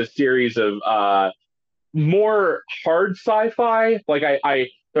a series of more hard sci-fi. Like I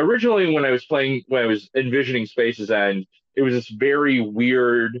originally when I was envisioning Space's End, it was this very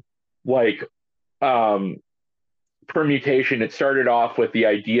weird like um permutation. It started off with the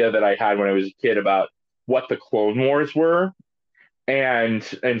idea that I had when I was a kid about what the Clone Wars were, and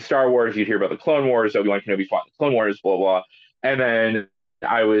in Star Wars, you'd hear about the Clone Wars, Obi-Wan Kenobi fought the Clone Wars, blah, blah. And then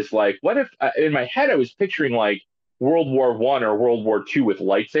I was like, what if, in my head, I was picturing like World War I or World War II with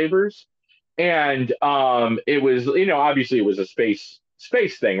lightsabers. And it was, obviously it was a space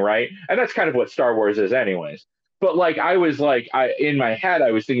thing, right? And that's kind of what Star Wars is, anyways. But like, I was like, in my head,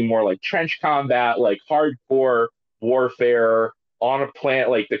 I was thinking more like trench combat, like hardcore warfare on a planet.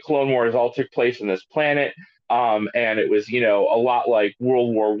 Like the Clone Wars all took place in this planet, and it was, a lot like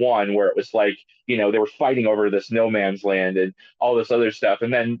World War I, where it was like, they were fighting over this no man's land and all this other stuff.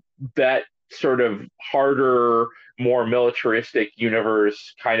 And then that sort of harder, more militaristic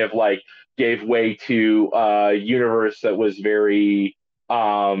universe kind of like gave way to a universe that was very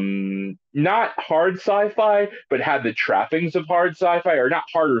not hard sci-fi, but had the trappings of hard sci-fi, or not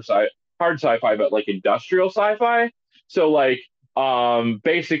hard sci-fi, but like industrial sci-fi. So like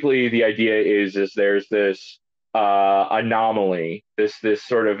basically the idea is there's this anomaly, this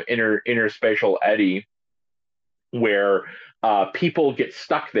sort of interspatial eddy where people get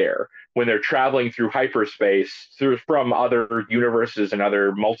stuck there when they're traveling through hyperspace from other universes and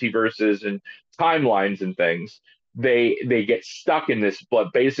other multiverses and timelines and things. They get stuck in this,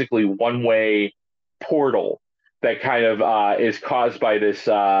 but basically one way portal that kind of is caused by this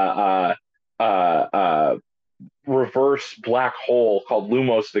uh, uh, reverse black hole called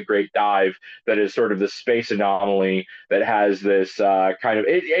Lumos the Great Dive that is sort of the space anomaly that has this kind of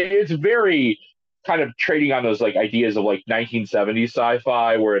it's very kind of trading on those like ideas of like 1970s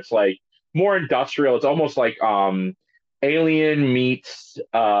sci-fi where it's like more industrial. It's almost like Alien meets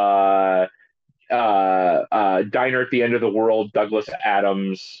Diner at the End of the World, Douglas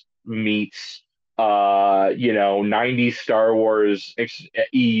Adams meets 90s Star Wars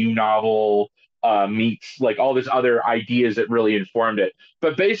EU novel meets like all this other ideas that really informed it.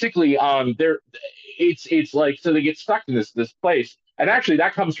 But basically, there it's like so they get stuck in this place. And actually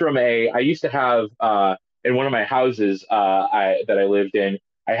that comes from I used to have in one of my houses that I lived in,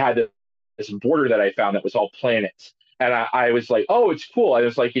 I had this border that I found that was all planets. And I was like, oh, it's cool. I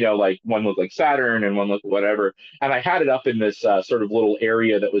was like, like one looked like Saturn and one looked whatever. And I had it up in this sort of little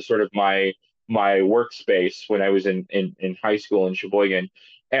area that was sort of my workspace when I was in high school in Sheboygan.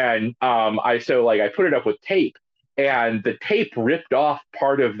 And I put it up with tape, and the tape ripped off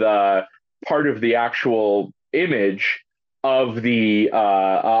part of the actual image of the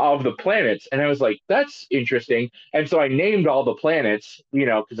planets. And I was like, that's interesting. And so I named all the planets,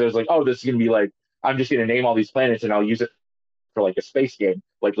 because I was like, oh, this is gonna be like I'm just going to name all these planets and I'll use it for like a space game,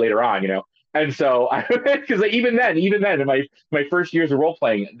 like later on, And so, because even then, in my first years of role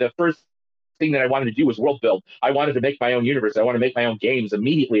playing, the first thing that I wanted to do was world build. I wanted to make my own universe. I want to make my own games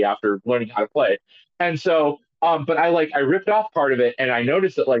immediately after learning how to play. And so, but I ripped off part of it, and I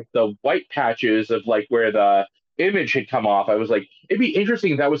noticed that like the white patches of like where the image had come off, I was like, it'd be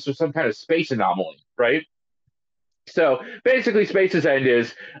interesting if that was some kind of space anomaly, right? So basically, Space's End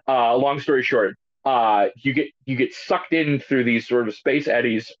is, long story short, you get sucked in through these sort of space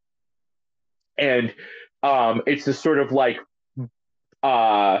eddies, and it's this sort of like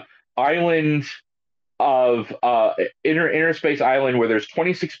uh, island of inner space island where there's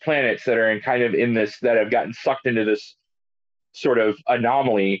 26 planets that are in kind of in this that have gotten sucked into this sort of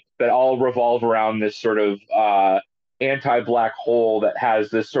anomaly that all revolve around this sort of anti-black hole that has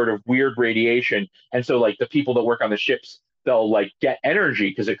this sort of weird radiation. And so like the people that work on the ships, they'll like get energy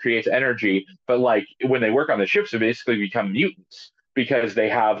because it creates energy. But like when they work on the ships, they basically become mutants because they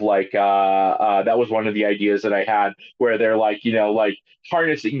have like that was one of the ideas that I had where they're like, like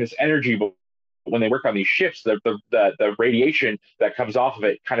harnessing this energy, but when they work on these ships, the radiation that comes off of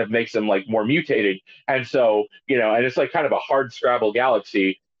it kind of makes them like more mutated. And so, and it's like kind of a hard scrabble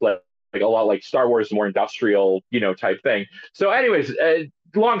galaxy, like a lot like Star Wars, more industrial, type thing. So, anyways,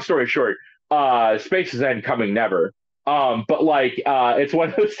 long story short, Space's End coming never. But like, it's one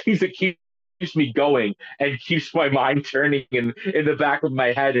of those things that keeps me going and keeps my mind turning in the back of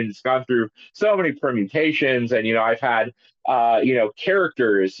my head, and it's gone through so many permutations. And I've had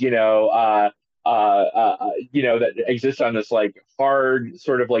characters, that exist on this like hard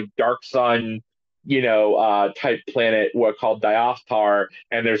sort of like dark sun, type planet called Diostar,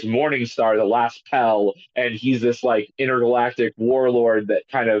 and there's Morningstar, the last Pell, and he's this like intergalactic warlord that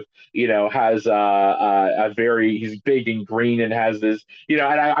kind of, has a very, he's big and green and has this, and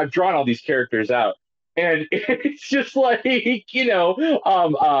I've drawn all these characters out. And it's just like, yeah,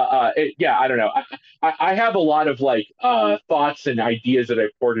 I don't know. I have a lot of like thoughts and ideas that I've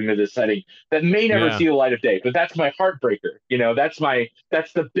poured into this setting that may never Yeah. see the light of day, but that's my heartbreaker.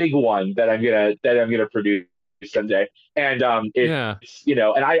 That's the big one that I'm gonna produce someday. And Yeah. it's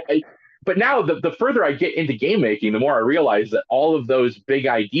and but now the further I get into game making, the more I realize that all of those big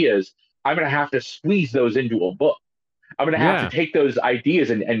ideas, I'm gonna have to squeeze those into a book. I'm gonna have to Yeah. take those ideas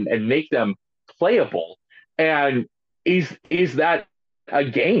and make them playable. And is that a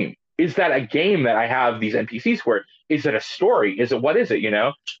game? Is that a game that I have these NPCs for? Is it a story? Is it what is it?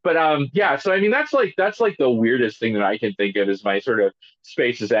 But yeah. So I mean, that's like the weirdest thing that I can think of is my sort of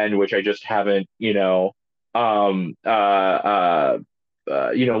Space's End, which I just haven't um uh uh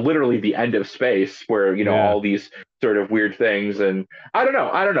literally the end of space where Yeah. all these sort of weird things. And I don't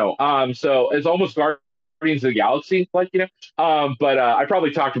know. So it's almost Guardians of the Galaxy, like but I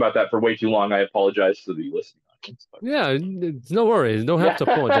probably talked about that for way too long. I apologize to the listening audience. But Yeah. It's no worries. You don't have yeah.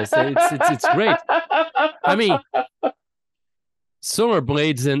 to apologize. It's great. I mean, Solar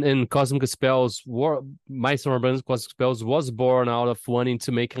Blades and Cosmic Spells were my Solar Blades Cosmic Spells was born out of wanting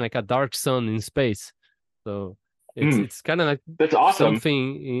to make like a dark sun in space. So it's Mm, it's kind of like that's awesome.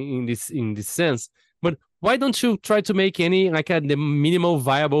 something in this sense. But why don't you try to make any like the minimal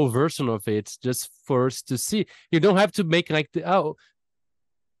viable version of it just for us to see? You don't have to make like oh,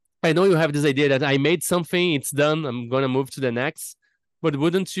 I know you have this idea that I made something, it's done, I'm gonna move to the next. But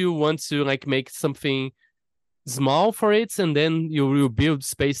wouldn't you want to like make something small for it and then you will build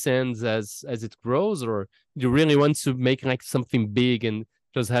space ends as it grows, or you really want to make like something big and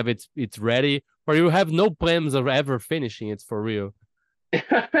just have it ready, or you have no plans of ever finishing it for real?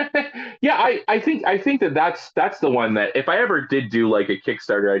 Yeah, I think that that's the one that if I ever did do like a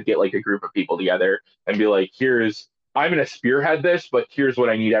Kickstarter, I'd get like a group of people together and be like, here's I'm gonna spearhead this, but here's what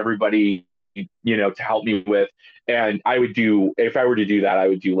I need everybody, to help me with. And I would do if I were to do that, I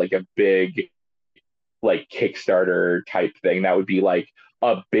would do like a big like Kickstarter type thing. That would be like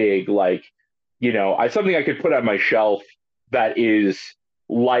a big like, something I could put on my shelf that is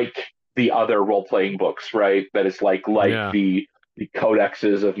like the other role playing books, right? That is like Yeah, the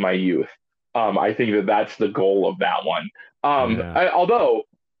codexes of my youth. I think that that's the goal of that one. yeah, Although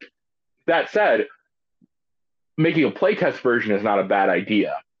that said, making a playtest version is not a bad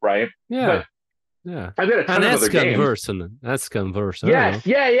idea, right? But yeah, yeah. I've got a An ton of other S-Con games. version, S-Con version, I don't Yes,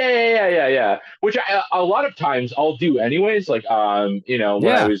 know. yeah. Which a lot of times I'll do anyways. Like, when I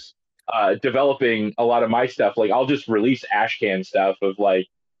Yeah, was developing a lot of my stuff, like I'll just release ashcan stuff of like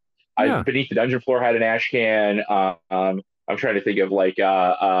I yeah, Beneath the Dungeon Floor had an ashcan. I'm trying to think of like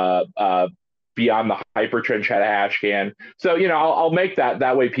Beyond the Hyper Trench had a ashcan. So I'll make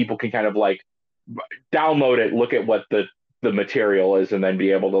that way people can kind of like download it, look at what the material is, and then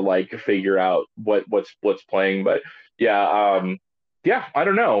be able to like figure out what's playing. But yeah, yeah, I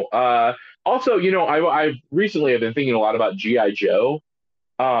don't know. Also, I recently have been thinking a lot about GI Joe,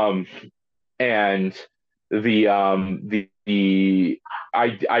 um, and the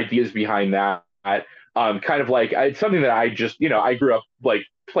ideas behind that. Kind of like it's something that I just I grew up like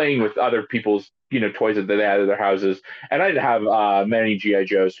playing with other people's toys that they had at their houses, and I didn't have many GI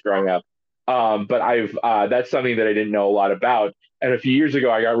Joes growing up. But I've that's something that I didn't know a lot about. And a few years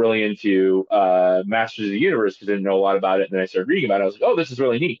ago, I got really into Masters of the Universe because I didn't know a lot about it. And then I started reading about it. I was like, oh, this is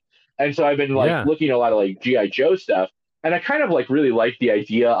really neat. And so I've been like yeah, looking at a lot of like GI Joe stuff, and I kind of like really like the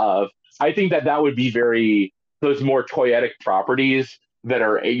idea of. I think that that would be very those more toyetic properties that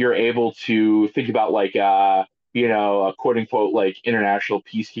are you're able to think about like a quote unquote like international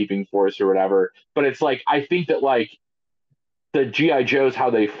peacekeeping force or whatever. But it's like I think that like the GI Joes how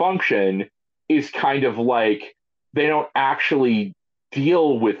they function is kind of like they don't actually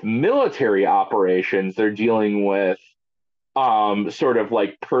deal with military operations. They're dealing with sort of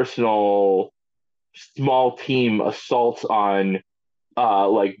like personal small team assaults on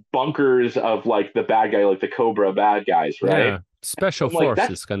like bunkers of like the bad guy, like the Cobra bad guys, right? yeah. Special I'm like, that's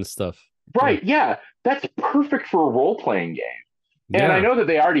forces kind of stuff. Yeah, right, yeah, that's perfect for a role playing game. And I yeah, know that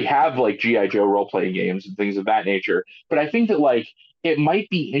they already have like GI Joe role playing games and things of that nature, but I think that like it might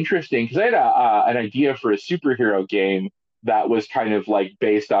be interesting because I had an idea for a superhero game that was kind of like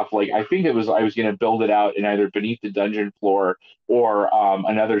based off like I think it was I was going to build it out in either Beneath the Dungeon Floor or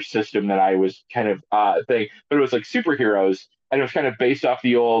another system that I was kind of thing, but it was like superheroes and it was kind of based off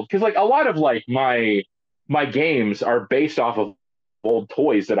the old because like a lot of like my games are based off of old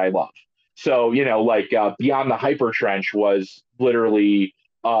toys that I love. So, like Beyond the Hyper Trench was literally,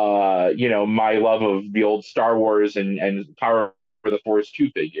 my love of the old Star Wars and Power for the Force 2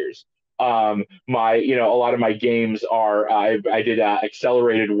 figures. A lot of my games are, I did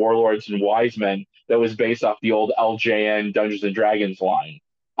Accelerated Warlords and Wise Men that was based off the old LJN Dungeons and Dragons line.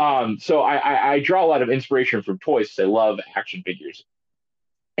 So I draw a lot of inspiration from toys because I love action figures.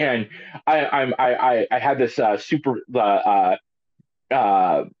 And I had this uh,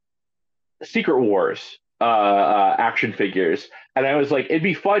 Secret Wars action figures, and I was like, it'd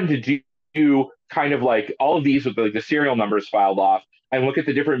be fun to do kind of like all of these with like the serial numbers filed off, and look at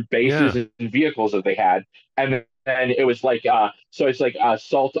the different bases yeah, and vehicles that they had, and then it was like so it's like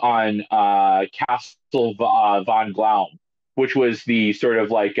assault on Castle von Glaum, which was the sort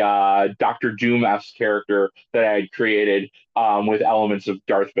of like Doctor Doom-esque character that I had created with elements of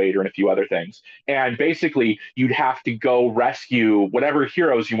Darth Vader and a few other things. And basically, you'd have to go rescue whatever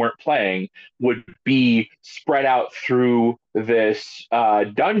heroes you weren't playing would be spread out through this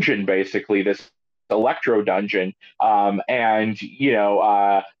dungeon, basically this electro dungeon. And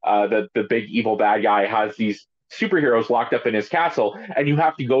the big evil bad guy has these superheroes locked up in his castle, and you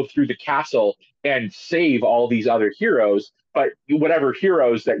have to go through the castle and save all these other heroes. But whatever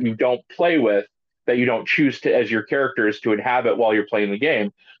heroes that you don't play with, that you don't choose to as your characters to inhabit while you're playing the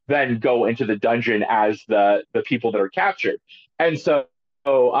game, then go into the dungeon as the people that are captured. And so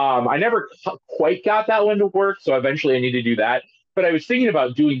I never quite got that one to work. So eventually I need to do that. but I was thinking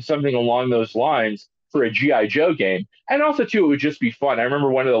about doing something along those lines for a GI Joe game, and also too, it would just be fun. I remember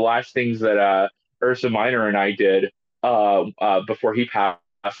one of the last things that Ursa Minor and I did before he passed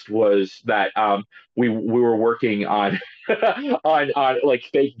was that we were working on on like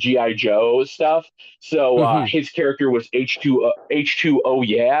fake GI Joe stuff. So Hmm. his character was H2O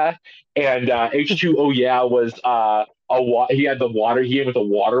yeah, and H2O yeah was he had the water he had with a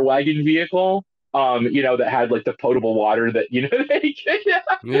water wagon vehicle. That had like the potable water that Yeah.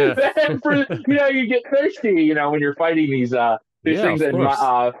 for you get thirsty, when you're fighting these Yeah, things. of And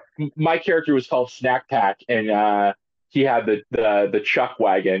course. my character was called Snack Pack, and he had the chuck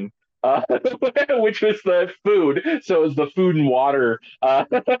wagon, which was the food. So it was the food and water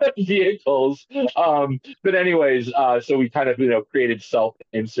vehicles. But anyways, so we kind of created self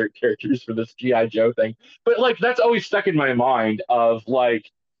insert characters for this GI Joe thing. But like that's always stuck in my mind of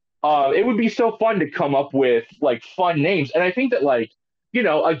like it would be so fun to come up with like fun names. And I think that like,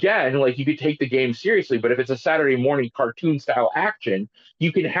 again, like you could take the game seriously, but if it's a Saturday morning cartoon style action,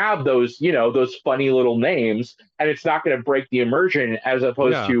 you can have those funny little names and it's not going to break the immersion as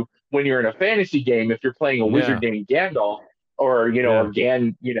opposed Yeah. to when you're in a fantasy game, if you're playing a wizard Yeah. named Gandalf or Yeah.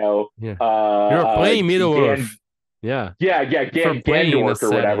 Gan, Yeah. You're playing Middle Gan, Earth. Yeah. yeah, If you're playing in a Gandork or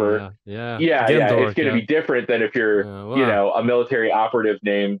setting, whatever. yeah. Yeah. Yeah, it's Gendork, going to yeah. be different than if you're, Yeah. Wow. a military operative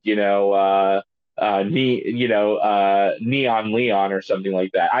named, Neon Leon or something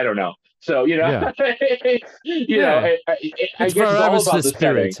like that. I don't know. So, Yeah. it's, Yeah. I It guess it's all varies the about the setting.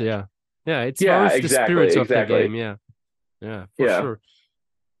 spirits, yeah. Yeah, it Yeah, varies the exactly, spirits of the exactly. game, yeah. Yeah, for Yeah. sure.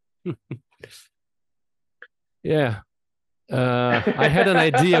 Yeah. I had an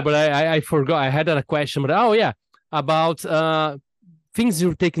idea, but I forgot. I had a question, but oh yeah, about things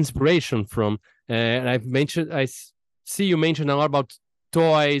you take inspiration from. And see you mentioned a lot about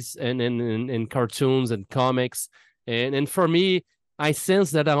toys and cartoons and comics, and for me, I sense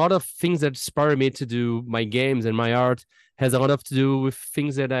that a lot of things that inspire me to do my games and my art has a lot of to do with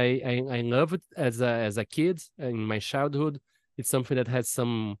things that I loved as a kid in my childhood. It's something that has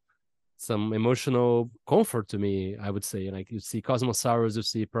some emotional comfort to me, I would say. Like you see Cosmosaurus, you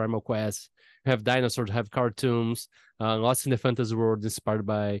see Primal Quest, you have dinosaurs, you have cartoons, Lost in the Fantasy World inspired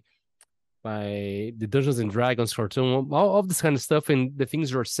by the Dungeons and Dragons cartoon, all this kind of stuff and the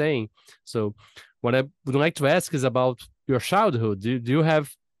things you're saying. So what I would like to ask is about your childhood. Do you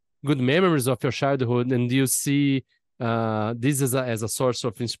have good memories of your childhood, and do you see this as a source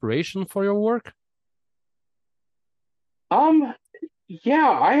of inspiration for your work? Um, yeah,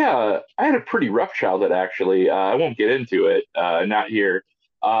 I had a pretty rough childhood actually. I won't get into it, not here.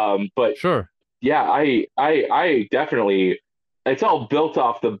 But Sure. yeah, I definitely, it's all built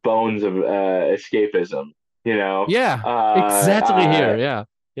off the bones of escapism, you know. Yeah, Uh, exactly uh, here. Yeah.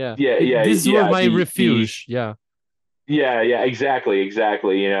 Yeah. yeah, yeah, These were yeah. my The refuge. Yeah. Yeah, yeah, exactly,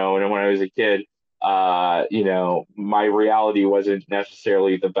 exactly. And when I was a kid, my reality wasn't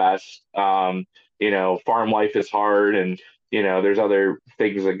necessarily the best. Farm life is hard, and there's other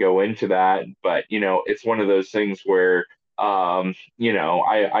things that go into that. But it's one of those things where, I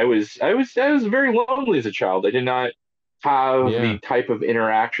was very lonely as a child. I did not have the Yeah. type of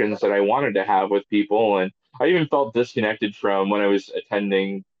interactions that I wanted to have with people, and I even felt disconnected from when I was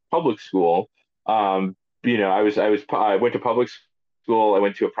attending public school. Um, I went to public school, I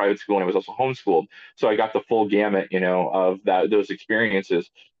went to a private school, and I was also homeschooled. So I got the full gamut, of those experiences.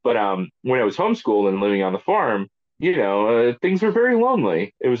 But when I was homeschooled and living on the farm, things were very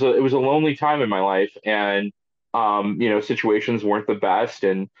lonely. It was a lonely time in my life, and situations weren't the best,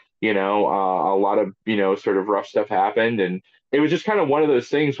 and a lot of sort of rough stuff happened, and it was just kind of one of those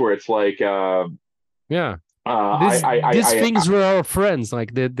things where it's like Yeah. These I things were our friends,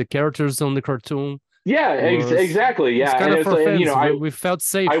 like the characters on the cartoon yeah, exactly, was yeah, kind and of it's our like, and friends. We felt I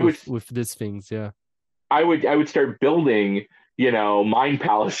safe would with these things. Yeah. I would start building, mind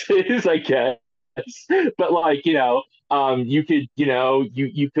palaces, I guess. But like, you could,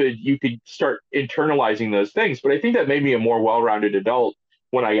 you could start internalizing those things. But I think that made me a more well-rounded adult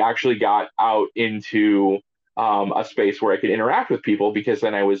when I actually got out into a space where I could interact with people because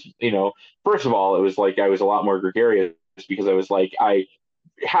then I was, first of all, it was like I was a lot more gregarious because I was like I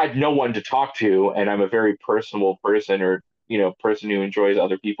had no one to talk to, and I'm a very personable person or person who enjoys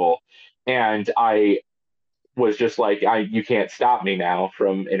other people. And I was just like, you can't stop me now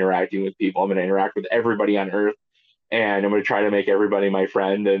from interacting with people. I'm going to interact with everybody on Earth, and I'm going to try to make everybody my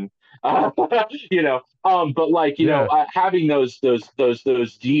friend. And but like Yeah. having those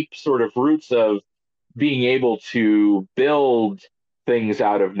deep sort of roots of being able to build things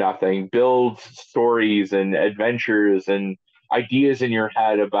out of nothing, build stories and adventures and ideas in your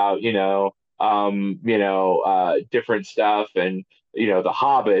head about different stuff, and The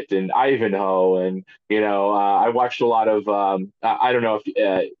Hobbit and Ivanhoe, and I watched a lot of I don't know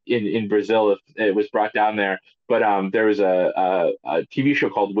if in Brazil if it was brought down there, but there was a TV show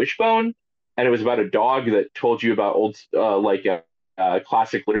called Wishbone, and it was about a dog that told you about old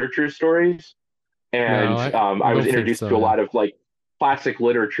classic literature stories, No, and I I was don't think introduced so. to a Yeah. lot of like classic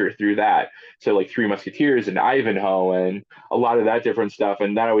literature through that. So like Three Musketeers and Ivanhoe and a lot of that different stuff,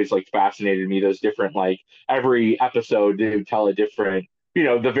 and that always like fascinated me. Those different like every episode they would tell a different,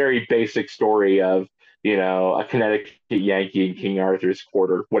 the very basic story of a Connecticut Yankee in King Arthur's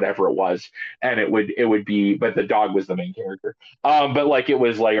court or whatever it was, and it would be, but the dog was the main character. But like it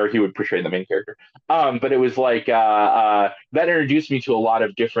was like, or he would portray the main character. But it was like that introduced me to a lot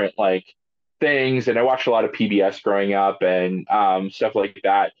of different like things, and I watched a lot of PBS growing up and stuff like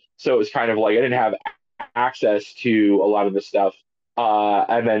that. So it was kind of like I didn't have access to a lot of the stuff,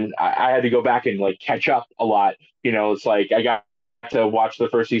 and then I had to go back and like catch up a lot. It's like I got to watch the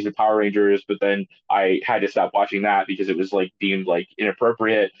first season of Power Rangers, but then I had to stop watching that because it was like deemed like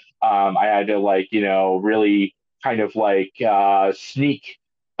inappropriate. I had to like really kind of like sneak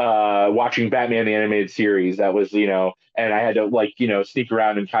watching Batman the animated series. That was and I had to like sneak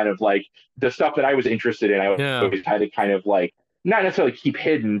around and kind of like the stuff that I was interested in. I Yeah. always had to kind of like not necessarily keep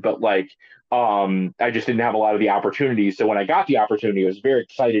hidden, but like I just didn't have a lot of the opportunities. So when I got the opportunity, I was very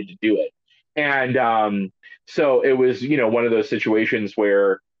excited to do it. And so it was one of those situations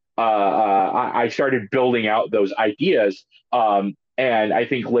where I started building out those ideas. And I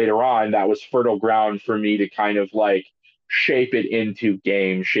think later on that was fertile ground for me to kind of like shape it into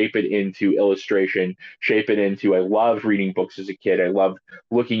game, shape it into illustration, shape it into. I loved reading books as a kid. I loved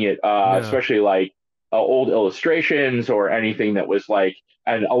looking at Yeah. especially like old illustrations or anything that was like,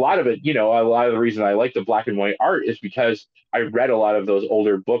 and a lot of it, a lot of the reason I like the black and white art is because I read a lot of those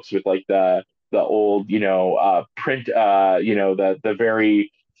older books with like the old print, the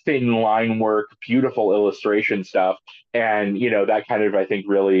very thin line work, beautiful illustration stuff, and that kind of I think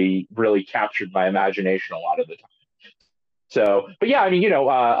really captured my imagination a lot of the time. So, but yeah, I mean,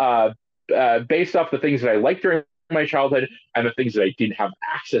 based off the things that I liked during my childhood and the things that I didn't have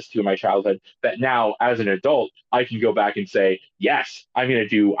access to in my childhood, that now as an adult, I can go back and say, yes, I'm going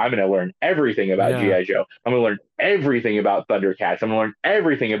to learn everything about Yeah. G.I. Joe. I'm going to learn everything about Thundercats. I'm going to learn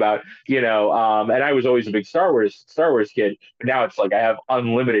everything about, and I was always a big Star Wars kid, but now it's like I have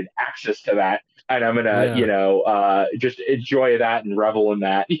unlimited access to that. And I'm gonna, Yeah. just enjoy that and revel in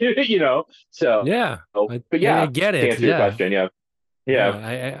that, So, Yeah. but I yeah, get to it. answer your Yeah. question, yeah,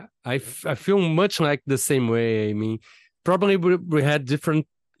 Yeah. yeah, I feel much like the same way. I mean, probably we had different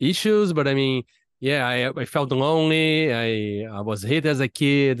issues, but I mean, yeah, I felt lonely. I was hit as a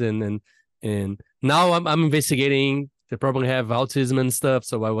kid, and now I'm investigating. They probably have autism and stuff,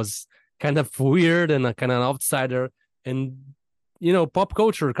 so I was kind of weird and a kind of outsider. And pop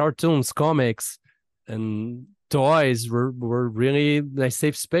culture, cartoons, comics, and toys were really a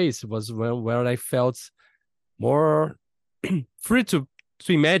safe space. It was where I felt more free to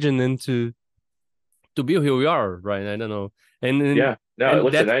imagine and to be who we are, right? I don't know, and and, yeah. No, and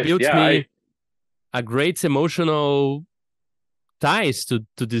listen, that I built yeah, I me a great emotional ties to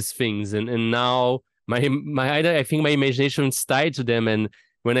these things, and now I think my imagination is tied to them, and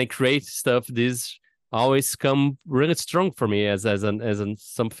when I create stuff, this always come really strong for me as an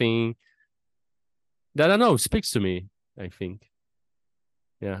something that I don't know speaks to me. I think.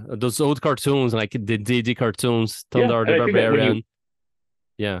 Yeah, those old cartoons like the DD cartoons, yeah, Thunder the and I think that when you Barbarian.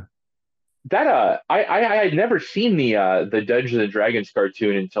 Yeah. that I had never seen the Dungeons and Dragons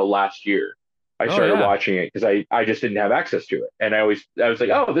cartoon until last year. I Oh started yeah. watching it because I just didn't have access to it, and I was like,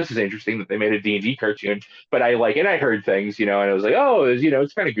 oh, this is interesting that they made a D&D cartoon. But I like, and I heard things, and I was like, oh,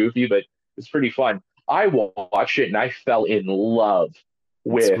 it's kind of goofy, but it's pretty fun. I watched it and I fell in love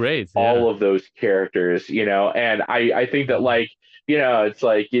It's with great. Yeah. all of those characters, and I think that like it's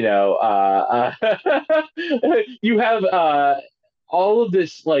like you have all of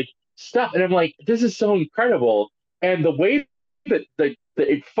this like stuff, and I'm like, this is so incredible, and the way that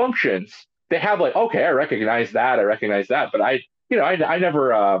it functions, they have like, okay, I recognize that, but I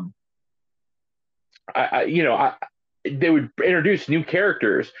never I they would introduce new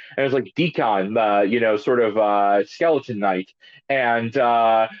characters, and it was like Decon, sort of Skeleton Knight, and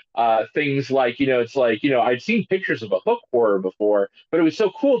things like it's like I'd seen pictures of a hook horror before, but it was so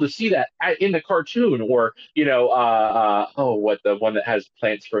cool to see that in the cartoon, or oh, what the one that has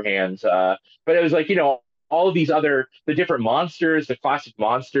plants for hands, but it was like all of these other the different monsters, the classic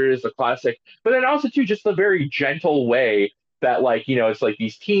monsters, the classic, but then also too just the very gentle way that like it's like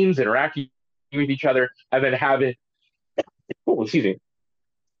these teams interacting with each other, and then having, oh, excuse me,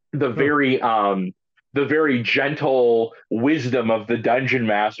 the Huh. very gentle wisdom of the dungeon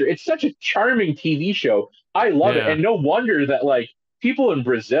master. It's such a charming TV show. I love it, Yeah. and no wonder that like people in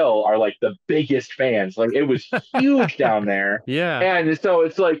Brazil are like the biggest fans. Like it was huge down there, Yeah. and so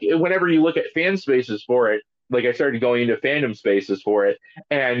it's like whenever you look at fan spaces for it, like I started going into fandom spaces for it,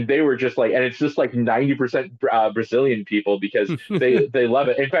 and they were just like, and it's just like 90% Brazilian people because they love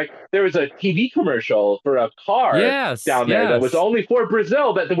it. In fact, there was a TV commercial for a car Yes. down there that was Yes. only for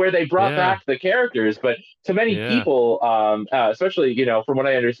Brazil that where they brought Yeah. back the characters. But to many Yeah. people, especially from what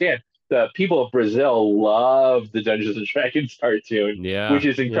I understand, the people of Brazil love the Dungeons and Dragons cartoon, which Yeah.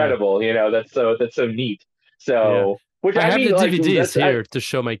 is Yeah. incredible. That's so neat. Yeah. So, which I I have mean, the like DVDs that's here to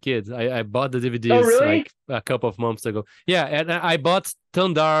show my kids. I bought the oh DVDs like really? a couple of months ago. Yeah, and I bought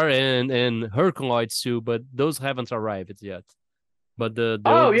Tundar and Herculoids too, but those haven't arrived yet. But the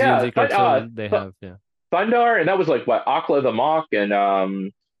Oh old yeah, D&D cartoon they have, yeah. Thundar, and that was like what Akla the Mock and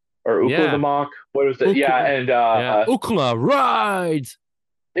or Ukla the Yeah. Mock. What was it? Yeah, Ukla, and yeah. Ukla, right.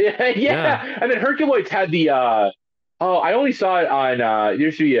 yeah, Yeah. yeah. And then Herculoids had the oh, I only saw it on there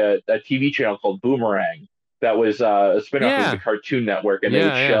used to be a TV channel called Boomerang that was a spinoff of the Yeah. Cartoon Network, and they would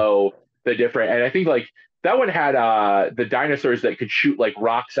Yeah, yeah. show the different, and I think like that one had the dinosaurs that could shoot like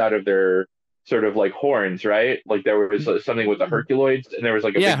rocks out of their sort of like horns, right? Like there was something with the Herculoids, and there was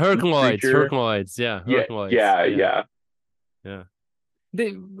like a Yeah, big goop Herculoids, creature. Herculoids, yeah, Yeah, Herculoids. yeah, Yeah. yeah. Yeah.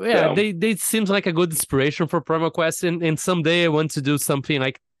 They yeah, So they seems like a good inspiration for Primal Quest, and someday I want to do something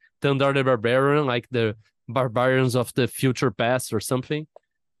like Thundar the Barbarian, like the Barbarians of the Future Past or something.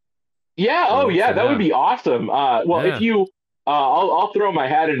 yeah, oh So yeah, that would yeah. be awesome. Well, if Yeah. you, I'll throw my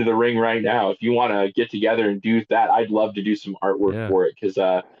hat into the ring right now. If you want to get together and do that, I'd love to do some artwork Yeah. for it because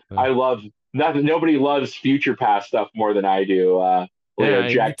Uh, I love nothing. Nobody loves future past stuff more than I do. yeah,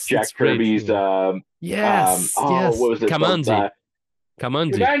 Jack it's great. Kirby's Yeah. Yes, what yes. was it? Kamandi.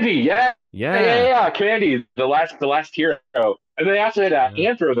 Kamandi. Commandy, yeah, Yeah. Commandy, the last hero, and they also had Yeah.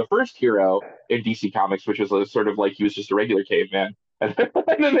 Anthro, the first hero in DC Comics, which was sort of like he was just a regular caveman, and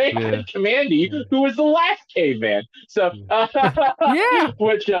then they Yeah. had Commandy, Yeah. who was the last caveman. So, Yeah.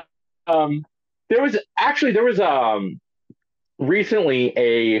 which um, there was recently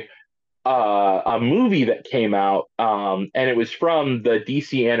a movie that came out, and it was from the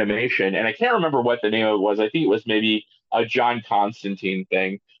DC animation, and I can't remember what the name of it was. I think it was maybe a John Constantine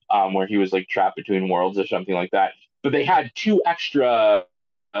thing, where he was like trapped between worlds or something like that. But they had two extra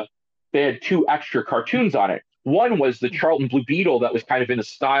cartoons on it. One was the Charlton Blue Beetle that was kind of in the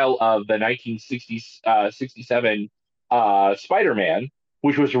style of the 1960s, 67 Spider-Man,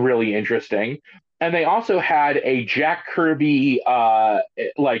 which was really interesting. And they also had a Jack Kirby,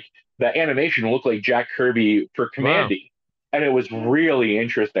 like the animation looked like Jack Kirby for Wow. Commandy, and it was really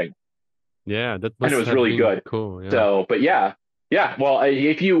interesting, Yeah, that and it must was have really been good. cool. Yeah. So, but yeah, yeah. Well,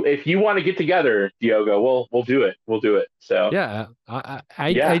 if you want to get together, Diogo, we'll do it. We'll do it. So Yeah, I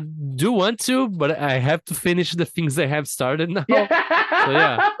yeah, do want to, but I have to finish the things I have started now. So yeah,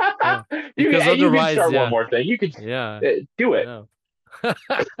 yeah. yeah. Because You can otherwise, start one yeah, more thing. You could yeah, do it. no,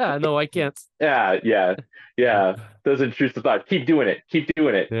 no, I can't. Yeah, yeah, Yeah, yeah. Those intrusive thoughts. Keep doing it. Keep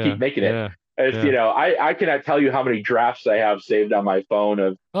doing it. yeah, Keep making it. yeah, It's yeah. I cannot tell you how many drafts I have saved on my phone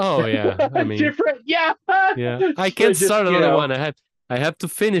of Oh yeah, I mean, different. Yeah, yeah, I can't but just start another one. I have to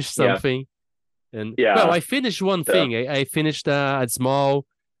finish yeah, something, and well, yeah. I finished one So thing. I finished a small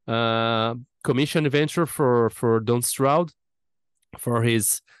commission adventure for Don Stroud for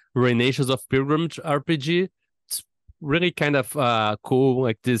his Renations of Pilgrimage RPG. It's really kind of cool,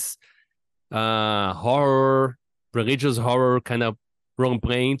 like this horror, religious horror kind of role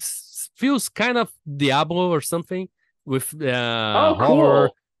playing. Feels kind of Diablo or something with oh, horror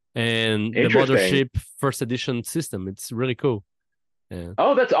cool, and the interesting. Mothership first edition system. It's really cool. Yeah.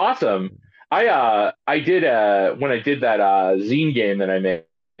 Oh, that's awesome. I did when I did that zine game that I made,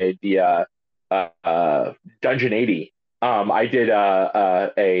 the Dungeon 80. I did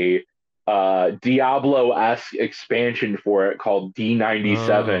a Diablo-esque expansion for it called Oh,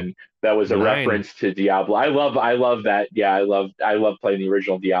 D97 that was a nine. reference to Diablo. I love that. Yeah, I love playing the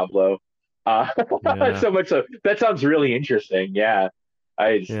original Diablo. Uh, Yeah. so much so that sounds really interesting. Yeah.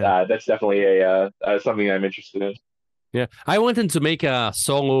 Yeah. That's definitely something I'm interested in. Yeah, I wanted to make a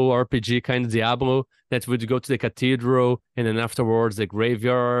solo RPG kind of Diablo that would go to the cathedral and then afterwards the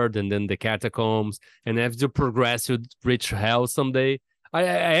graveyard and then the catacombs and have to progress to reach hell someday. I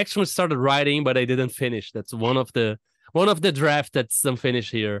actually started writing, but I didn't finish. That's one of the draft that's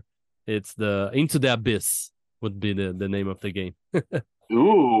unfinished here. It's the Into the Abyss would be the name of the game.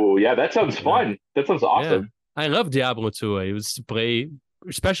 Ooh, yeah, that sounds Yeah, fun. That sounds yeah. awesome. I love Diablo 2. I used to play,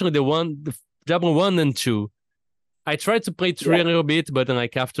 especially the Diablo 1 and 2. I tried to play three Yeah. a little bit, but then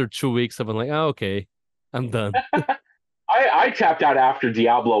like after 2 weeks, I was like, oh, okay, I'm done. I tapped out after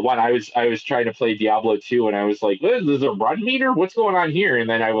Diablo 1. I was trying to play Diablo 2 and I was like, there's a run meter? What's going on here? And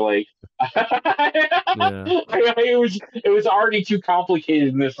then I was like Yeah, it was already too complicated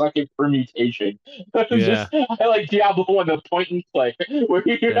in this fucking permutation. It was yeah, just I like Diablo 1 the point and click where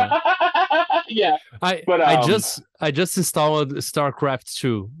you yeah. yeah. I But I just I just installed StarCraft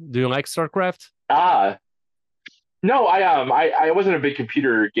 2. Do you like StarCraft? ah no, I wasn't a big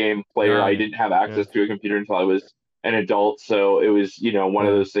computer game player. Oh I yeah, didn't have yeah, access to a computer until I was an adult, so it was, one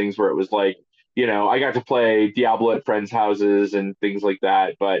of yeah. those things where it was like, I got to play Diablo at friends' houses and things like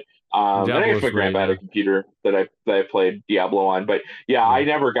that. But and I Diablo guess my is great. grandpa had a Yeah, computer that I played Diablo on. But yeah, yeah, I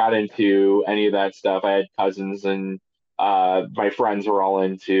never got into any of that stuff. I had cousins and my friends were all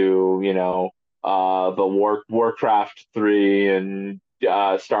into, the Warcraft 3 and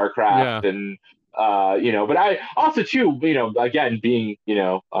yeah, StarCraft and but I also too, again, being,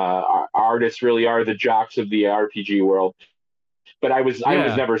 artists really are the jocks of the RPG world. But I was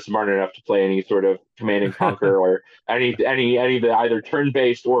yeah, never smart enough to play any sort of Command and Conquer or any of the either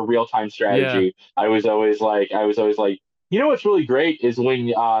turn-based or real-time yeah. strategy. I was always like, what's really great is when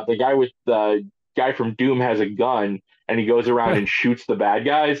the guy from Doom has a gun and he goes around and shoots the bad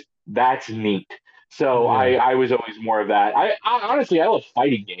guys. That's neat. So I Yeah, I was always more of that. I honestly I love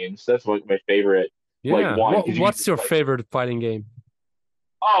fighting games. That's what my favorite yeah. one What because you can what's just your favorite fighting game?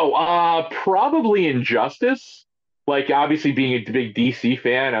 probably Injustice. Like obviously being a big DC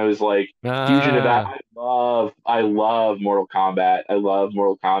fan, I was like huge into that. Ah, I love Mortal Kombat. I love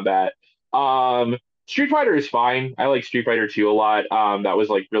Mortal Kombat. Street Fighter is fine. I like Street Fighter 2 a lot. That was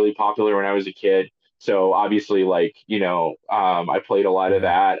like really popular when I was a kid. So obviously like, I played a lot of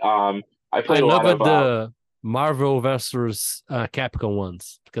yeah. that. I I played a love lot of the Marvel versus Capcom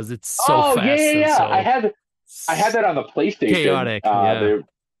ones because it's so oh yeah, fast yeah, and yeah. I so had I had that on the PlayStation. chaotic. Yeah,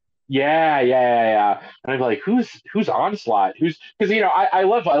 Yeah, yeah, yeah, yeah. And I'd be like, who's Onslaught? Who's because I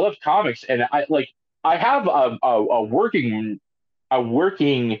love comics and I have a working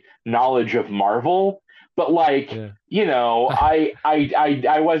knowledge of Marvel, but yeah.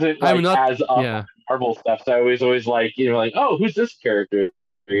 I wasn't I'm like not. as up on Yeah, Marvel stuff. So I was always like, like, oh, who's this character?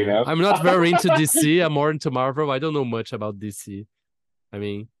 You yeah. know? I'm not very into DC. I'm more into Marvel. I don't know much about DC. I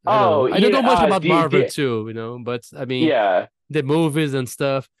mean, I Oh, don't. I don't know much about Marvel too. But I mean, yeah. the movies and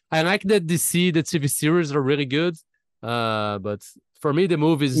stuff. I like that DC, the TV series are really good. But for me, the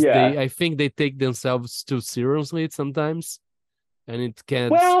movies, Yeah. I think they take themselves too seriously sometimes, and it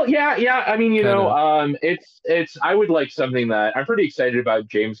can't Well, yeah, yeah. I mean, kind of. it's. I would like something that I'm pretty excited about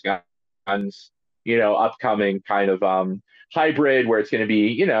James Gunn's, upcoming kind of hybrid where it's going to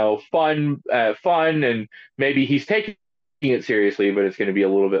be, fun, and maybe he's taking it seriously, but it's going to be a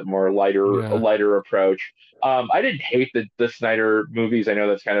little bit more a Yeah, lighter approach. I didn't hate the Snyder movies. I know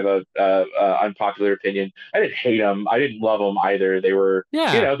that's kind of a unpopular opinion. I didn't hate them. I didn't love them either. They were,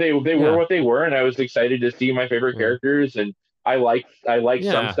 yeah, they were yeah, what they were, and I was excited to see my favorite yeah, characters and I liked some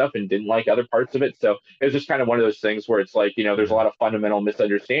yeah, stuff and didn't like other parts of it. So it was just kind of one of those things where it's like, there's a yeah, lot of fundamental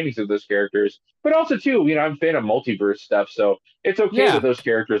misunderstandings of those characters, but also too, I'm a fan of multiverse stuff. So it's okay that yeah, those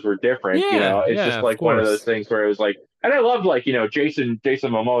characters were different. yeah, It's yeah. just Of like one of those course. things where it was like, and I loved like, Jason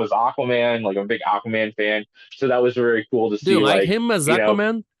Momoa's Aquaman, like I'm a big Aquaman fan. So that was very cool to Do you see like like, him as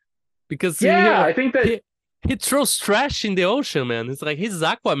Aquaman? Because yeah, I think that he he throws trash in the ocean, man. It's like he's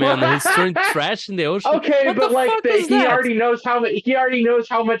Aquaman and he's throwing trash in the ocean. okay, What the but like fuck is he that? already knows how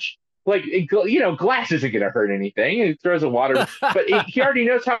much like glass isn't going to hurt anything. He throws a water, but he already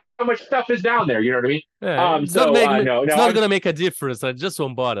knows how much stuff is down there. You know what I mean? Yeah, So no, it's no, not gonna make a difference. Like just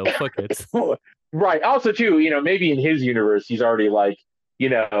one bottle. Fuck it. right. Also, too, maybe in his universe he's already like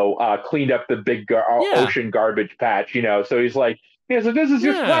cleaned up the big Yeah, ocean garbage patch. So he's like. Yeah, so this is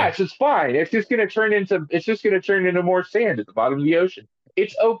just yeah, glass. It's fine. It's just gonna turn into more sand at the bottom of the ocean.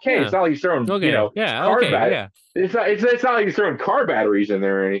 It's okay. It's yeah. not like he's throwing, Okay, yeah, car okay, bat. yeah. It's not like he's throwing car batteries in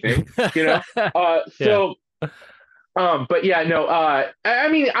there or anything. You know. Yeah, So but yeah, no. I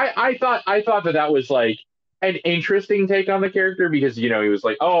mean, I thought that was like an interesting take on the character because he was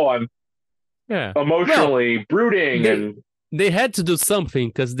like, oh, I'm yeah. Well, emotionally brooding they and they had to do something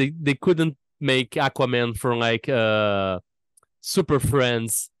because they couldn't make Aquaman from like Super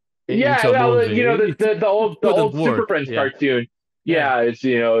Friends yeah, into a well, movie. It the couldn't old Super work. Friends Yeah, cartoon. yeah, Yeah,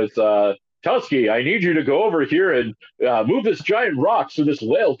 it's Tusky, I need you to go over here and move this giant rock so this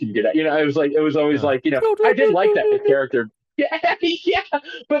whale can get out. It was always yeah. like, I did like that character. Yeah, yeah.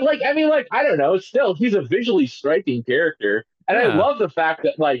 But like, I mean, like, I don't know, still he's a visually striking character. And I Yeah, love the fact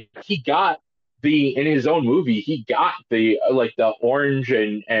that like he got in his own movie, he got the like the orange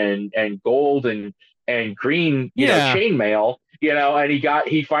and gold and and green, Yeah. chainmail, and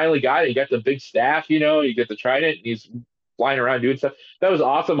he finally got it. He got the big staff, he got the trident, and he's flying around doing stuff. That was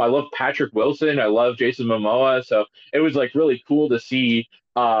awesome. I love Patrick Wilson. I love Jason Momoa. So it was like really cool to see.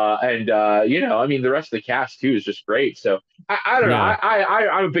 And I mean, the rest of the cast too is just great. So I don't know. Yeah.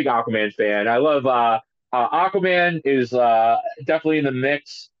 I'm a big Aquaman fan. I love Aquaman is definitely in the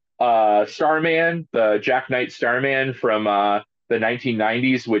mix. Starman, the Jack Knight Starman from the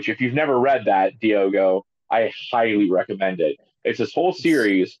 1990s, which if you've never read that, Diogo, I highly recommend it. It's this whole It's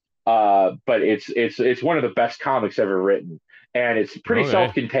series, but it's one of the best comics ever written, and it's pretty okay.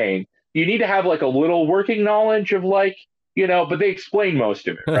 self-contained. You need to have like a little working knowledge of like but they explain most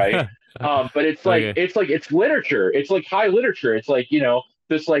of it, right? But Okay. it's literature. It's like high literature. It's like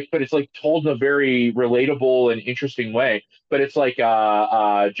this like, but it's like told in a very relatable and interesting way. But it's like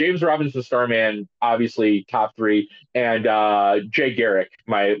James Robinson Starman, obviously top three, and Jay Garrick,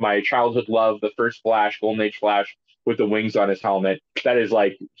 my childhood love, the first Flash, Golden Age Flash with the wings on his helmet. That is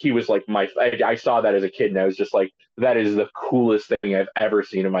like he was like I saw that as a kid, and I was just like, that is the coolest thing I've ever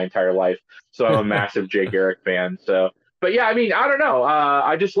seen in my entire life. So I'm a massive Jay Garrick fan. So but yeah, I mean, I don't know.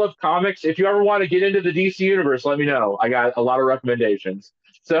 I just love comics. If you ever want to get into the DC universe, let me know. I got a lot of recommendations.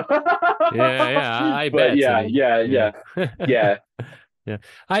 So, Yeah, yeah, I but bet. yeah, And yeah, yeah. yeah, yeah, Yeah.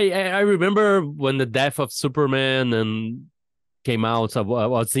 I remember when the death of Superman and came out. So I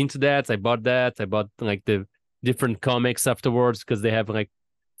was into that. I bought that. I bought like the different comics afterwards because they have like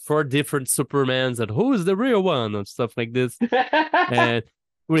 4 different Supermans and who is the real one and stuff like this. And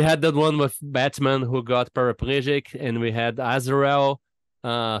we had that one with Batman who got paraplegic, and we had Azrael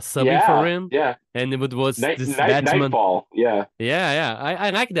subbing for yeah, him, yeah. and it was this Batman. Nightfall. Yeah, Yeah, yeah,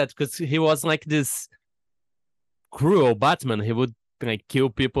 I like that because he was like this cruel Batman. He would like kill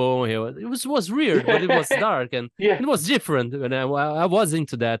people. It was weird, but it was dark and yeah, it was different. And I was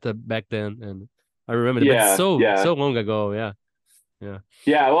into that back then, and I remember it, but it's yeah, yeah. so long ago. Yeah, yeah,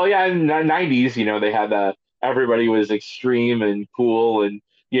 Yeah, well, yeah, in the 90s, they had everybody was extreme and cool, and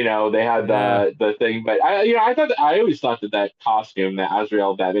they had yeah, the thing. But I always thought that costume, that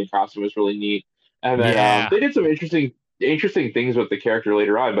Azrael Batman costume, was really neat. And then yeah, they did some interesting things with the character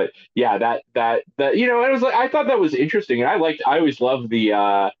later on. But yeah, that it was like I thought that was interesting, and I always loved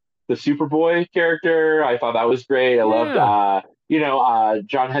the Superboy character. I thought that was great. I loved yeah.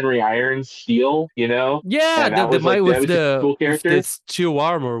 John Henry Irons Steel, Yeah, and the the mic that with was a the cool with character. the steel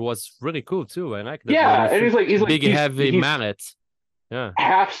armor was really cool too. I like that one Yeah, with and the he's like big heavy he's mallet. Yeah,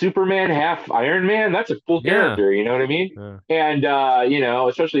 half Superman, half Iron Man. That's a cool yeah, character, you know what I mean? yeah, And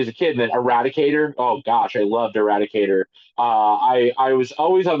especially as a kid, and then Eradicator. Oh gosh, I loved Eradicator. I was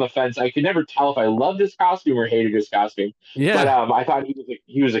always on the fence. I could never tell if I loved his costume or hated his costume. But yeah, I thought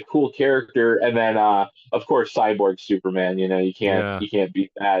he was a cool character. And then of course Cyborg Superman. yeah, you can't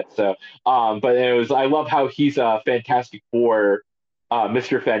beat that. So but I love how he's a Fantastic Four,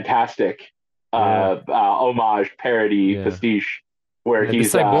 Mr. Fantastic, yeah, homage parody yeah. pastiche where Yeah, the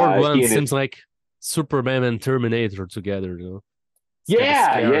he's cyborg one he and his seems like Superman and Terminator together. It's kind of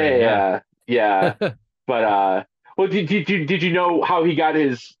yeah, scary. Yeah. yeah, yeah. But well, did you know how he got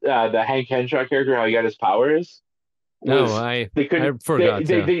his the Hank Henshaw character, how he got his powers? No, Was they I couldn't forgot.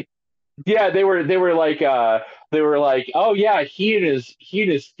 Yeah. they yeah, they were like, oh yeah, he and his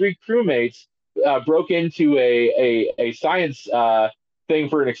 3 crewmates broke into a science thing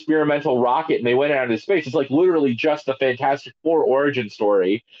for an experimental rocket, and they went out into space. It's like literally just the Fantastic Four origin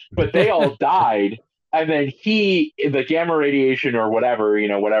story, but they all died, and then the gamma radiation or whatever,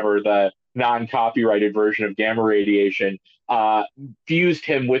 whatever the non-copyrighted version of gamma radiation, fused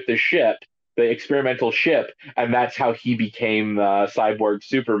him with the ship, the experimental ship, and that's how he became Cyborg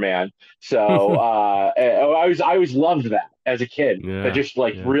Superman. So I always loved that as a kid. That Yeah. just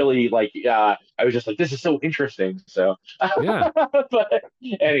like Yeah. really like I was just like, this is so interesting. So, Yeah. but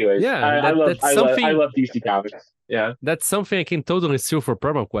anyways, Yeah. That's I something love DC Comics. Yeah. I can totally steal for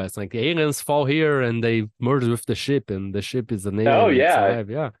PermaQuest. Like the aliens fall here and they merge with the ship, and the ship is an Oh alien that's yeah, alive.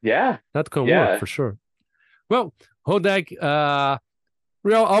 Yeah. yeah, That can work yeah, for sure. Well, Hodag,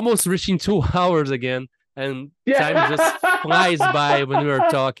 we are almost reaching 2 hours again, and time just flies by when we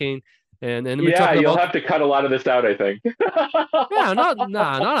are talking, and we're yeah. talking You'll about have to cut a lot of this out, I think. yeah, not a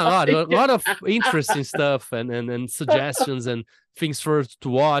lot, a lot of interesting stuff and suggestions and things for to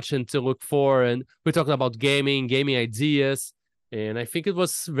watch and to look for, and we're talking about gaming ideas, and I think it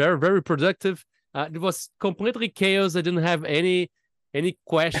was very very productive. It was completely chaos. I didn't have any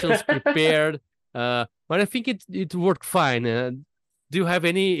questions prepared, but I think it worked fine. Do you have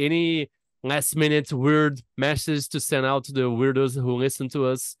any last minute weird messages to send out to the weirdos who listen to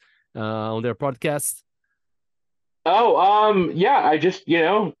us on their podcast? Yeah, I just,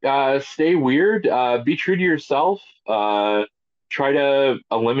 stay weird, be true to yourself, try to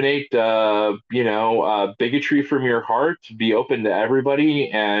eliminate, bigotry from your heart, be open to everybody,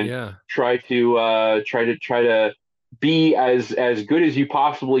 and Yeah, try to be as good as you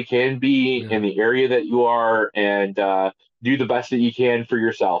possibly can be yeah, in the area that you are, and do the best that you can for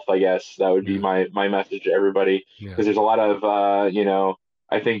yourself. I guess that would be yeah, my message to everybody, yeah, because there's a lot of,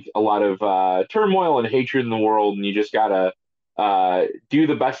 I think a lot of turmoil and hatred in the world, and you just gotta do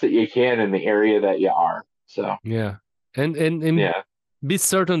the best that you can in the area that you are. So yeah. And yeah, be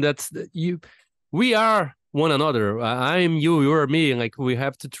certain that we are one another. I am you, you are me. Like we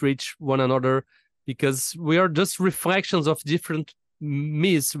have to treat one another because we are just reflections of different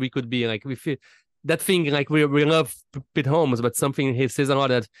me's we could be. Like we feel that thing like we love Pete Holmes, but something he says a lot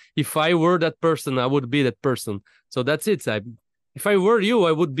that if I were that person, I would be that person. So that's it. If I were you,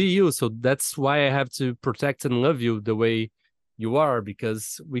 I would be you. So that's why I have to protect and love you the way you are,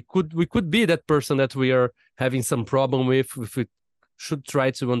 because we could be that person that we are having some problem with if we should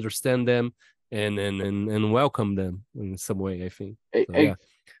try to understand them and welcome them in some way, I think. E- So yeah. e-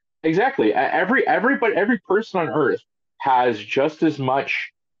 exactly. Every person on Earth has just as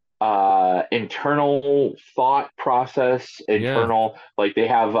much internal thought process, Yeah. internal, like they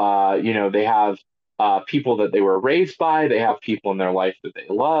have people that they were raised by, they have people in their life that they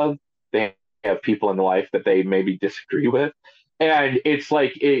love, they have people in their life that they maybe disagree with. And it's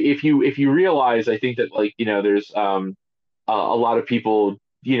like, if you realize, I think that, like, there's a lot of people,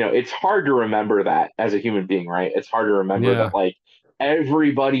 it's hard to remember that as a human being, right? It's hard to remember that, Yeah. like,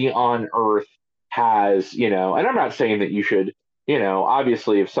 everybody on Earth has, and I'm not saying that you should,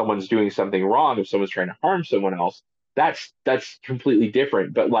 obviously, if someone's doing something wrong, if someone's trying to harm someone else, that's completely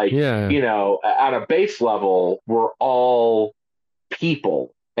different. But, like, Yeah. at a base level, we're all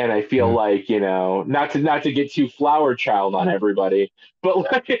people. And I feel Yeah. like, not to get too flower child on everybody, but,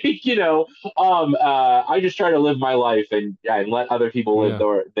 like, I just try to live my life, and let other people live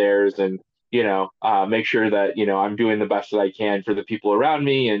Yeah. theirs, and make sure that, I'm doing the best that I can for the people around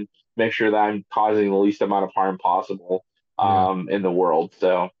me, and make sure that I'm causing the least amount of harm possible Yeah. in the world.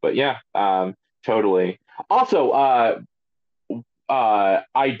 So, but yeah, totally. Also,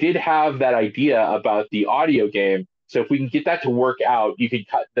 I did have that idea about the audio game. So if we can get that to work out, you can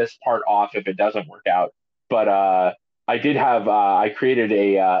cut this part off if it doesn't work out. But I created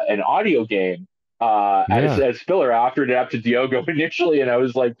an audio game Yeah. as filler. I offered it up to Diogo initially, and I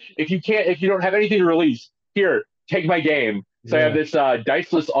was like, if you don't have anything to release, here, take my game. So I have Yeah. this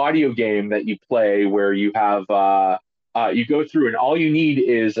diceless audio game that you play, where you go through, and all you need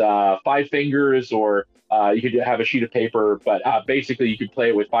is five fingers, or you could have a sheet of paper, but basically you could play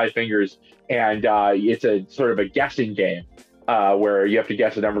it with five fingers, and it's a sort of a guessing game, where you have to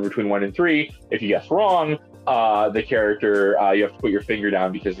guess a number between 1 and 3. If you guess wrong, the character, you have to put your finger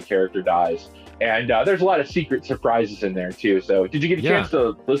down because the character dies. And there's a lot of secret surprises in there too. So, did you get a Yeah. chance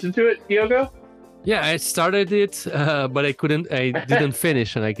to listen to it, Diogo? Yeah, I started it, but I didn't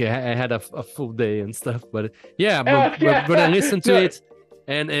finish, and like I had a full day and stuff. But yeah, we're gonna Yeah, listen to no, it,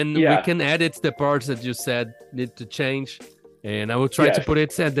 and we yeah, can edit the parts that you said need to change, and I will try to yes. put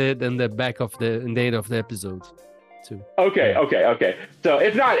it at the back of the end of the episode, too. Okay, Yeah, okay, okay. So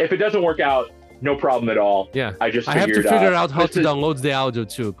if it doesn't work out, no problem at all. yeah. I just I have to figured figure out how just to to download the audio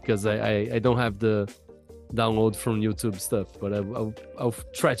too, because I don't have the download from YouTube stuff, but I'll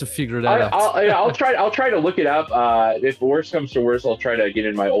try to figure that out. I'll try to look it up. If worst comes to worst, I'll try to get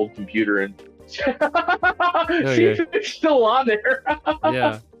in my old computer and see if Okay. it's still on there.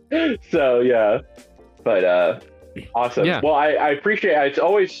 Yeah. So yeah, but awesome. Yeah. Well, I appreciate it. It's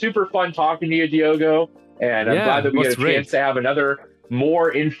always super fun talking to you, Diogo, and I'm glad Yeah. that It we was get a chance great. to have another more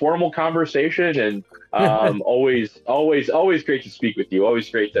informal conversation. And always great to speak with you. Always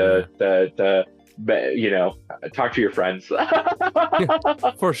great Yeah. to talk to your friends.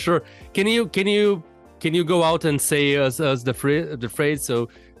 For sure. Can you go out and say us the phrase? So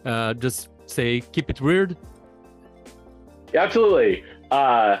just say keep it weird. Absolutely.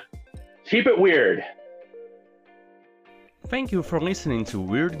 Keep it weird. Thank you for listening to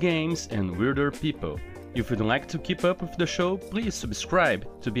Weird Games and Weirder People. If you'd like to keep up with the show, please subscribe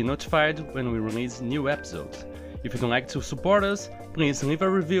to be notified when we release new episodes. If you'd like to support us, please leave a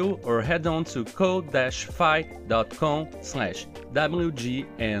review or head on to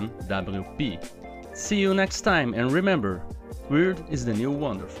code-fi.com/WGNWP. See you next time, and remember, weird is the new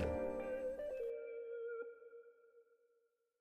wonderful.